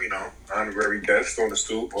Dean, honorary guest on the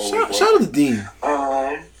stoop. Shout out to Dean.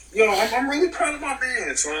 I'm really proud of my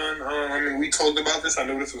man, son. We talked about this. I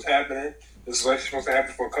knew this was happening. This was actually supposed to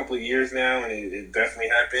happen for a couple of years now, and it definitely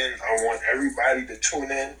happened. I want everybody to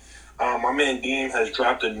tune in. My man Dean has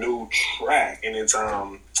dropped a new track, and it's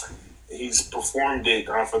he's performed it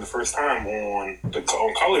for the first time on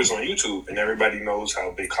Colors on YouTube, and everybody knows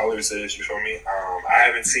how big Colors is. You feel me? I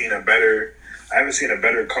haven't seen a better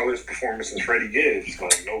Colors performance since Freddie Gibbs.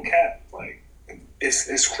 Like, no cap. Like,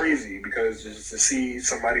 it's crazy because just to see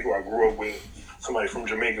somebody who I grew up with, somebody from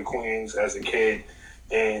Jamaica, Queens, as a kid,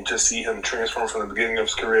 and just see him transform from the beginning of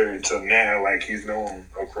his career to now, like, he's known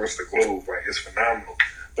across the globe. Like, it's phenomenal.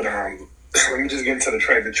 But let me just get into the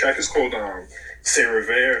track. The track is called C'est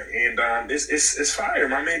Revere, and it's fire.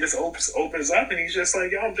 My man just opens up, and he's just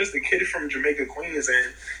like, yo, I'm just a kid from Jamaica, Queens,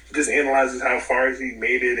 and he just analyzes how far he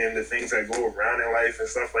made it and the things that go around in life and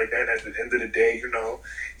stuff like that. And at the end of the day,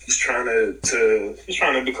 he's trying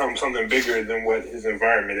to become something bigger than what his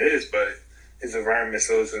environment is, but his environment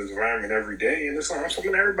still is his environment every day, and it's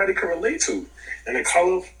something everybody can relate to. And the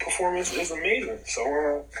color performance is amazing.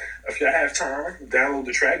 So if y'all have time, download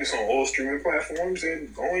the track. It's on all streaming platforms,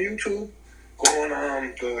 and go on YouTube. Go on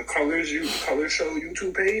the Colors Show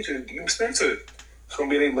YouTube page, and you can spin to it. It's gonna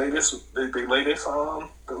be their latest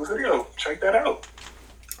video. Check that out.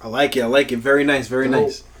 I like it. Very nice.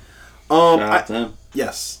 Shout out to him.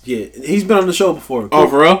 Yes, yeah. He's been on the show before. Oh,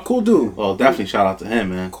 for real? Cool dude. Well, definitely shout out to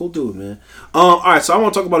him, man. Cool dude, man. All right, so I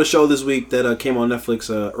want to talk about a show this week that came on Netflix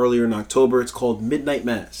earlier in October. It's called Midnight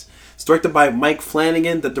Mass. It's directed by Mike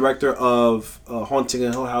Flanagan, the director of Haunting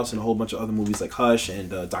in Hill House and a whole bunch of other movies like Hush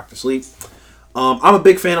and Dr. Sleep. I'm a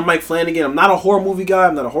big fan of Mike Flanagan. I'm not a horror movie guy.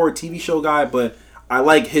 I'm not a horror TV show guy, but I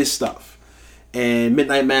like his stuff. And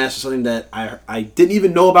Midnight Mass is something that I didn't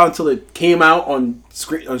even know about until it came out on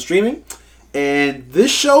streaming. And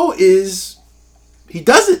this show he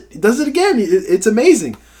does it again. It's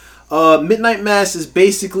amazing. Midnight Mass is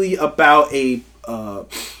basically about an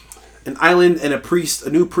island and a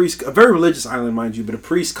new priest, a very religious island, mind you, but a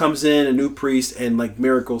priest comes in, a new priest, and like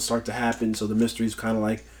miracles start to happen. So the mystery is kind of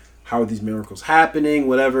like, how are these miracles happening,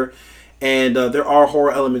 whatever. And there are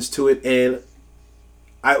horror elements to it. And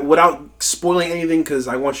without spoiling anything, because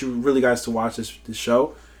I want you really guys to watch this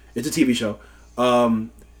show. It's a TV show.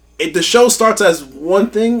 The show starts as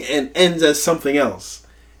one thing and ends as something else.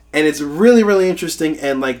 And it's really, really interesting.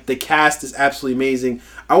 And like the cast is absolutely amazing.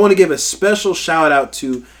 I want to give a special shout out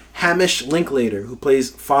to Hamish Linklater, who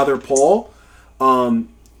plays Father Paul.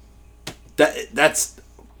 That's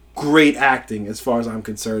great acting as far as I'm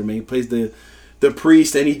concerned, man. He plays the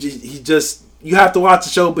priest, and he just you have to watch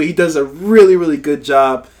the show, but he does a really, really good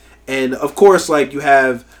job. And of course, like, you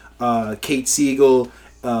have Kate Siegel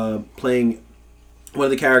playing one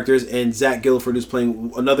of the characters, and Zach Gilford is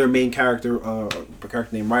playing another main character, a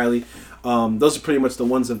character named Riley. Those are pretty much the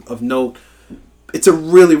ones of note. It's a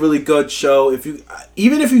really, really good show.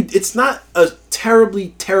 It's not a terribly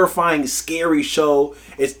terrifying, scary show.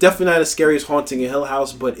 It's definitely not as scary as Haunting in Hill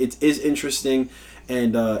House, but it is interesting.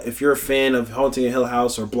 And if you're a fan of Haunting in Hill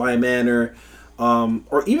House or Bly Manor,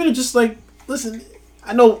 or even just like, listen,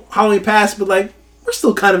 I know Halloween passed, but like, we're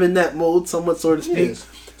still kind of in that mode, somewhat, so to speak.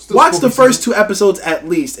 Watch the first 2 episodes at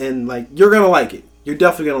least, and like, you're gonna like it. You're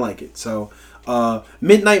definitely gonna like it. So,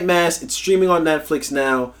 Midnight Mass, it's streaming on Netflix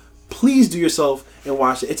now. Please do yourself and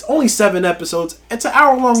watch it. It's only 7 episodes. It's an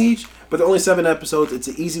hour long each, but they're only 7 episodes. It's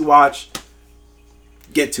an easy watch.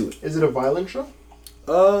 Get to it. Is it a violent show?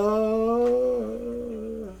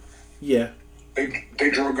 Yeah. They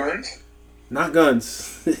draw guns? Not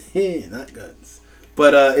guns. Not guns.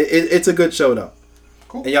 But it's a good show though.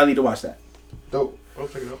 Cool. And y'all need to watch that. Dope. I'll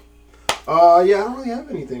check it out. Yeah, I don't really have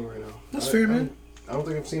anything right now. That's fair, man. I don't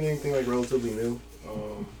think I've seen anything like relatively new.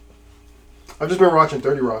 I've just been watching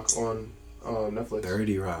 30 Rock on Netflix.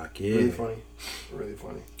 30 Rock, yeah. Really funny. Really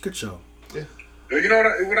funny. Good show. Yeah. You know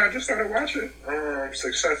what I just started watching?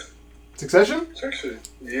 Succession. Succession?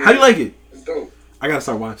 Yeah. How do you like it? It's dope. I gotta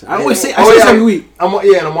start watching. I always say, every week.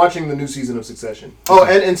 And I'm watching the new season of Succession. Oh,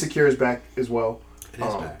 and Insecure is back as well. It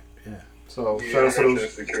is back. Yeah. So shout out to those.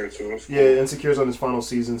 Insecure too. Yeah, Insecure's on his final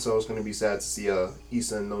season, so it's gonna be sad to see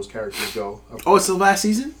Issa and those characters go. Oh, it's the last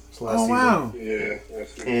season. It's the last season. Wow. Yeah.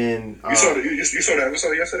 And you saw that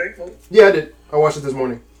episode yesterday? Yeah, I did. I watched it this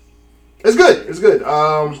morning. It's good. It's good.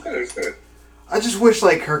 It's good. I just wish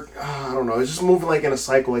like her. I don't know. It's just moving like in a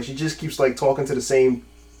cycle. Like she just keeps like talking to the same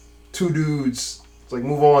two dudes. It's like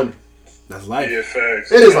move on. That's life. Yeah,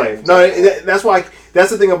 facts. It is life. No, that's why. That's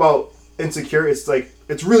the thing about Insecure. It's like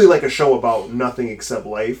it's really like a show about nothing except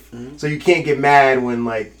life. Mm-hmm. So you can't get mad when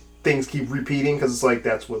like things keep repeating because it's like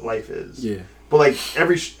that's what life is. Yeah. But like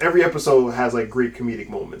every episode has like great comedic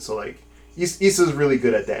moments. So like Issa's really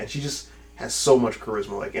good at that, and she just has so much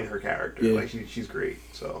charisma like in her character. Yeah. Like she's great.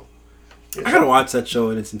 So yeah. I gotta watch that show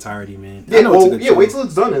in its entirety, man. Yeah, wait till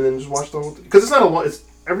it's done and then just watch the whole thing. Because it's not a long. It's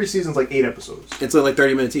every season's like 8 episodes. It's like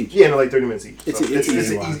 30 minutes each. Yeah, no, like 30 minutes each. It's so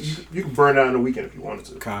easy to watch. You can burn it out in a weekend if you wanted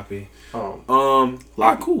to. Copy. Cool.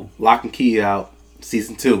 Lock and Key out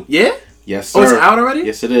season 2. Yeah. Yes, sir. Oh, it's out already?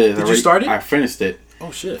 Yes, it is. Did you start it? I finished it.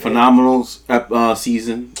 Oh shit. Phenomenal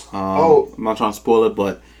season. I'm not trying to spoil it,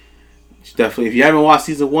 but definitely, if you haven't watched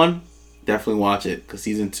season 1, definitely watch it because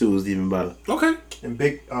season 2 is even better. Okay. And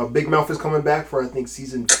Big Mouth is coming back for I think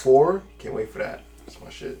season 4. Can't wait for that. That's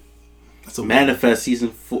my shit. That's a Manifest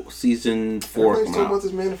season 4. Everybody's talking about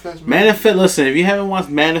this Manifest. Manifest. Listen, if you haven't watched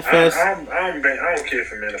Manifest, I don't care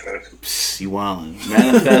for Manifest. Psst, you wildin'.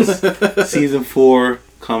 Manifest season 4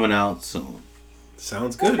 coming out soon.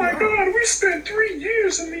 Sounds good. Oh my god, we spent 3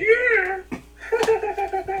 years in the air.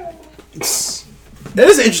 It is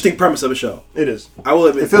an interesting premise of a show. It is. I will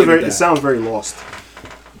admit. It sounds very lost.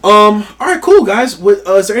 All right, cool, guys.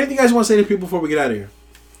 Is there anything you guys want to say to people before we get out of here?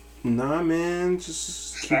 Nah, man.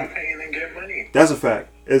 Just stop hating and get money. That's a fact.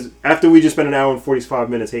 After we just spent an hour and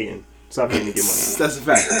 45 minutes hating, stop hating and get money. That's a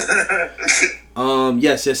fact.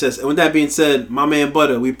 Yes. And with that being said, my man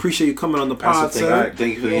Butter, we appreciate you coming on the pod, sir.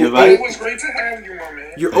 Thank you for the invite. It was great to have you, my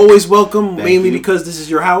man. You're always welcome, mainly because this is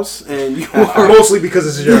your house, and you are mostly because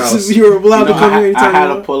this is your house. You're allowed to come here anytime. I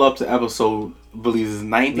had to pull up to episode, I believe it's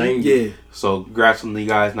 90. Yeah. So congrats on the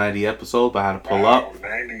guys 90 episode, but I had to pull up.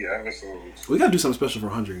 90 episodes. We gotta do something special for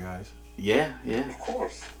 100, guys. Yeah. Of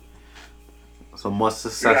course. So much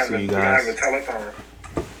success to you guys. We have a telethon.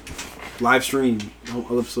 Live stream,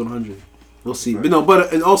 episode 100. We'll see. Right.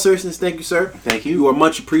 But in all seriousness, thank you, sir. Thank you. You are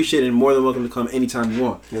much appreciated and more than welcome to come anytime you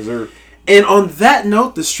want. Yes, sir. And on that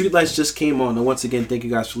note, the streetlights just came on. And once again, thank you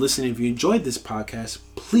guys for listening. If you enjoyed this podcast,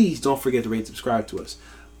 please don't forget to rate and subscribe to us.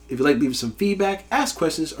 If you'd like to leave some feedback, ask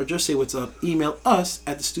questions, or just say what's up, email us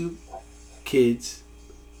at the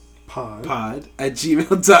StewKidsPod at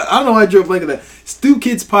gmail.com. I don't know why I drew a blank of that.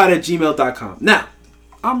 StewKidsPod at gmail.com. Now,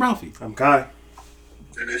 I'm Ralphie. I'm Kai.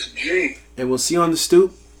 And it's G. And we'll see you on the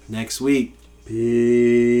stoop next week.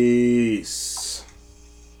 Peace.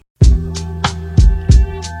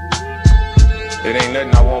 It ain't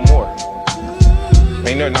nothing I want more.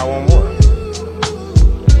 Ain't nothing I want more.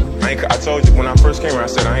 I told you when I first came here, I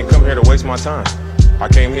said I ain't come here to waste my time. I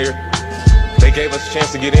came here. They gave us a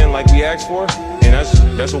chance to get in like we asked for, and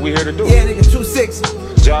that's what we here to do. Yeah, nigga, 2-6.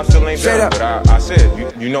 Job still ain't done, but I said,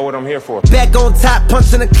 you know what I'm here for. Back on top,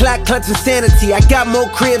 punching the clock, clutching sanity. I got more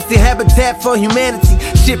cribs than Habitat for Humanity.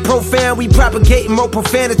 Shit profound, we propagating more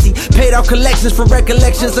profanity. Paid off collections for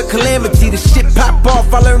recollections of calamity. The shit pop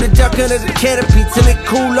off, I learned to duck under the canopy. Till it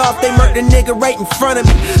cool off, they murked the nigga right in front of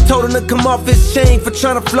me. Told him to come off his chain for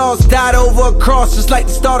trying to floss. Died over a cross, just like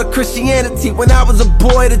the start of Christianity. When I was a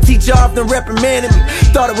boy, the teacher often reprimanded me.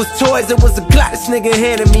 Thought it was toys, it was a Glock this nigga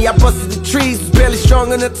handed me. I busted the trees, was barely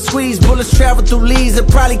strong enough to squeeze. Bullets traveled through leaves and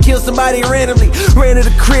probably killed somebody randomly. Ran to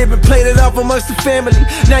the crib and played it off amongst the family.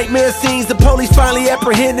 Nightmare scenes, the police finally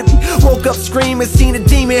apprehended me. Woke up screaming, seen a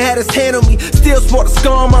demon, had his hand on me. Still sport a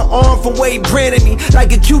scar on my arm from where he branded me.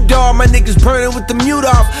 Like a Q-dog, my niggas burning with the mute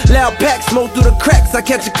off. Loud pack, smoke through the cracks, I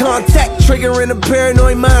catch a contact. Triggering a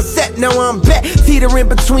paranoid mindset, now I'm back. Teetering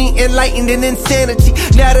between enlightened and insanity.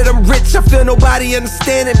 Now that I'm rich, I feel nobody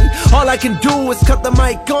understanding me. All I can do is cut the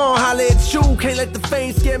mic on, holla at you. Can't let the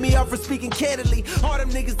fame scare me off for speaking candidly. All them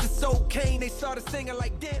niggas that's so cane, they started singing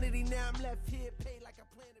like Danity.